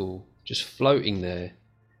tentacle, just floating there,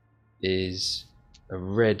 is a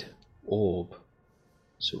red orb,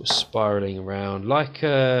 sort of spiraling around like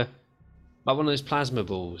one of those plasma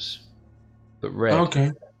balls, but red.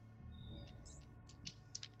 Okay.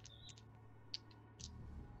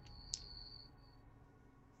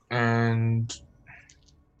 And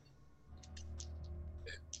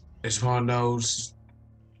it's one of those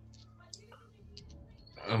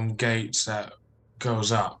gates that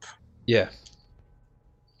goes up. Yeah.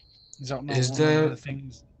 Is that not Is one there? of the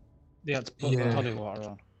things they had to put the Yeah. holy water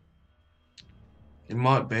on? It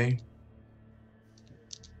might be.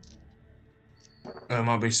 It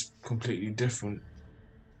might be completely different.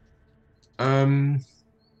 Um,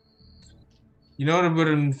 You know the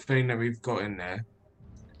wooden thing that we've got in there?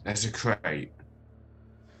 There's a crate.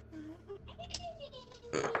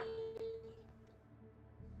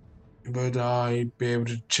 Would I be able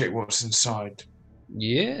to check what's inside?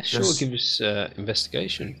 Yeah, sure. Yes. Give us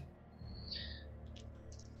investigation.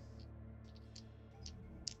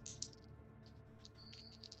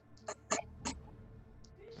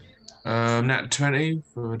 Nat 20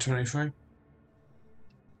 for 23.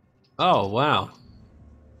 Oh wow.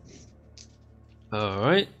 All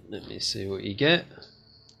right. Let me see what you get.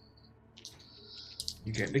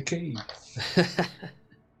 You get the key.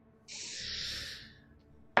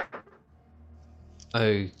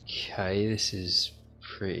 Okay, this is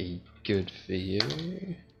pretty good for you.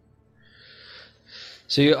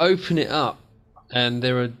 So you open it up, and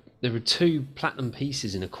there are two platinum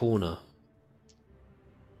pieces in a corner,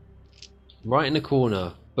 right in the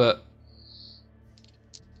corner. But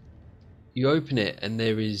you open it, and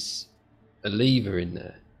there is a lever in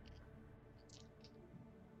there.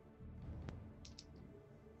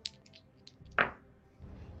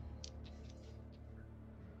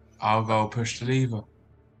 I'll go push the lever.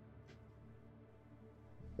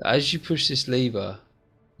 As you push this lever,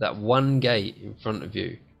 that one gate in front of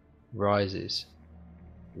you raises.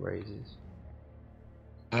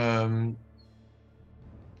 I'll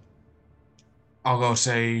go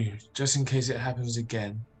say, just in case it happens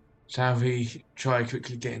again, shall we try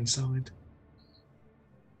quickly get inside?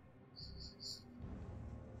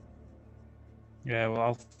 Yeah, well,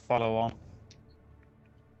 I'll follow on.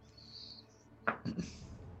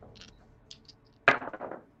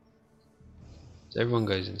 So everyone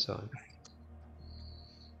goes inside.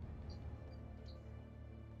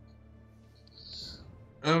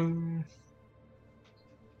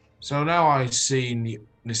 So now I've seen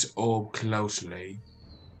this orb closely,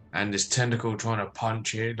 and this tentacle trying to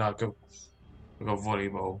punch it like a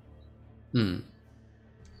volleyball. Hmm.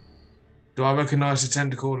 Do I recognize the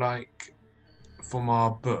tentacle like from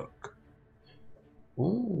our book?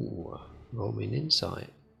 Ooh, roll me an insight.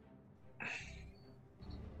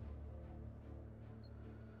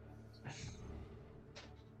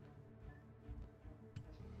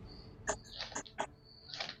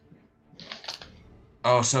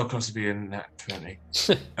 Oh, so close to being nat 20.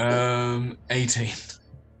 18.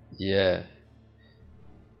 Yeah.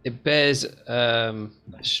 It bears a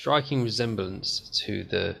striking resemblance to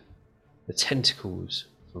the tentacles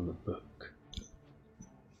from the book.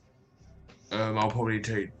 I'll probably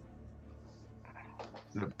take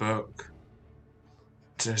the book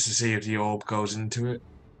just to see if the orb goes into it.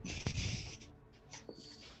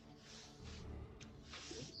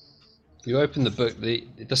 You open the book,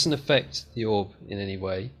 it doesn't affect the orb in any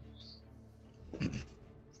way.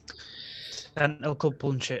 Tentacle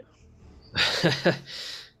punch it.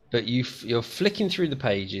 But you're flicking through the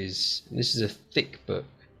pages. This is a thick book.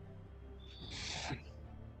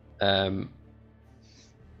 And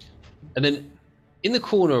then in the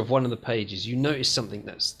corner of one of the pages, you notice something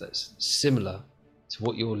that's similar to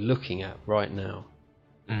what you're looking at right now.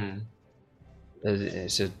 Mm.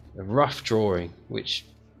 It's a rough drawing, which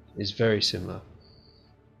is very similar.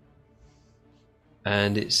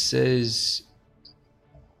 And it says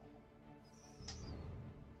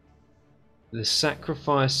the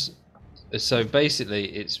sacrifice. So basically,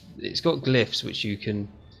 it's got glyphs which you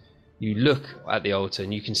look at the altar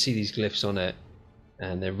and you can see these glyphs on it,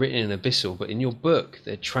 and they're written in Abyssal, but in your book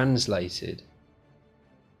they're translated,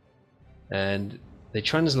 and they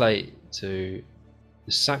translate to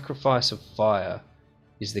the sacrifice of fire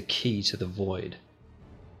is the key to the void.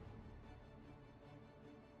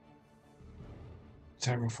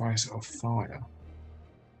 Sacrifice of fire.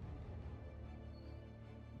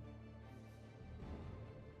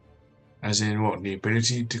 As in what? The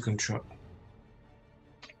ability to control.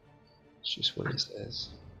 It's just what it says.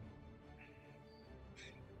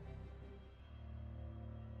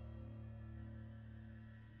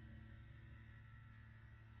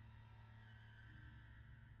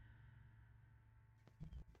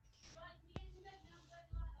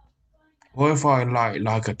 What if I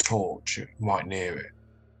like a torch right near it?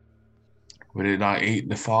 Would it like eat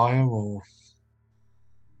the fire or?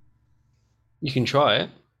 You can try it.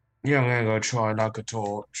 Yeah, I'm gonna go try like a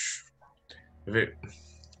torch. If it,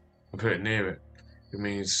 I put it near it. It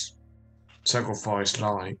means sacrifice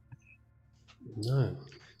light. No.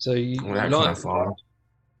 So you Well, that kind light, of fire.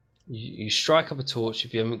 you strike up a torch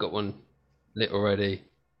if you haven't got one lit already,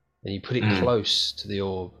 and you put it close to the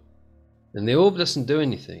orb, and the orb doesn't do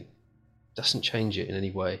anything, doesn't change it in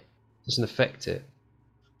any way, doesn't affect it.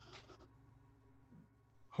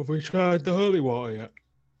 Have we tried the holy water yet?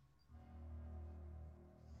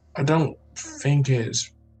 I don't think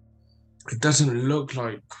it's It doesn't look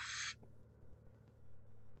like.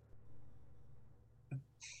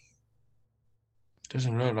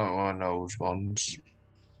 Doesn't look like one of those ones.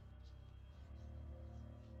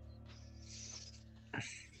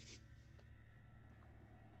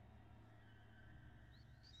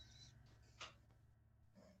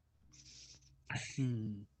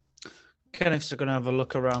 Kenneth's gonna have a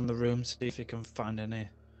look around the room, see if he can find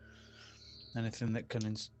anything that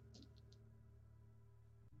can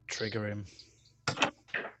trigger him.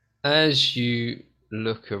 As you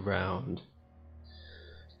look around,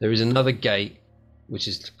 there is another gate which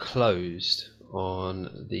is closed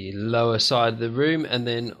on the lower side of the room, and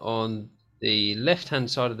then on the left-hand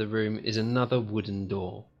side of the room is another wooden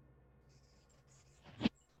door.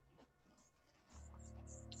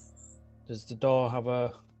 Does the door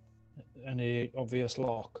have any obvious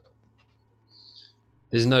lock?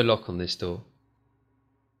 There's no lock on this door.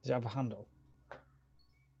 Does it have a handle?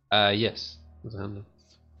 Yes, there's a handle.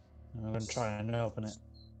 I'm going to try and open it.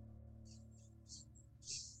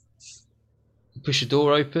 You push a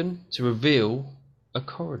door open to reveal a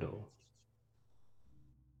corridor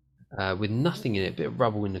with nothing in it, a bit of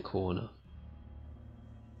rubble in the corner.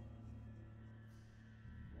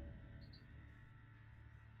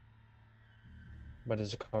 Where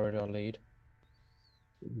does the corridor lead?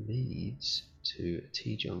 It leads to a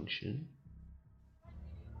T-junction.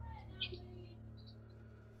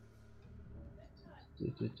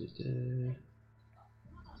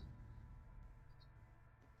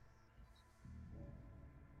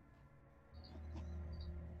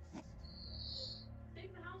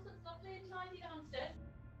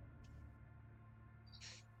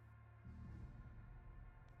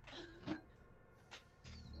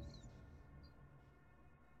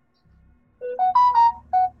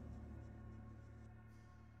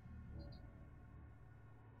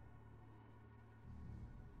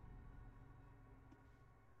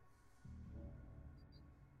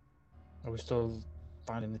 Are we still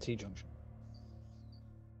finding the T-junction?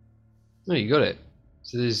 No, you got it.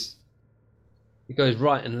 So it goes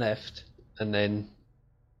right and left, and then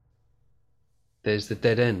there's the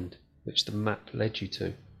dead end, which the map led you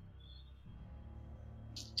to.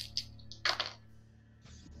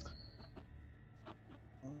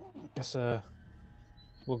 Guess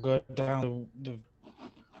we'll go down the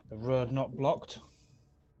road not blocked.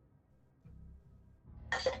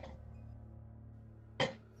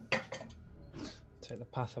 Take the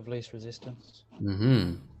path of least resistance.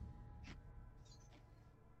 Mm-hmm.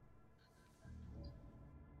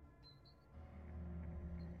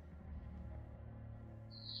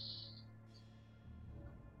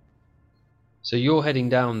 So you're heading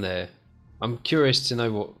down there. I'm curious to know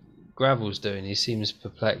what Gravel's doing. He seems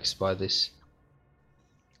perplexed by this.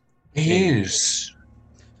 He is.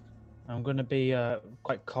 I'm going to be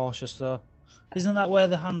quite cautious though. Isn't that where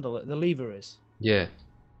the lever is? Yeah.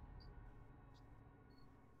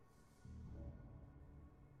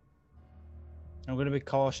 I'm going to be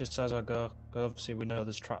cautious as I go. 'Cause obviously, we know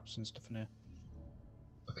there's traps and stuff in here.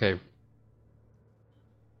 Okay.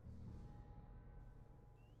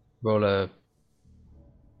 Roll a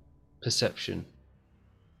perception.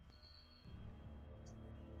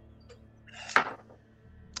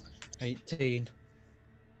 18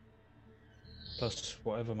 plus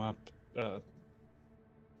whatever my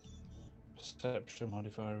perception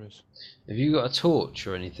modifier is. Have you got a torch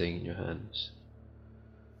or anything in your hands?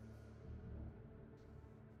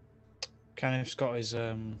 Kenneth's got his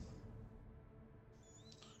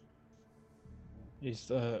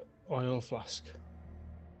oil flask.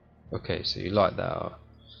 Okay, so you light that up.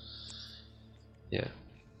 Yeah.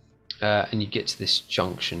 And you get to this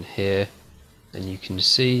junction here, and you can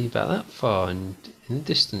see about that far, and in the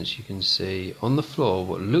distance you can see on the floor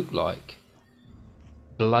what look like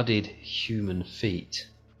bloodied human feet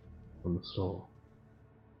on the floor.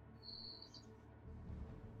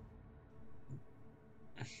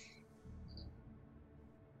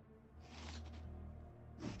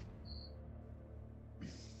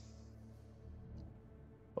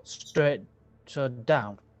 Straight, so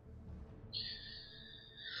down.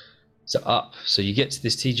 So up, so you get to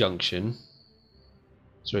this T-junction,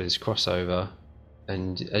 sorry, this crossover,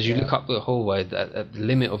 and as you look up the hallway, at the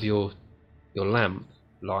limit of your lamp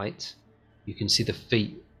light, you can see the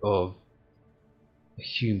feet of a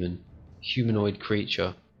humanoid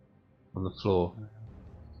creature on the floor.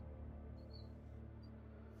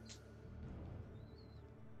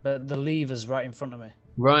 But the lever's right in front of me.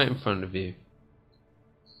 Right in front of you.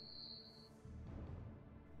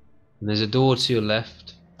 And there's a door to your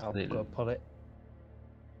left. I'll go pull it.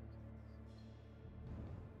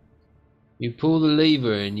 You pull the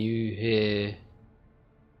lever and you hear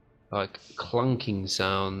like clunking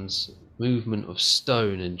sounds, movement of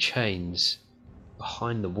stone and chains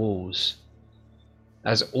behind the walls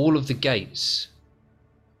as all of the gates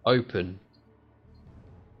open.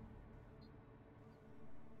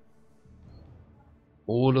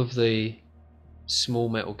 All of the small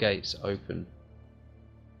metal gates open.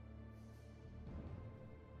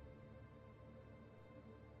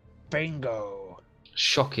 Bingo.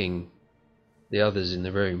 Shocking the others in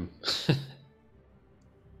the room.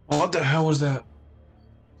 What the hell was that?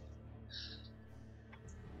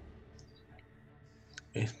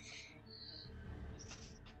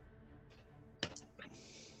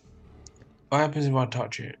 What happens if I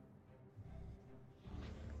touch it?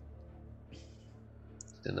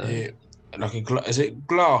 Don't know. Is it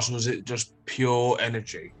glass or is it just pure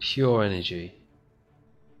energy? Pure energy.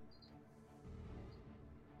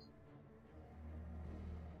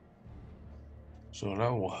 So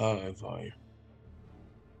that will hurt if I.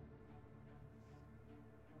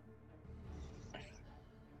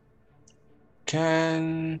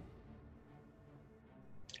 Can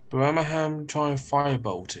Bramaham try and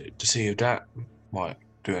firebolt it to see if that might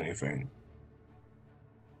do anything?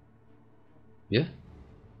 Yeah.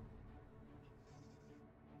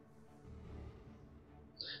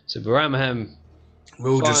 So Bramham.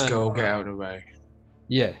 We'll just Fire. go get out of the way.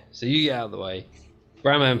 Yeah. So you get out of the way.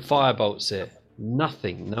 Bramham firebolts it.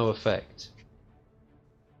 Nothing. No effect.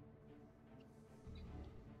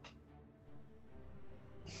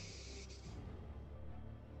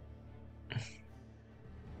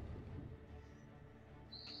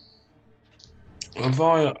 If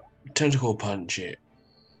I tentacle punch it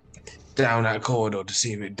down that corridor to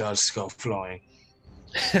see if it does go flying.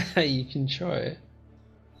 You can try it.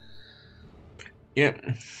 Yep.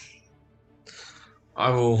 I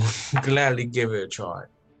will gladly give it a try.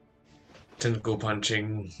 Tentacle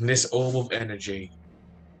punching this orb of energy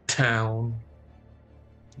down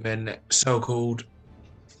when so-called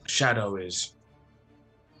shadow is.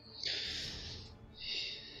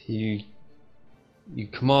 You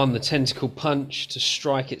command the tentacle punch to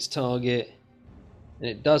strike its target, and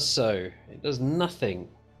it does so. It does nothing.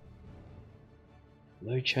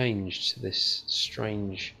 No change to this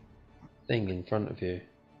strange thing in front of you.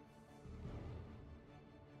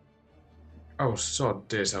 Oh, sod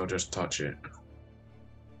this, I'll just touch it.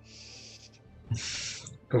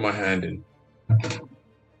 Put my hand in.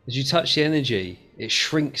 As you touch the energy, it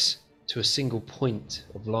shrinks to a single point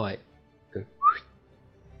of light. Go.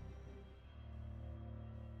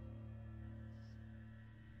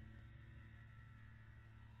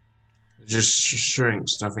 It just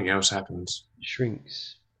shrinks, nothing else happens.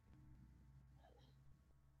 Shrinks.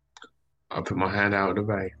 I put my hand out of the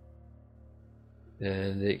way.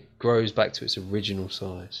 And it grows back to its original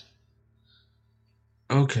size.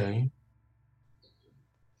 Okay.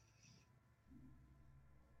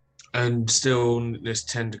 And still this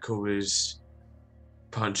tentacle is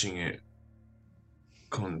punching it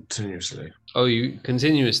continuously. Oh, you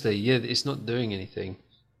continuously? Yeah, it's not doing anything.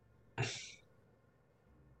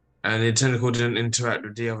 And the tentacle didn't interact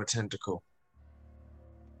with the other tentacle.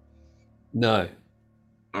 No.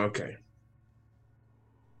 Okay.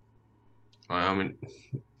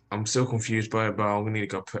 I'm still confused by it, but I'm gonna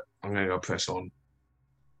go press on.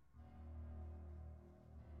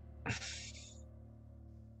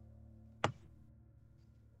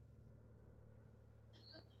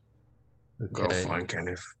 Okay. Go find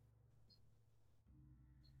Kenneth.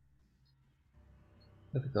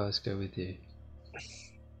 Let the guys go with you.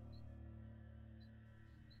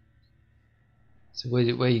 So where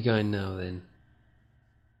are you going now then?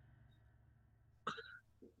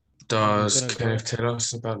 Does gonna Kenneth go. tell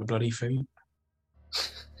us about the bloody thing?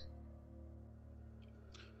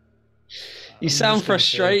 You sound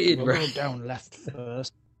frustrated, we'll bro. go down left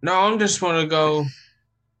first. No, I'm just want to go.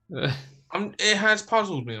 It has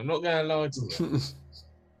puzzled me. I'm not gonna lie to you.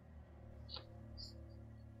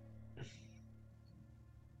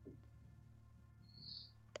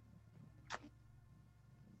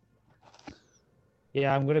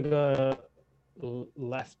 Yeah, I'm gonna go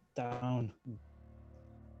left down.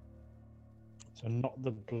 So not the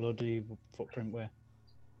bloody footprint way.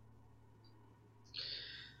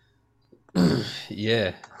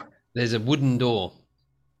 Yeah. There's a wooden door.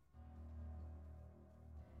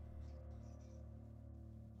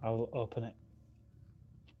 I'll open it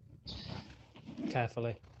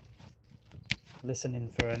carefully,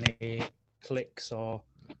 listening for any clicks or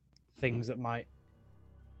things that might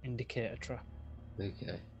indicate a trap.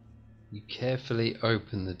 Okay. You carefully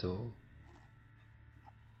open the door.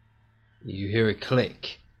 You hear a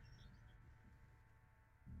click.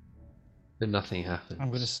 But nothing happens. I'm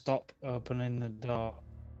going to stop opening the door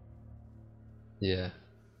Yeah.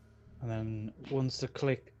 And then once the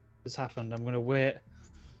click has happened, I'm going to wait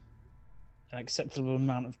an acceptable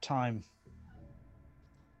amount of time.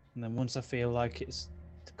 And then once I feel like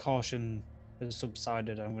the caution has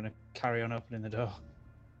subsided, I'm going to carry on opening the door.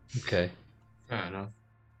 Okay. Fair enough.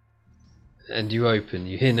 And you open.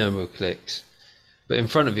 You hear no more clicks. But in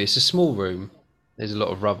front of you, it's a small room. There's a lot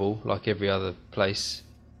of rubble, like every other place.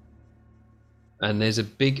 And there's a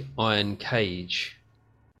big iron cage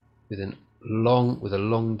with a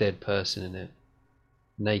long dead person in it,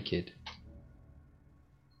 naked.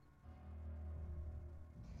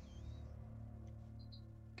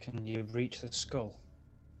 Can you reach the skull?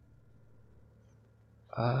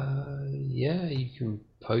 Yeah, you can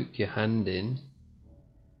poke your hand in.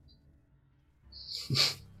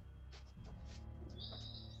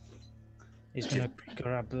 He's going to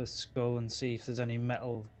grab the skull and see if there's any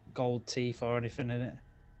metal gold teeth or anything in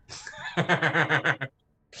it.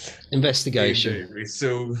 Investigation. Indeed, it's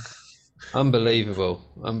so Unbelievable.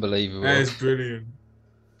 that is brilliant.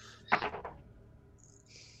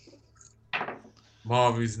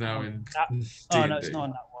 Marvy's now in Oh no, it's D&D. not on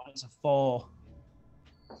that one. It's a 4.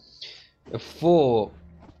 A 4.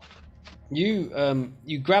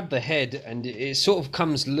 You grab the head and it sort of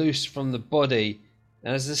comes loose from the body,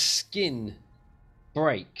 and as the skin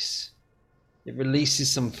breaks, it releases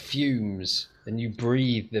some fumes, and you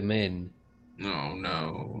breathe them in. Oh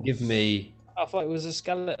no. Give me. I thought it was a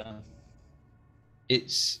skeleton.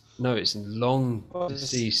 It's a long Oh, it's a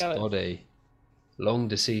deceased skeleton. body. Long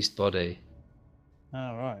deceased body.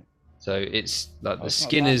 Oh, right. So it's like Oh, the it's not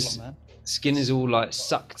skin that is long, then. skin is all like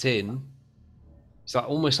sucked in. It's like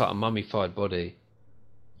almost like a mummified body.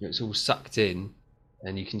 It's all sucked in,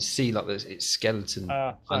 and you can see like there's its skeleton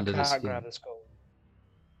So under I the can't skin. grab the skull.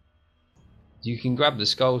 You can grab the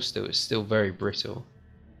skull still. It's still very brittle.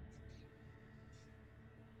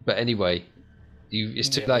 But anyway, it's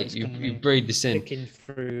too Yeah, late. it's You gonna you be breathe this in. Picking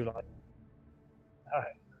through like.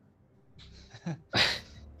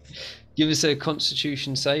 Give us a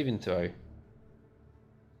Constitution saving throw.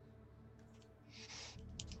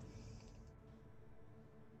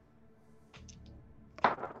 Oh,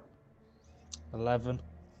 11.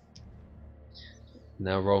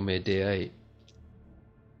 Now roll me a d8.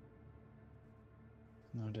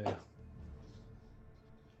 Oh dear.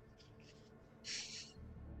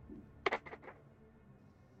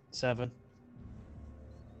 Seven.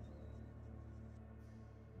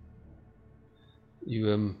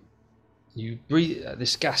 You breathe.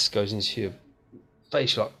 This gas goes into your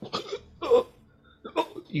face like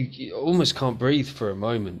you almost can't breathe for a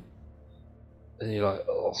moment, and you're like,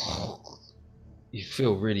 oh, you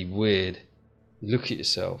feel really weird. You look at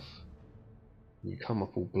yourself, and you come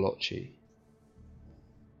up all blotchy.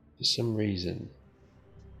 For some reason,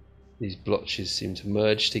 these blotches seem to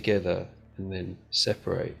merge together and then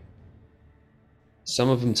separate. Some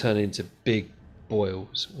of them turn into big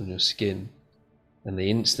boils on your skin, and they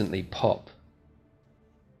instantly pop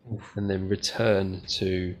and then return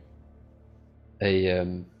to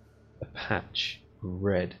a patch of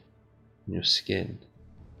red in your skin.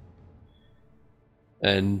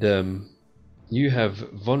 And you have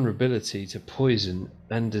vulnerability to poison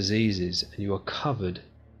and diseases, and you are covered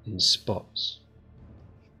in spots.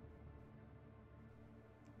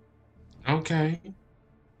 Okay.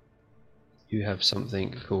 You have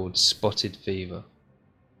something called spotted fever.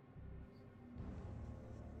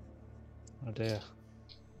 Oh dear.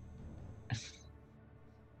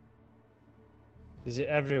 Is it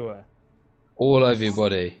everywhere? All over your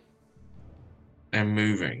body. And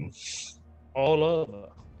moving. All over.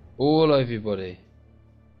 All over your body.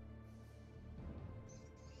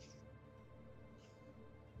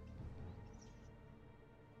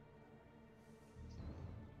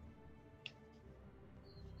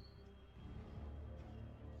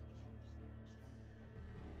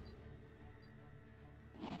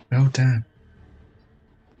 Well done.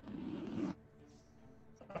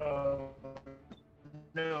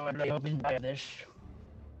 No, I'm not been by this.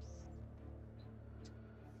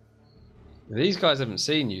 These guys haven't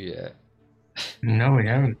seen you yet. No, we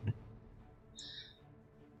haven't.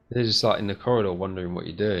 They're just like in the corridor wondering what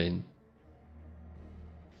you're doing.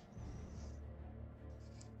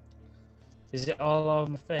 Is it all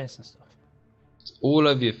over my face and stuff? All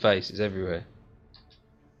over your face, it's everywhere.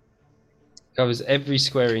 Covers every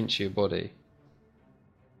square inch of your body.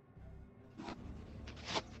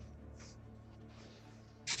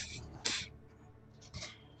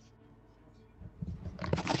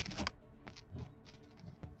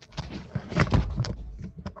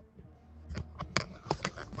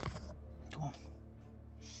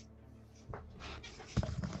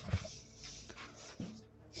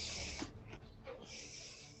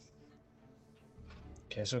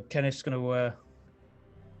 Okay, so Kenneth's going to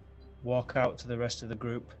walk out to the rest of the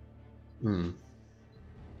group, Hmm.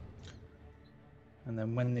 and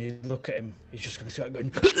then when they look at him, he's just going to start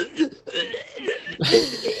going.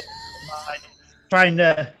 Trying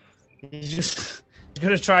to. He's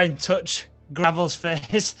going to try and touch Gravel's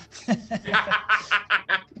face.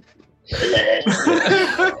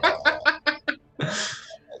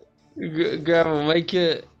 Gravel, make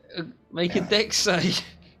a dex save.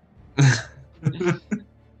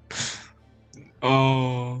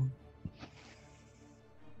 Oh.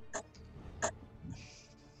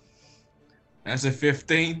 That's a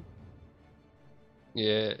 15.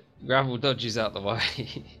 Yeah, Gravel dodges out the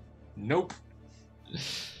way. Nope.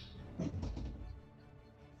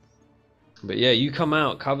 But yeah, you come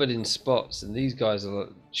out covered in spots, and these guys are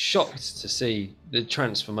shocked to see the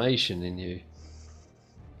transformation in you.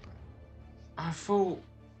 I thought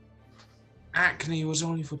acne was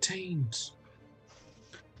only for teens.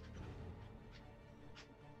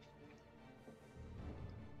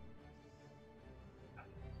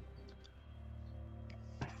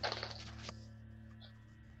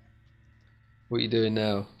 What are you doing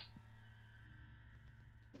now?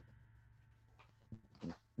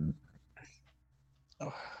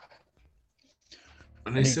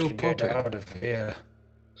 And I they need still to get popping. out of here.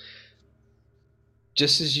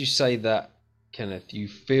 Just as you say that, Kenneth, you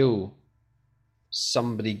feel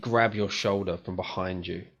somebody grab your shoulder from behind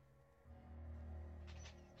you.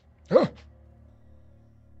 Huh?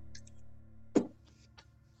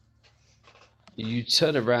 You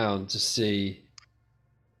turn around to see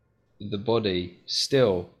the body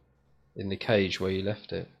still in the cage where you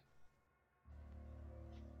left it.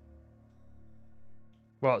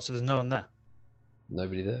 What? So there's no one there?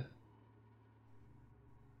 Nobody there.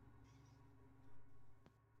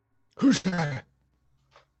 Who's there?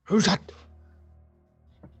 Who's that?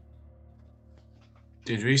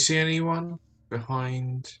 Did we see anyone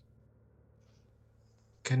behind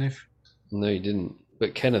Kenneth? No, you didn't.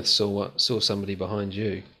 But Kenneth saw somebody behind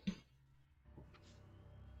you.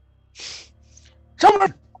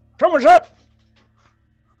 Someone! Someone's up!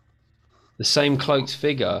 The same cloaked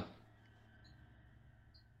figure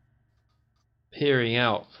peering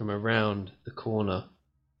out from around the corner,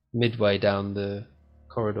 midway down the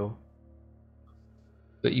corridor.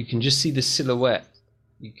 But you can just see the silhouette.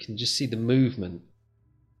 You can just see the movement.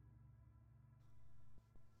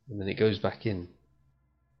 And then it goes back in.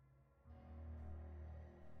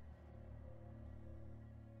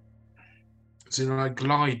 Is it like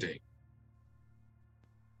gliding?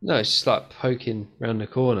 No, it's just like poking round the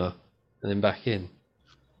corner and then back in.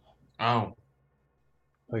 Oh,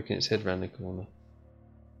 Poking its head round the corner.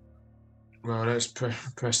 well, let's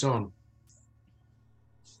press on.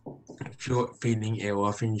 If you're feeling ill,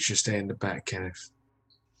 I think you should stay in the back, Kenneth.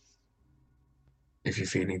 If you're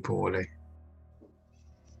feeling poorly.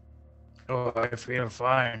 Oh, I feel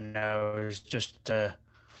fine now. It's just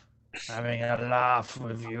having a laugh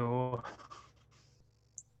with you.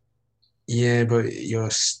 Yeah, but you're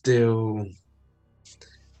still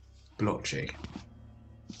blotchy.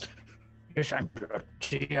 Yes, I'm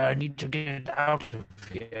bloody. I need to get out of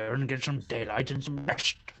here and get some daylight and some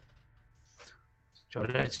rest. So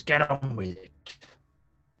let's get on with it.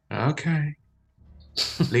 Okay.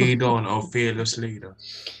 Lead on, oh fearless leader.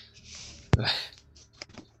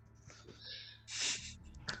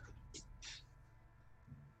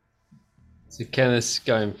 So Kenneth's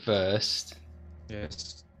going first.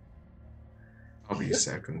 Yes. I'll be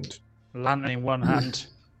second. Lantern in one hand,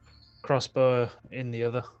 crossbow in the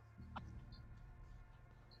other.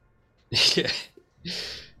 Yeah.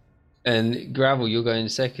 And Gravel, you're going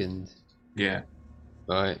second. Yeah.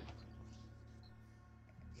 Right.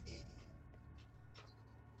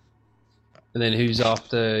 And then who's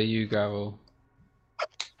after you, Gravel?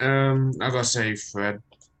 I gotta say Fred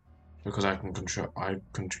because I can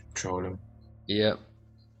control him. Yep.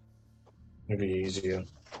 It'll be easier.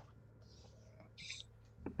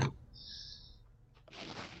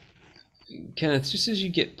 Kenneth, just as you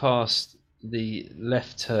get past the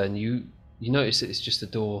left turn, you notice that it's just a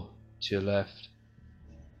door to your left.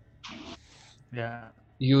 Yeah.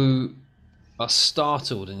 You are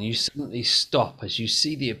startled and you suddenly stop as you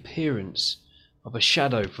see the appearance of a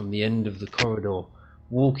shadow from the end of the corridor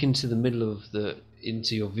walk into the middle of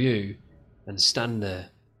into your view and stand there.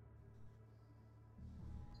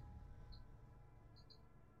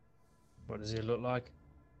 What does he look like?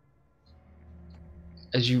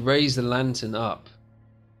 As you raise the lantern up,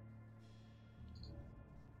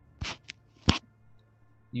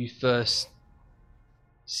 you first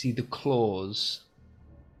see the claws,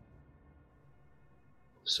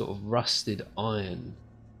 sort of rusted iron,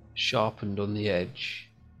 sharpened on the edge,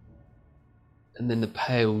 and then the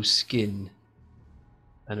pale skin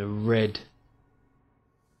and a red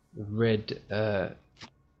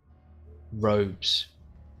robes.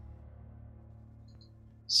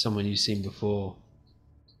 Someone you've seen before.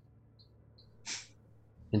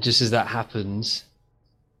 And just as that happens,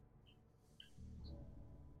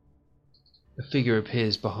 a figure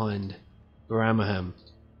appears behind Baramaham.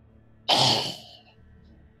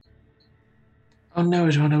 Oh no,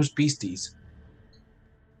 it's one of those beasties.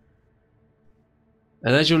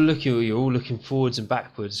 And as you're all looking forwards and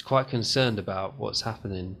backwards, quite concerned about what's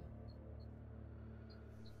happening.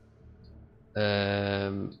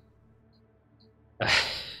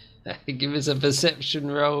 Give us a perception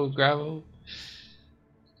roll, Gravel.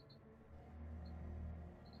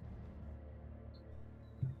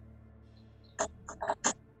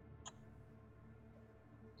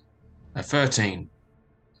 A 13.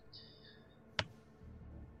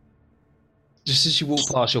 Just as you walk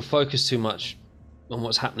past, you'll focus too much on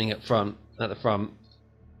what's happening at the front,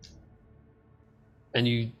 and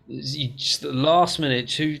you just at the last minute,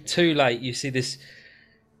 too late, you see this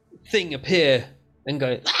thing appear and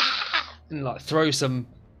go and like throw some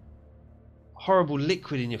horrible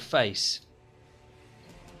liquid in your face.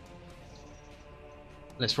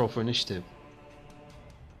 Let's roll for initiative.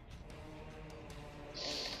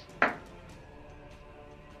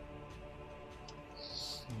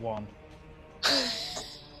 One.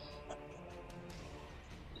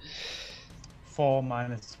 4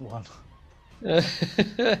 minus 1. There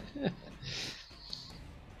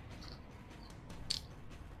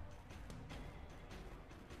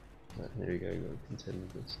we go. Contend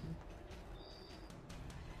this.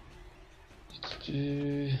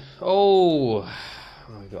 Oh,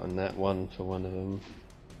 I got a nat 1 for one of them.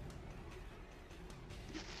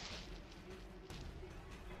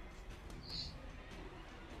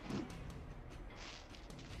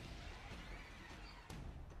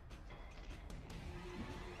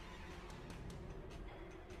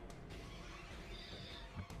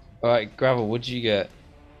 All right, Gravel. What did you get?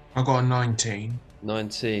 I got a 19.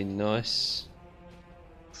 19. Nice.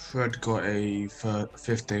 Fred got a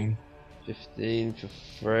 15. 15 for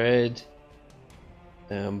Fred.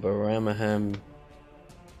 And Baramaham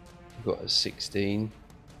got a 16.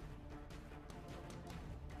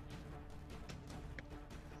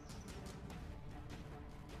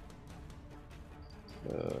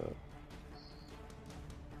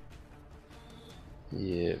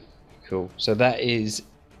 Yeah, cool. So that is...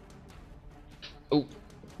 Oh,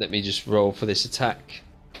 let me just roll for this attack.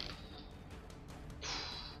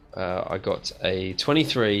 I got a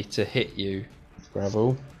 23 to hit you,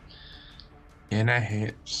 Gravel. Yeah, that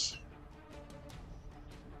hits.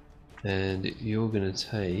 And you're going to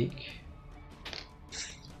take...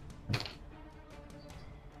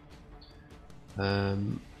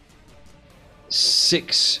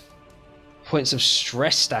 6 points of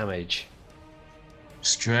stress damage.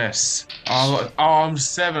 Stress. I'm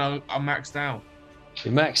 7. I'm maxed out.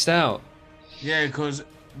 You're maxed out. Yeah, because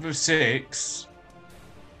with 6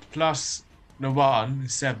 plus the 1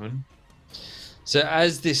 is 7. So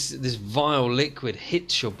as this vile liquid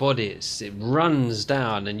hits your body, it runs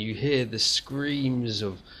down, and you hear the screams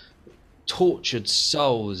of tortured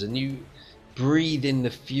souls, and you breathe in the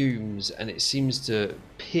fumes, and it seems to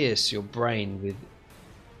pierce your brain with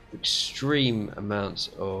extreme amounts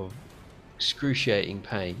of excruciating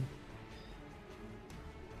pain,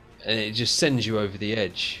 and it just sends you over the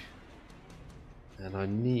edge. And I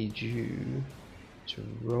need you to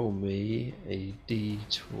roll me a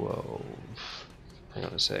d12. Hang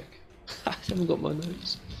on a sec. I haven't got my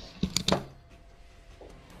notes.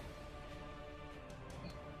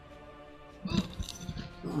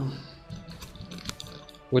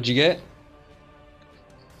 What'd you get?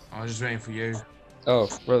 I was just waiting for you. Oh,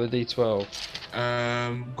 roll the d12.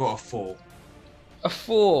 Got a 4. A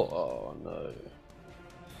 4. Oh no.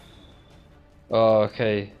 Oh,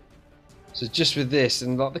 okay. So just with this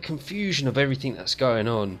and like the confusion of everything that's going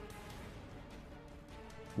on,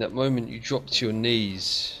 that moment you drop to your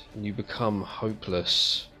knees and you become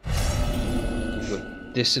hopeless. You've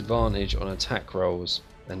got disadvantage on attack rolls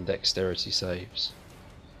and dexterity saves.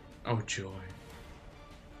 Oh joy.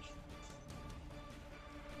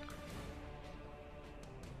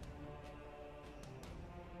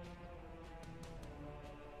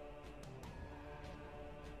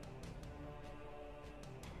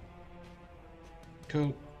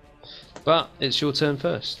 Cool. But it's your turn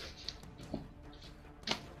first.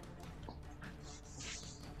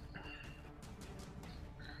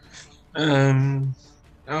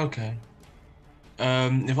 Okay.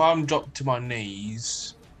 If I'm dropped to my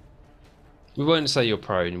knees, We won't say you're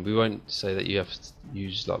prone. We won't say that you have to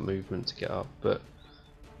use like movement to get up, but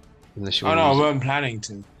unless you Oh want no, to I use wasn't planning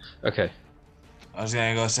to. it. Okay. I was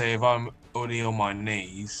gonna go say if I'm already on my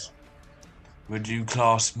knees, would you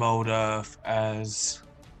class Mold Earth as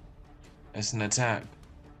an attack?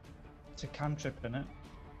 It's a cantrip, innit?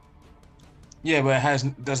 Yeah, but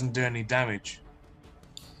it doesn't do any damage.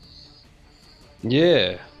 Yeah.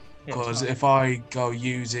 Yeah, Because if I go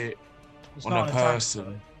use it it's on not a an attack, person,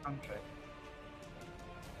 though, it's a cantrip.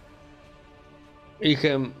 You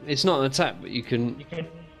can. It's not an attack, but you can. You can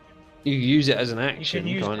You use it as an you action, can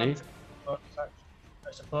use can't you? cantrip as a bonus action.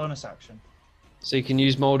 It's a bonus action. So you can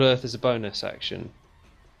use Mold Earth as a bonus action.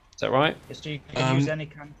 Is that right? Yes, you can use any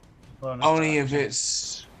cantrip as a bonus only if action.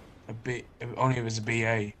 it's only if it's a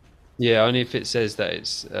BA. Yeah, only if it says that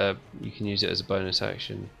it's. You can use it as a bonus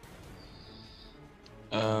action.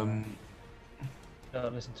 Don't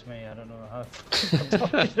listen to me. I don't know how I'm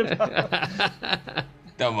talking about.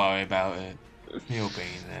 Don't worry about it. You'll be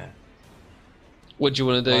in there. What do you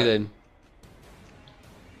want to do Right.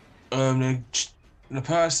 then? The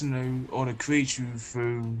person who or the creature who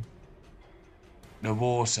threw the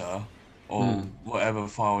water or whatever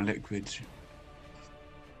foul liquid,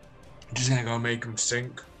 I'm just gonna go make him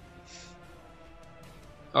sink.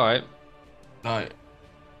 All right. Like,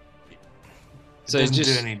 So it doesn't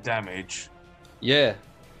just do any damage. yeah.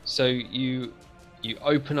 So you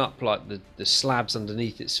open up like the slabs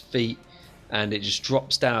underneath its feet, and it just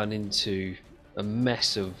drops down into a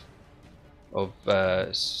mess of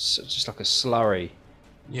just like a slurry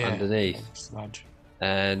Yeah. underneath, Sludge.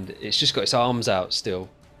 and it's just got its arms out still.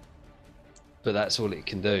 But that's all it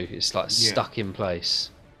can do. It's like Yeah. stuck in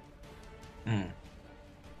place.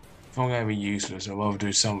 If I'm gonna be useless, I'll rather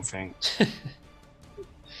do something.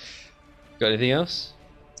 Got anything else?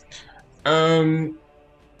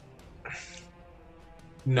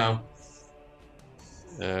 No.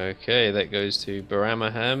 Okay, that goes to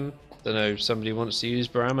Baramaham. Don't know if somebody wants to use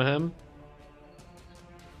Baramaham.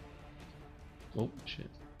 Oh shit.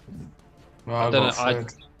 Well, I I've don't got know, I-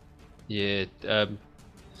 Fred. Yeah.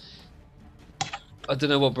 I don't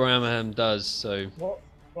know what Baramaham does. So What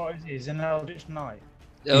is he? He's an Eldritch Knight.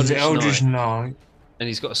 He's an Eldritch Knight, Knight. and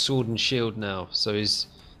he's got a sword and shield now. So his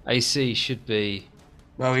AC should be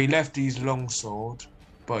Well, he left his longsword,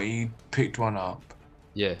 but he picked one up.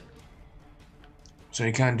 yeah. So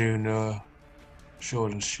he can do the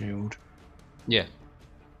sword and shield. Yeah.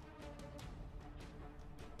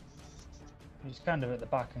 He's kind of at the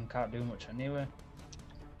back and can't do much anyway.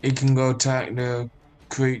 He can go attack the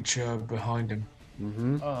creature behind him.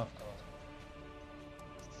 Mm-hmm. Oh, of course.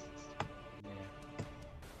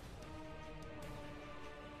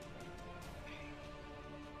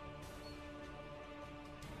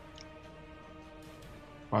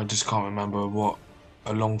 I just can't remember what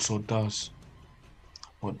a longsword does.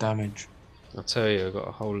 What damage. I'll tell you, I've got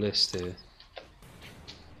a whole list here.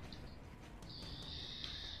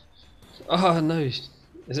 Oh no,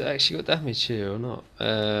 has it actually got damage here or not?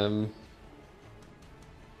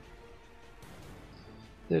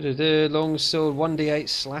 Long sword, 1d8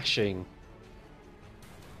 slashing.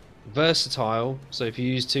 Versatile, so if you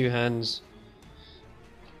use two hands,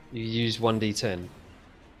 you use 1d10.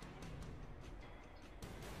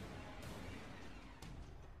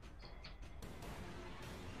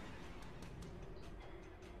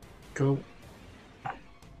 Cool.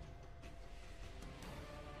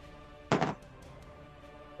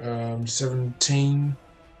 Um, 17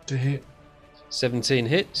 to hit. 17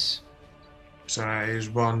 hits, So that is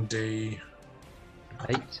 1d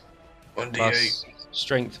 8 1d8. plus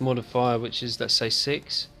strength modifier, which is let's say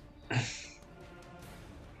 6.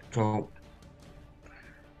 Cool.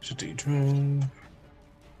 So d12.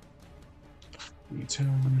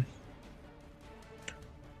 d10.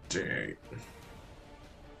 d8.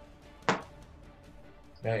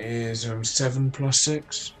 That is 7 plus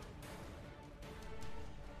 6.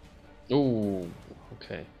 Oh,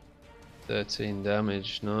 okay. 13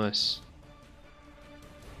 damage, nice.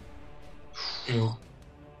 He'll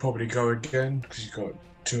probably go again because he's got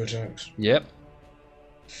 2 attacks. Yep.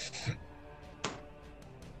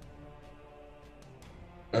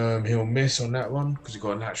 He'll miss on that one because he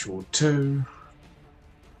got a natural 2.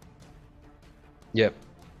 Yep.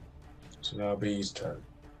 So that'll be his turn.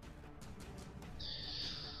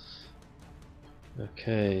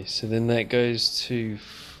 Okay, so then that goes to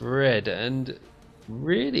Fred, and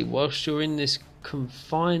really, whilst you're in this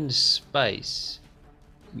confined space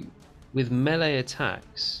with melee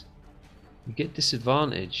attacks, you get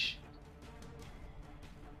disadvantage.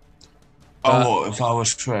 Oh, what if I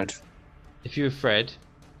was Fred? If you were Fred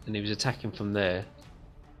and he was attacking from there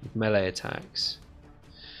with melee attacks.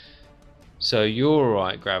 So you're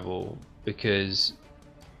alright, Gravel, because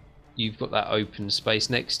you've got that open space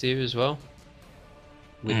next to you as well,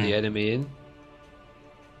 with the enemy in.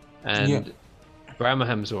 And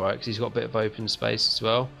Bramaham's alright because he's got a bit of open space as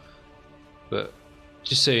well. But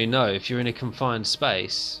just so you know, if you're in a confined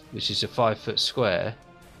space, which is a 5 foot square,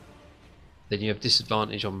 then you have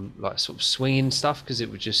disadvantage on like sort of swinging stuff because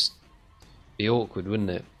it would just be awkward, wouldn't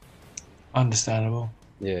it? Understandable.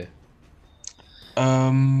 Yeah.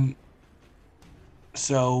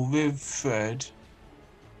 So with Fred,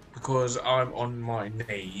 because I'm on my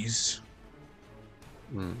knees,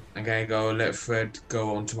 I'm gonna go let Fred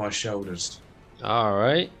go onto my shoulders.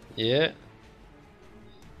 Alright, yeah.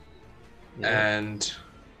 And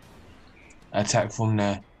attack from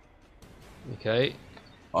there Okay.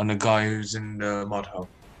 on the guy who's in the mud hole.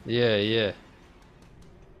 Yeah, yeah.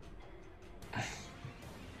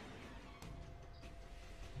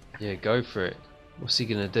 Yeah, go for it. What's he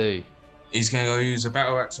gonna do? He's gonna go use a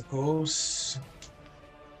battle axe, of course,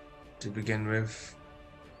 to begin with.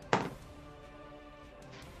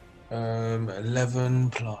 11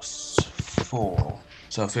 plus 4,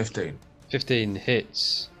 so 15. 15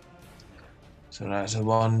 hits. So that's a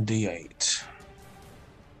 1d8.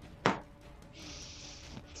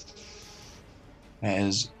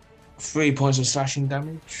 There's 3 points of slashing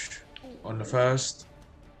damage on the first.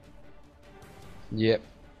 Yep.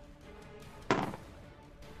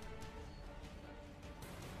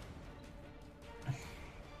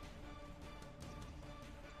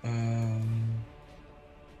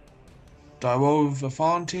 Do I roll with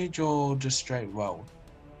advantage or just straight roll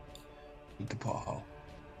with the pothole?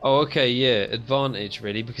 Oh, okay, yeah, advantage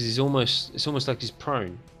really, because it's almost like he's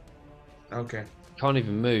prone. Okay. He can't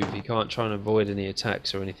even move. He can't try and avoid any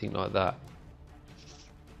attacks or anything like that.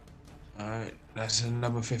 Alright, that's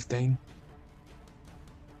another 15.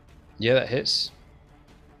 Yeah, that hits.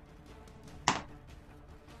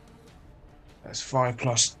 That's 5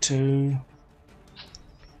 plus 2.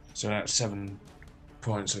 So that's 7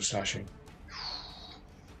 points of slashing.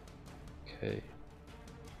 Okay.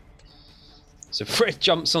 So Fred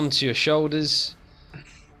jumps onto your shoulders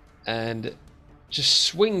and just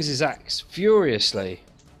swings his axe furiously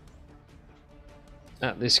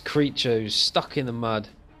at this creature who's stuck in the mud,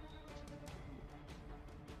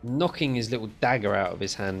 knocking his little dagger out of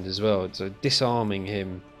his hand as well, so disarming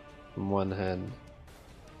him from one hand.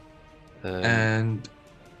 And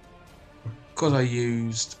because I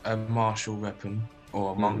used a martial weapon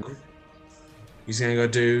or a monk, he's going to go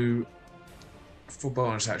do full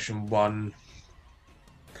bonus action one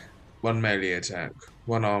melee attack,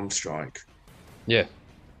 one arm strike, Yeah.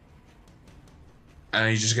 and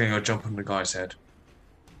he's just going to go jump on the guy's head.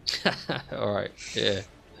 Alright, yeah.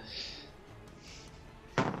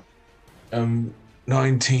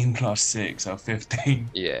 19 plus 6, so 15.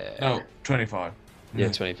 Yeah. No, 25. Yeah,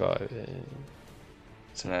 25. Yeah.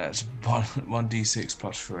 So that's 1d6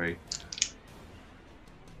 plus 3.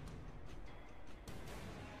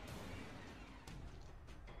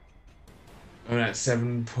 And that's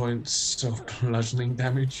 7 points of bludgeoning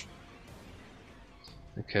damage.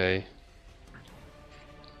 Okay.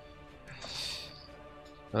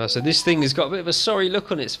 So this thing has got a bit of a sorry look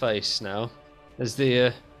on its face now, as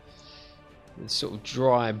the sort of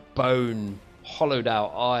dry bone, hollowed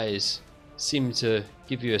out eyes seem to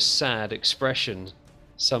give you a sad expression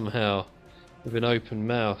somehow, with an open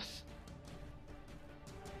mouth,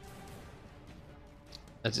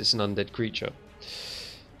 as it's an undead creature.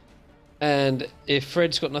 And if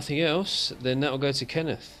Fred's got nothing else, then that'll go to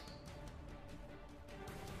Kenneth.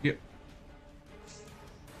 Yep.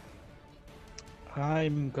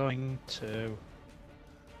 I'm going to...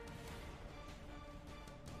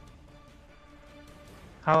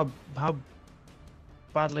 How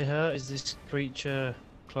badly hurt is this creature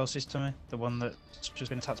closest to me? The one that's just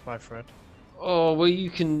been attacked by Fred? Oh, well,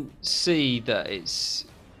 you can see that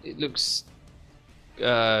it looks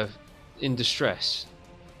in distress.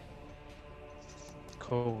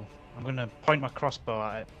 Cool. I'm going to point my crossbow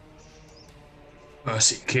at it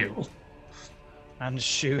Mercy kill. and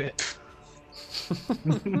shoot it.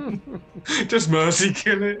 Just mercy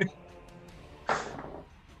kill it.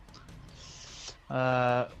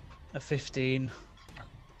 A 15.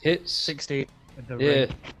 Hits. 16 with the Yeah.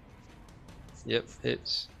 ring. Yep,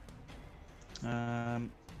 hits. So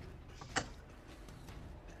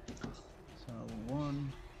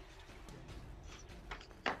 1.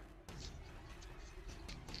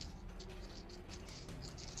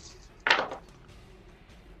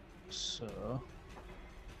 So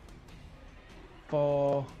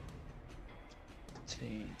 4,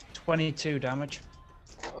 22 damage.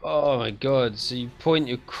 Oh my god, so you point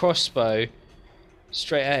your crossbow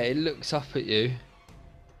straight at it. It looks up at you,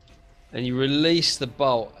 and you release the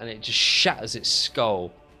bolt, and it just shatters its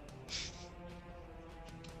skull.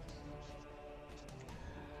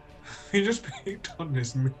 You just picked on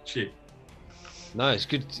this midget. No, it's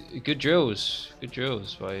good drills. Good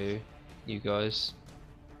drills by you guys.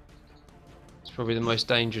 It's probably the most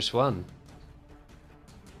dangerous one.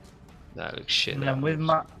 That looks shit. And that then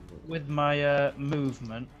one. with my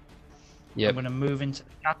movement, Yep. I'm gonna move into the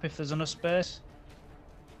gap if there's enough space.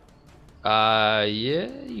 Yeah,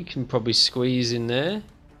 you can probably squeeze in there.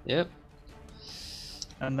 Yep.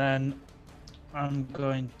 And then I'm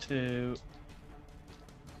going to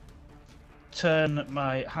turn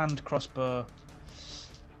my hand crossbow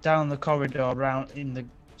down the corridor around in the.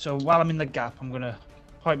 So while I'm in the gap, I'm gonna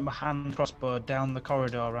point my hand crossbow down the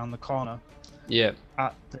corridor around the corner Yep.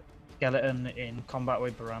 at the skeleton in combat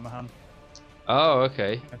with Baramahan. Oh,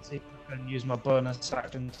 okay. And see if I can use my bonus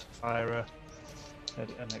action to fire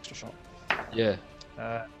an extra shot. Yeah.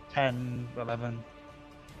 10, 11.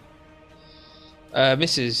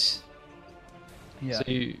 Misses. Yeah. So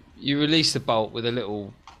you release the bolt with the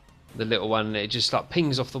little one, and it just like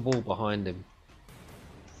pings off the wall behind him.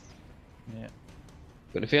 Yeah.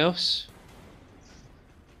 Got anything else?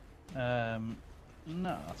 No,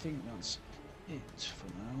 I think that's it for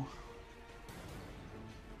now.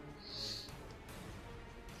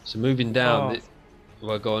 So moving down. Oh.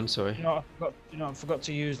 Well, go on. Sorry. You know, I forgot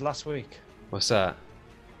to use last week. What's that?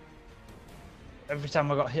 Every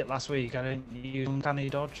time I got hit last week, I didn't use uncanny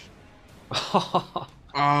dodge.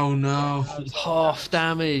 Oh no. Half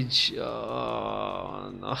damage.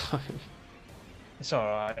 Oh no. It's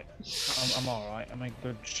alright. I'm alright. I'm in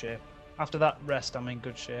good shape. After that rest, I'm in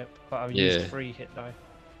good shape. But I've Yeah. used 3 hit die.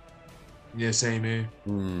 Yeah, same here.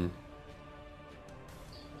 Hmm.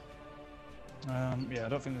 Yeah, I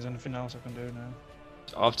don't think there's anything else I can do now.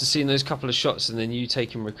 After seeing those couple of shots and then you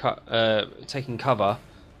taking cover,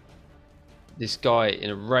 this guy in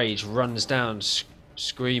a rage runs down,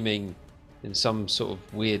 screaming in some sort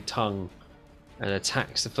of weird tongue, and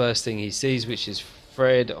attacks the first thing he sees, which is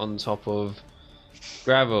Fred on top of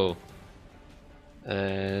Gravel,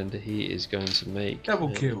 and he is going to make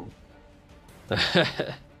Double kill.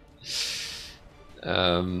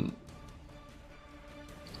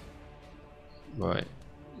 Right.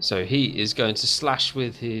 So he is going to slash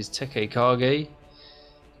with his Tekekage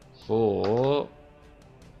for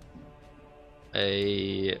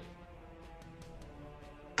a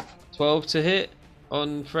 12 to hit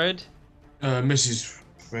on Fred. Mrs.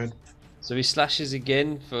 Fred. So he slashes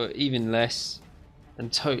again for even less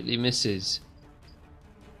and totally misses.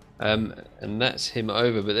 And that's him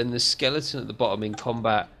over. But then the skeleton at the bottom in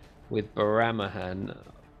combat with Baramahan.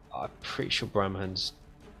 I'm pretty sure Baramahan's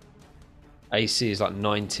AC is like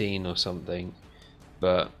 19 or something,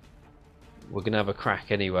 but we're gonna have a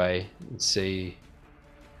crack anyway and see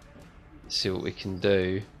what we can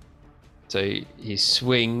do. So he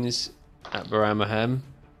swings at Baramahan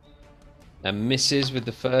and misses with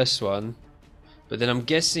the first one, but then I'm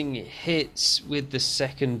guessing it hits with the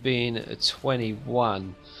second being a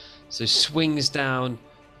 21. So swings down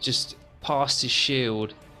just past his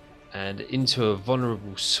shield and into a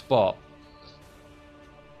vulnerable spot.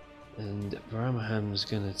 And Baramahan's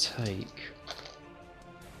gonna take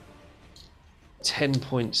 10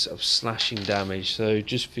 points of slashing damage. So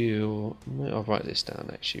just for you, I'll write this down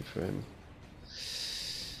actually for him.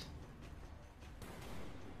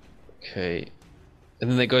 Okay, and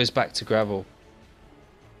then it goes back to Gravel.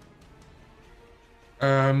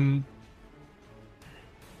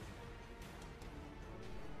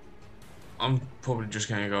 I'm probably just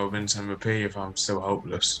gonna go Vince MVP if I'm still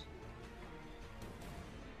hopeless.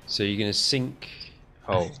 So you're gonna sink.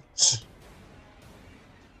 Oh,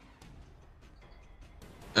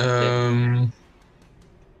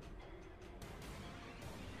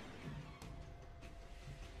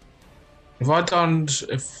 If I done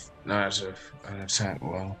no, that's an attack.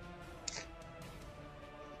 Well,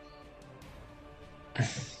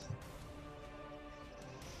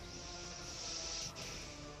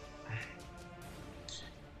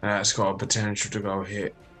 that's got a potential to go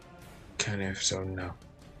hit Kenneth. So no.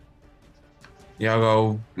 Yeah,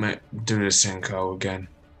 I'll go do the Senko again.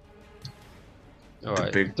 all The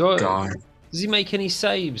right. big guy. Does he make any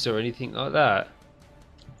saves or anything like that?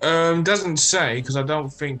 Doesn't say because I don't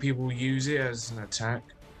think people use it as an attack.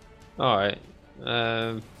 All right.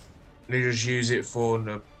 They just use it for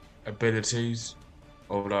the abilities,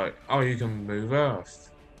 or like, oh, you can move Earth.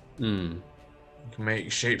 Hmm. You can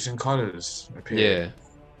make shapes and colors appear. Yeah.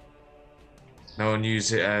 No one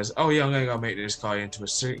uses it as, oh yeah, I'm gonna go make this guy into a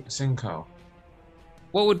Cinco.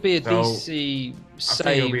 What would be a So, DC I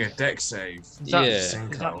think it'll be a save? deck save. Is that, Yeah. is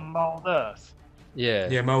that Sinkhole. mold earth? Yeah.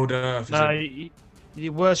 Yeah, mold earth. No, the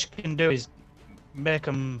worst you can do is make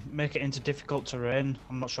it into difficult terrain.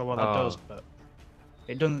 I'm not sure what that does, Oh. but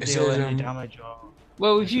it doesn't It deal says, any damage or.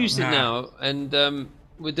 Well, we've It's not used it nah. now, and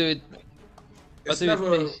we'll do it. I'll It's do it.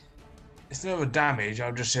 never. It's never damage.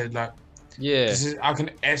 I've just said like Yeah. this is, I can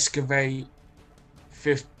excavate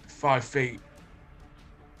 5 feet.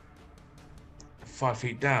 5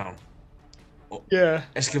 feet down. Yeah.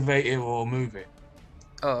 Excavate it or move it.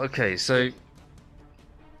 Oh, okay. So,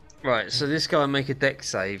 right. So this guy will make a deck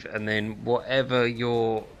save, and then whatever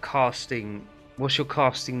your casting. What's your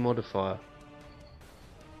casting modifier?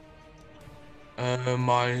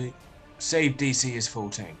 My save DC is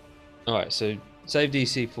 14. All right. So save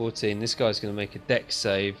DC 14. This guy's going to make a deck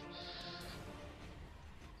save.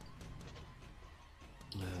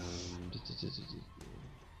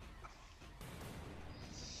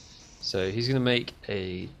 So he's going to make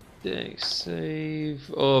a dex save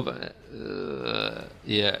of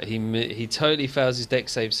yeah, he totally fails his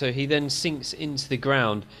dex save, so he then sinks into the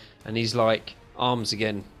ground and he's like arms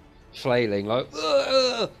again flailing like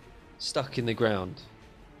stuck in the ground.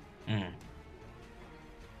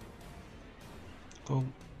 Cool.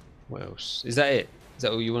 What else? Is that it? Is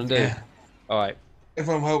that all you want to do? Yeah. All right. If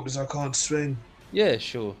I'm hopeless, I can't swing. Yeah,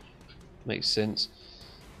 sure. Makes sense.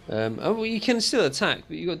 Oh, well, you can still attack,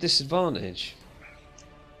 but you got disadvantage.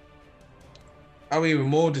 I'm even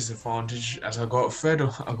more disadvantaged as I got Fred. I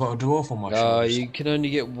got a dwarf on my shoulders. You can only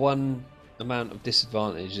get one amount of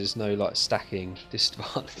disadvantage. There's no like stacking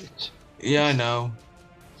disadvantage. Yeah, I know.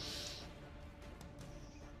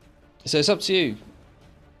 So it's up to you.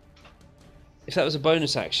 If that was a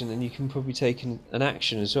bonus action, then you can probably take an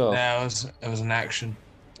action as well. Yeah, it was an action.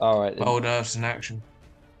 All right. Then. Mold Earth's an action.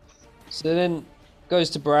 So then goes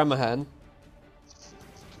to Brahmahan.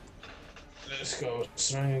 Let's go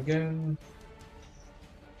swing again.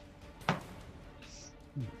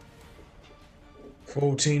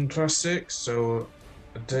 14 plus 6, so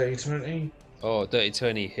a dirty 20. Oh, dirty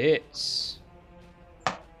 20 hits.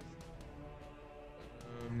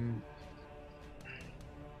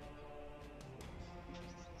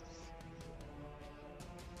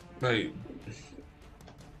 Wait.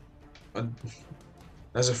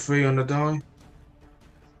 There's a 3 on the die.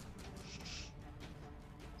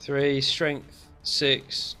 3 strength,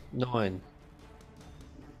 6, 9.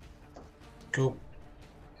 Cool.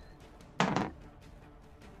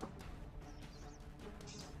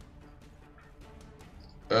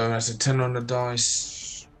 That's a 10 on the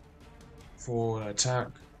dice for attack.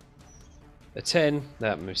 A 10,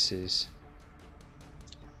 that misses.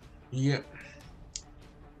 Yep.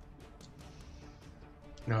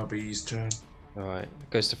 Now it'll be his turn. All right,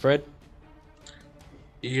 goes to Fred.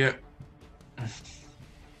 Yep.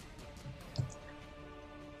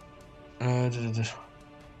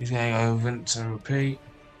 He's going over and repeat.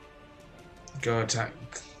 Go attack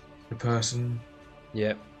the person.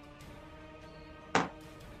 Yep.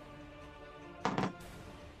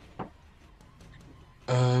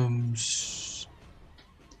 Um, 6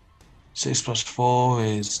 plus 4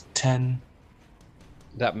 is 10.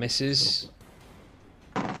 That misses.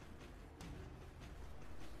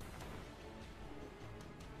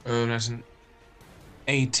 That's an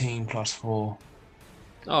 18 plus 4.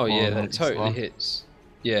 Oh yeah, Oh, that that's totally fine. hits.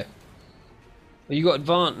 Yeah. Well, you got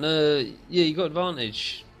advantage. Yeah, you got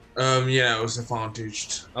advantage. Yeah, it was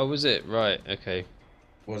advantaged. Oh, was it? Right. Okay.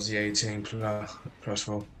 Was the 18 plus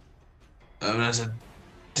 4. That's a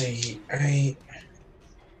D8.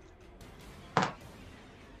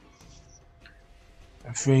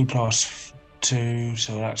 A 3 plus 2,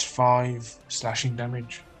 so that's 5 slashing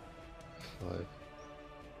damage. 5.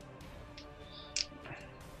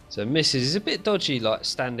 So misses is a bit dodgy, like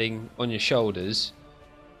standing on your shoulders.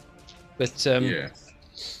 But Yeah.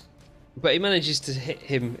 but he manages to hit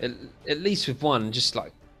him at least with one. Just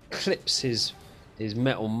like clips his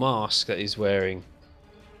metal mask that he's wearing,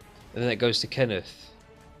 and then it goes to Kenneth.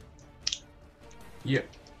 Yep.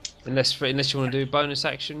 Unless you want to do a bonus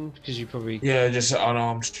action, because you probably Yeah, just an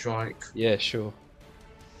unarmed strike. yeah, sure.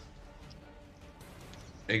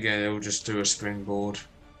 Again, it'll just do a springboard.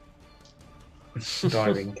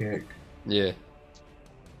 Diving kick. Yeah.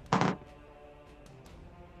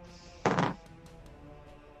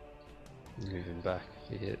 Moving back,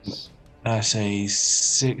 he hits. That's a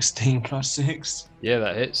 16 plus 6. Yeah,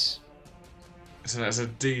 that hits. So that's a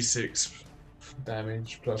D6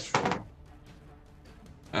 damage plus 4.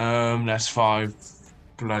 That's 5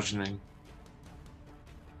 bludgeoning.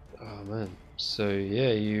 Oh man. So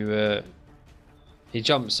yeah, you he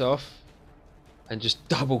jumps off and just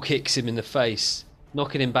double kicks him in the face,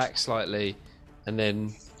 knocking him back slightly, and then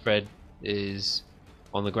Fred is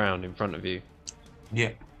on the ground in front of you.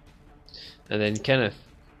 Yeah. And then Kenneth.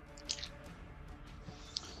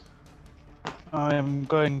 I am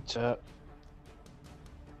going to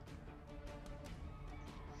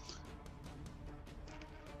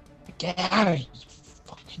get out of here, you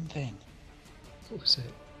fucking thing. What was it?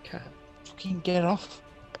 Cat. Fucking get off.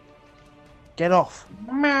 Get off.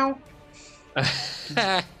 Meow.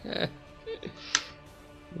 I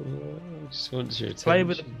just wants your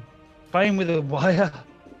attention. Playing with a wire.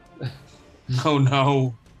 Oh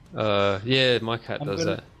no. Yeah, my cat I'm does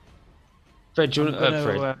gonna- that. Fred, do you want I'm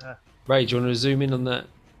Fred? gonna, Ray, do you want to zoom in on that,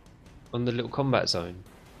 on the little combat zone?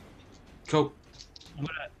 Cool. I'm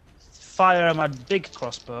gonna fire my big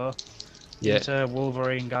crossbow Yeah. into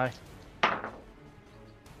Wolverine guy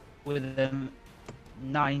with a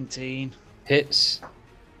 19. Hits.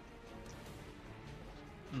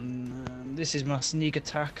 This is my sneak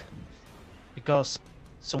attack because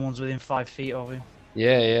someone's within 5 feet of him.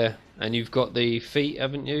 Yeah, yeah. And you've got the feet,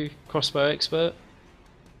 haven't you? Crossbow expert?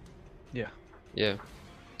 Yeah. Yeah.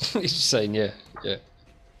 He's just saying yeah, yeah.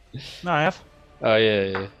 No, I have. Oh, yeah,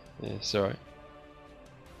 yeah. Yeah, it's alright.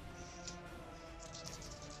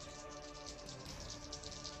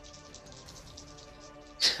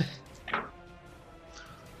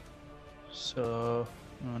 So,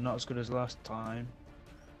 no, not as good as last time.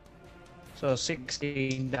 So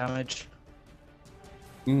 16 damage.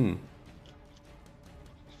 Mm.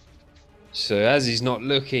 So as he's not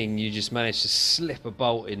looking, you just manage to slip a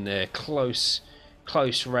bolt in there, close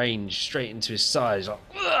range, straight into his side. Like,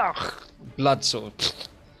 ugh! Blood sort of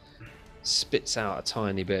spits out a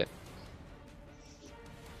tiny bit.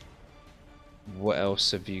 What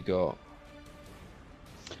else have you got?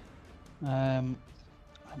 Let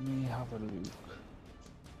me have a look.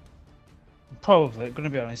 Probably, gonna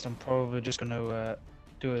be honest, I'm probably just gonna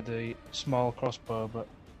do the small crossbow, but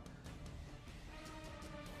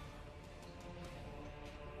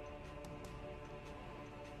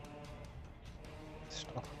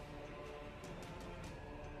stop.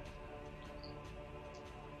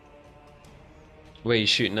 Where are you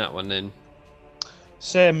shooting that one then?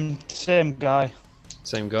 Same guy.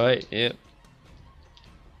 Same guy? Yep.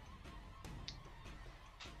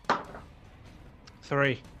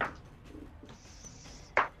 3.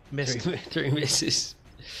 Missed. Three misses.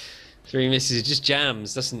 3 misses. It just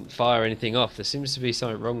jams, doesn't fire anything off. There seems to be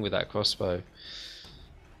something wrong with that crossbow.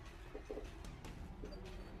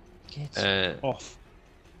 Get off.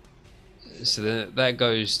 So then that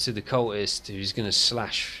goes to the cultist who's going to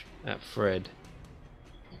slash at Fred.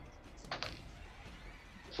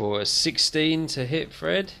 For a 16 to hit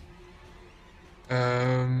Fred.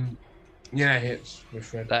 Yeah, it hits with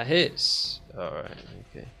Fred. That hits. Alright,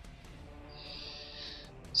 okay.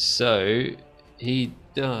 So he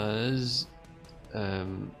does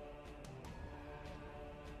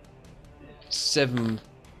 7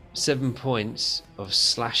 points of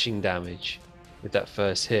slashing damage with that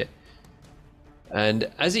first hit. And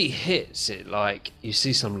as he hits it, like you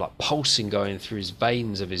see some like pulsing going through his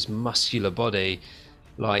veins of his muscular body,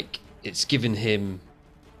 like it's given him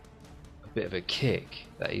a bit of a kick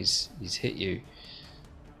that he's hit you.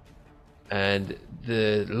 And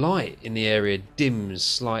the light in the area dims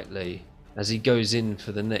slightly as he goes in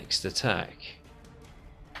for the next attack.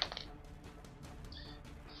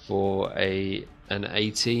 For an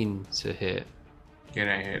 18 to hit. Yeah,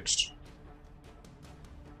 that hits.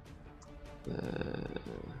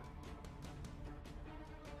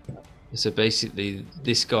 So basically,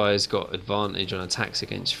 this guy has got advantage on attacks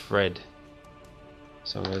against Fred.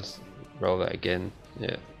 So I'm going to roll that again.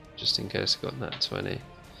 Yeah, just in case I got that 20.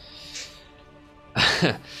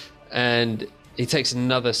 And he takes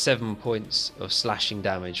another 7 points of slashing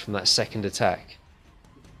damage from that second attack.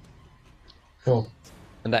 Cool.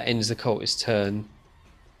 And that ends the cultist's turn.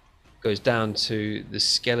 Goes down to the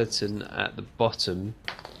skeleton at the bottom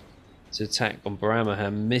to attack on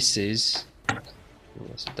Baramahan. Misses. Oh,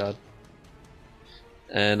 that's a dud.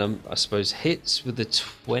 And I suppose hits with the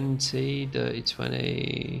 20, dirty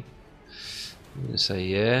 20. I'm going to say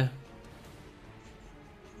yeah.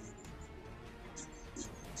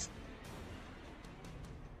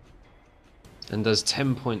 And does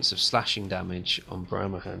 10 points of slashing damage on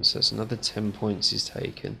Baramahan. So that's another 10 points he's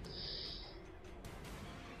taken.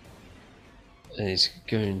 And he's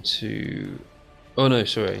going to... Oh no,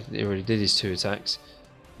 sorry. He already did his 2 attacks.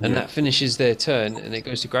 And that finishes their turn, and it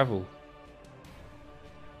goes to Gravel.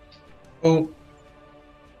 Oh,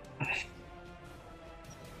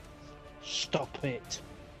 Stop it.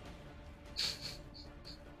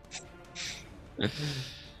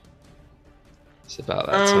 It's about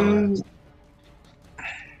that time.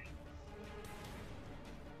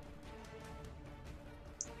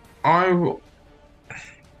 I will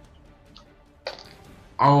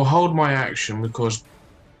hold my action because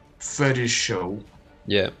Fred is short.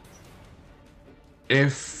 Yeah.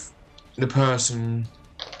 If the person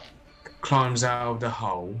climbs out of the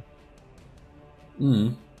hole,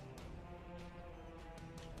 Mm.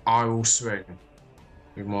 I will swing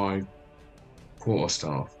with my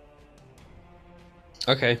quarterstaff.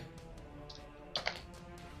 Okay.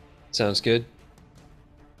 Sounds good.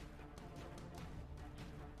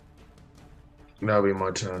 That'll be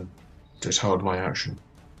my turn. Just hold my action.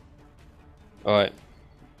 All right.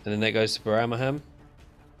 And then that goes to Baramaham.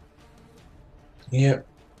 Yep.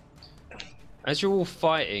 As you're all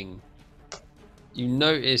fighting, you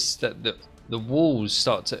notice that the walls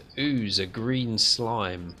start to ooze a green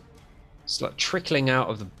slime. It's like trickling out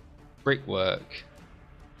of the brickwork.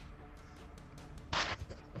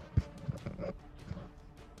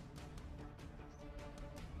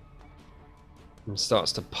 And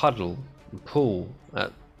starts to puddle and pool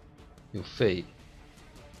at your feet.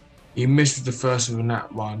 You missed with the first with a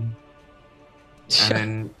nat 1, and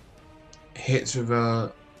then hits with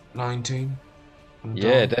a 19. on the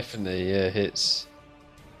Yeah, die. definitely. Yeah, hits.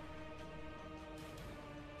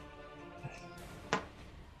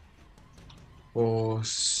 For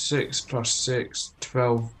 6 plus 6,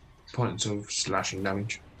 12 points of slashing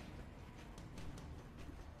damage.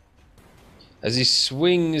 As he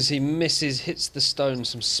swings, he misses, hits the stone,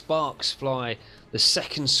 some sparks fly. The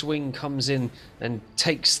second swing comes in and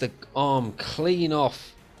takes the arm clean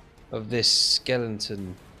off of this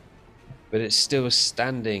skeleton, but it's still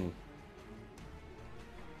standing.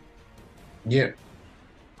 Yep.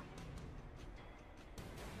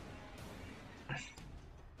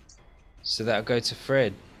 So that'll go to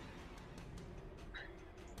Fred.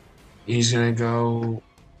 He's gonna go.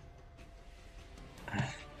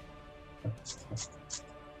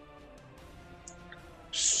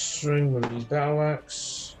 Swing with his battle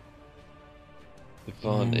axe.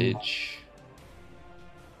 Advantage.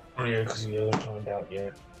 Oh yeah, because he hasn't climbed out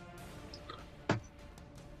yet.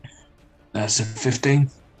 That's a 15.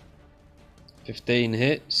 15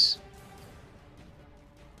 hits.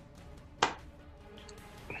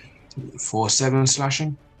 For 7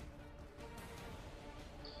 slashing.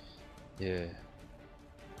 Yeah.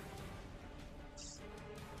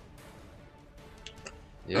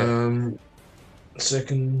 Yeah.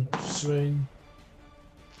 Second swing.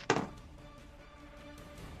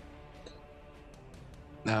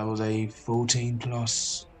 That was a 14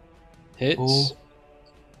 plus Hits. 4.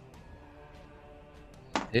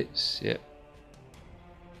 Hits. Yeah.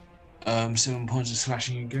 7 points of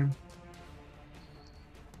slashing again.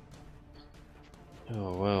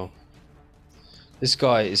 Oh wow. This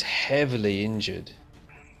guy is heavily injured.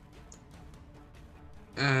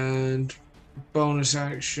 And bonus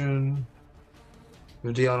action.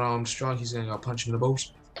 With the unarmed strike, he's gonna go punch him in the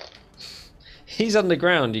balls. He's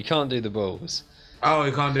underground. You can't do the balls. Oh,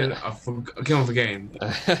 he can't do it. I keep on forgetting.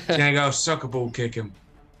 He's gonna go soccer ball kick him.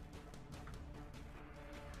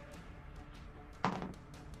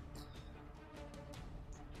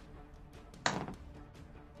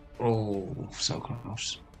 Oh, so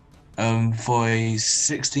close. For a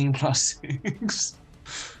 16 plus 6.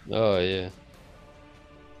 Oh yeah.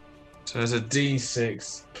 So there's a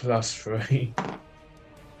D6 plus 3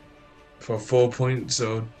 for 4 points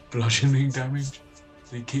of bludgeoning damage.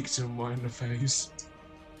 So he kicks him right in the face.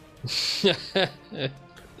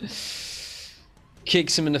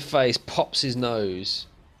 Kicks him in the face, pops his nose,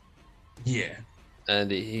 Yeah.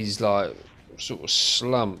 and he's like sort of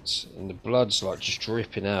slumped, and the blood's like just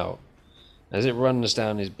dripping out. As it runs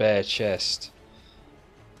down his bare chest,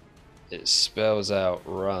 it spells out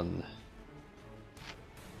 "run."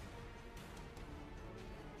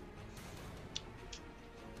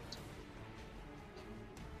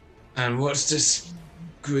 And what's this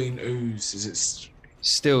green ooze? Is it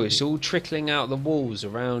Still, it's all trickling out the walls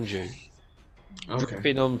around you, okay?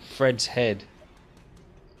 dripping on Fred's head,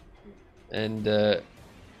 and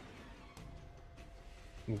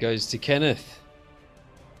goes to Kenneth.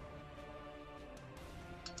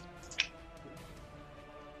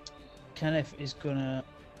 Kenneth is gonna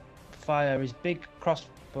fire his big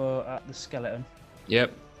crossbow at the skeleton.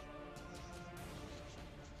 Yep.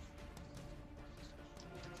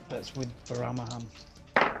 That's with Baramaham.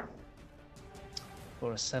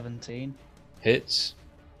 For a 17. Hits.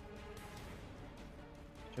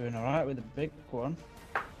 Doing alright with the big one.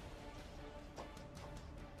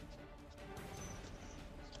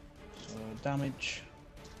 So damage.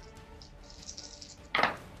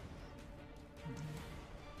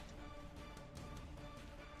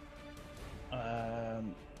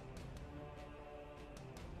 Um,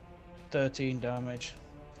 13 damage.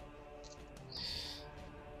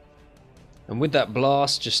 And with that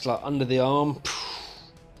blast, just like under the arm,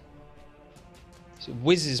 it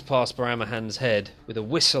whizzes past Baramahan's head with a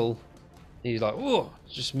whistle. He's like, whoa,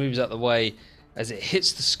 just moves out the way as it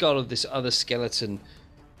hits the skull of this other skeleton,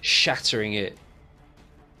 shattering it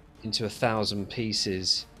into 1,000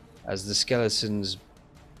 pieces as the skeleton's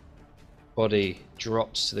body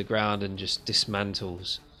drops to the ground and just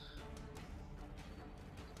dismantles.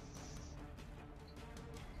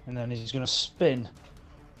 And then he's going to spin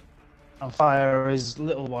and fire his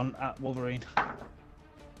little one at Wolverine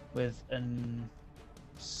with an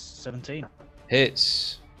 17.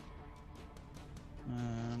 Hits.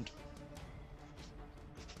 And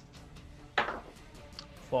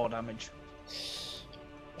 4 damage.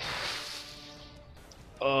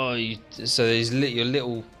 Oh, so your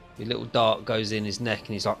little dart goes in his neck, and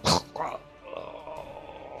he's like,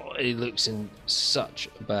 he looks in such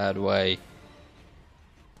a bad way.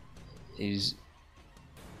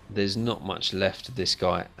 There's not much left of this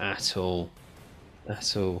guy at all.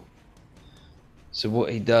 So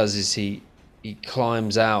what he does is he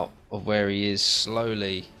climbs out of where he is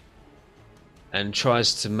slowly and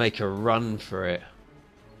tries to make a run for it,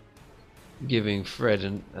 giving Fred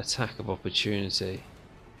an attack of opportunity.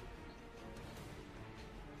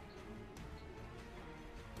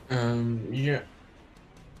 Yeah.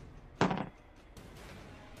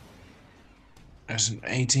 That's an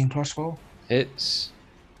 18 plus 4. Hits.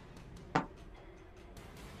 Oh,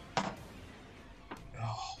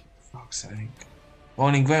 fuck's sake.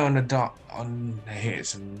 Rolling great on the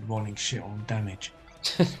hits and rolling shit on damage.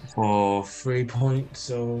 For 3 points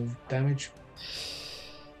of damage.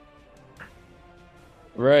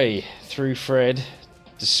 Ray, through Fred,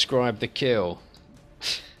 describe the kill.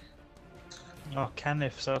 Oh,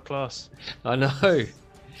 Kenneth, so close. I know.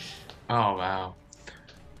 Oh wow.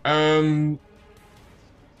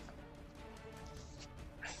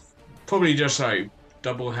 Probably just like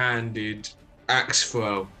double-handed axe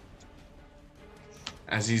throw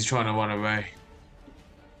as he's trying to run away.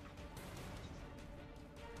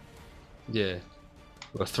 Yeah.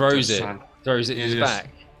 Well, throws Just it. trying- Throws it in Yeah, his just- back.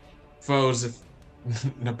 Throws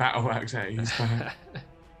the battle axe at his back.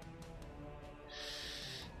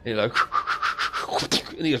 He like,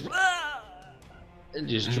 and he goes, "Ah!" and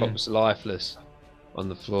just drops lifeless on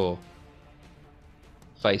the floor,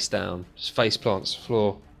 face down, just face plants the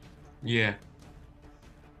floor, Yeah.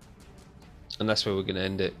 and that's where we're gonna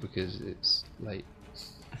end it because it's late.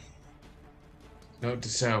 Note to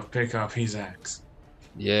self: pick up his axe.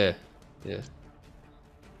 Yeah, yeah.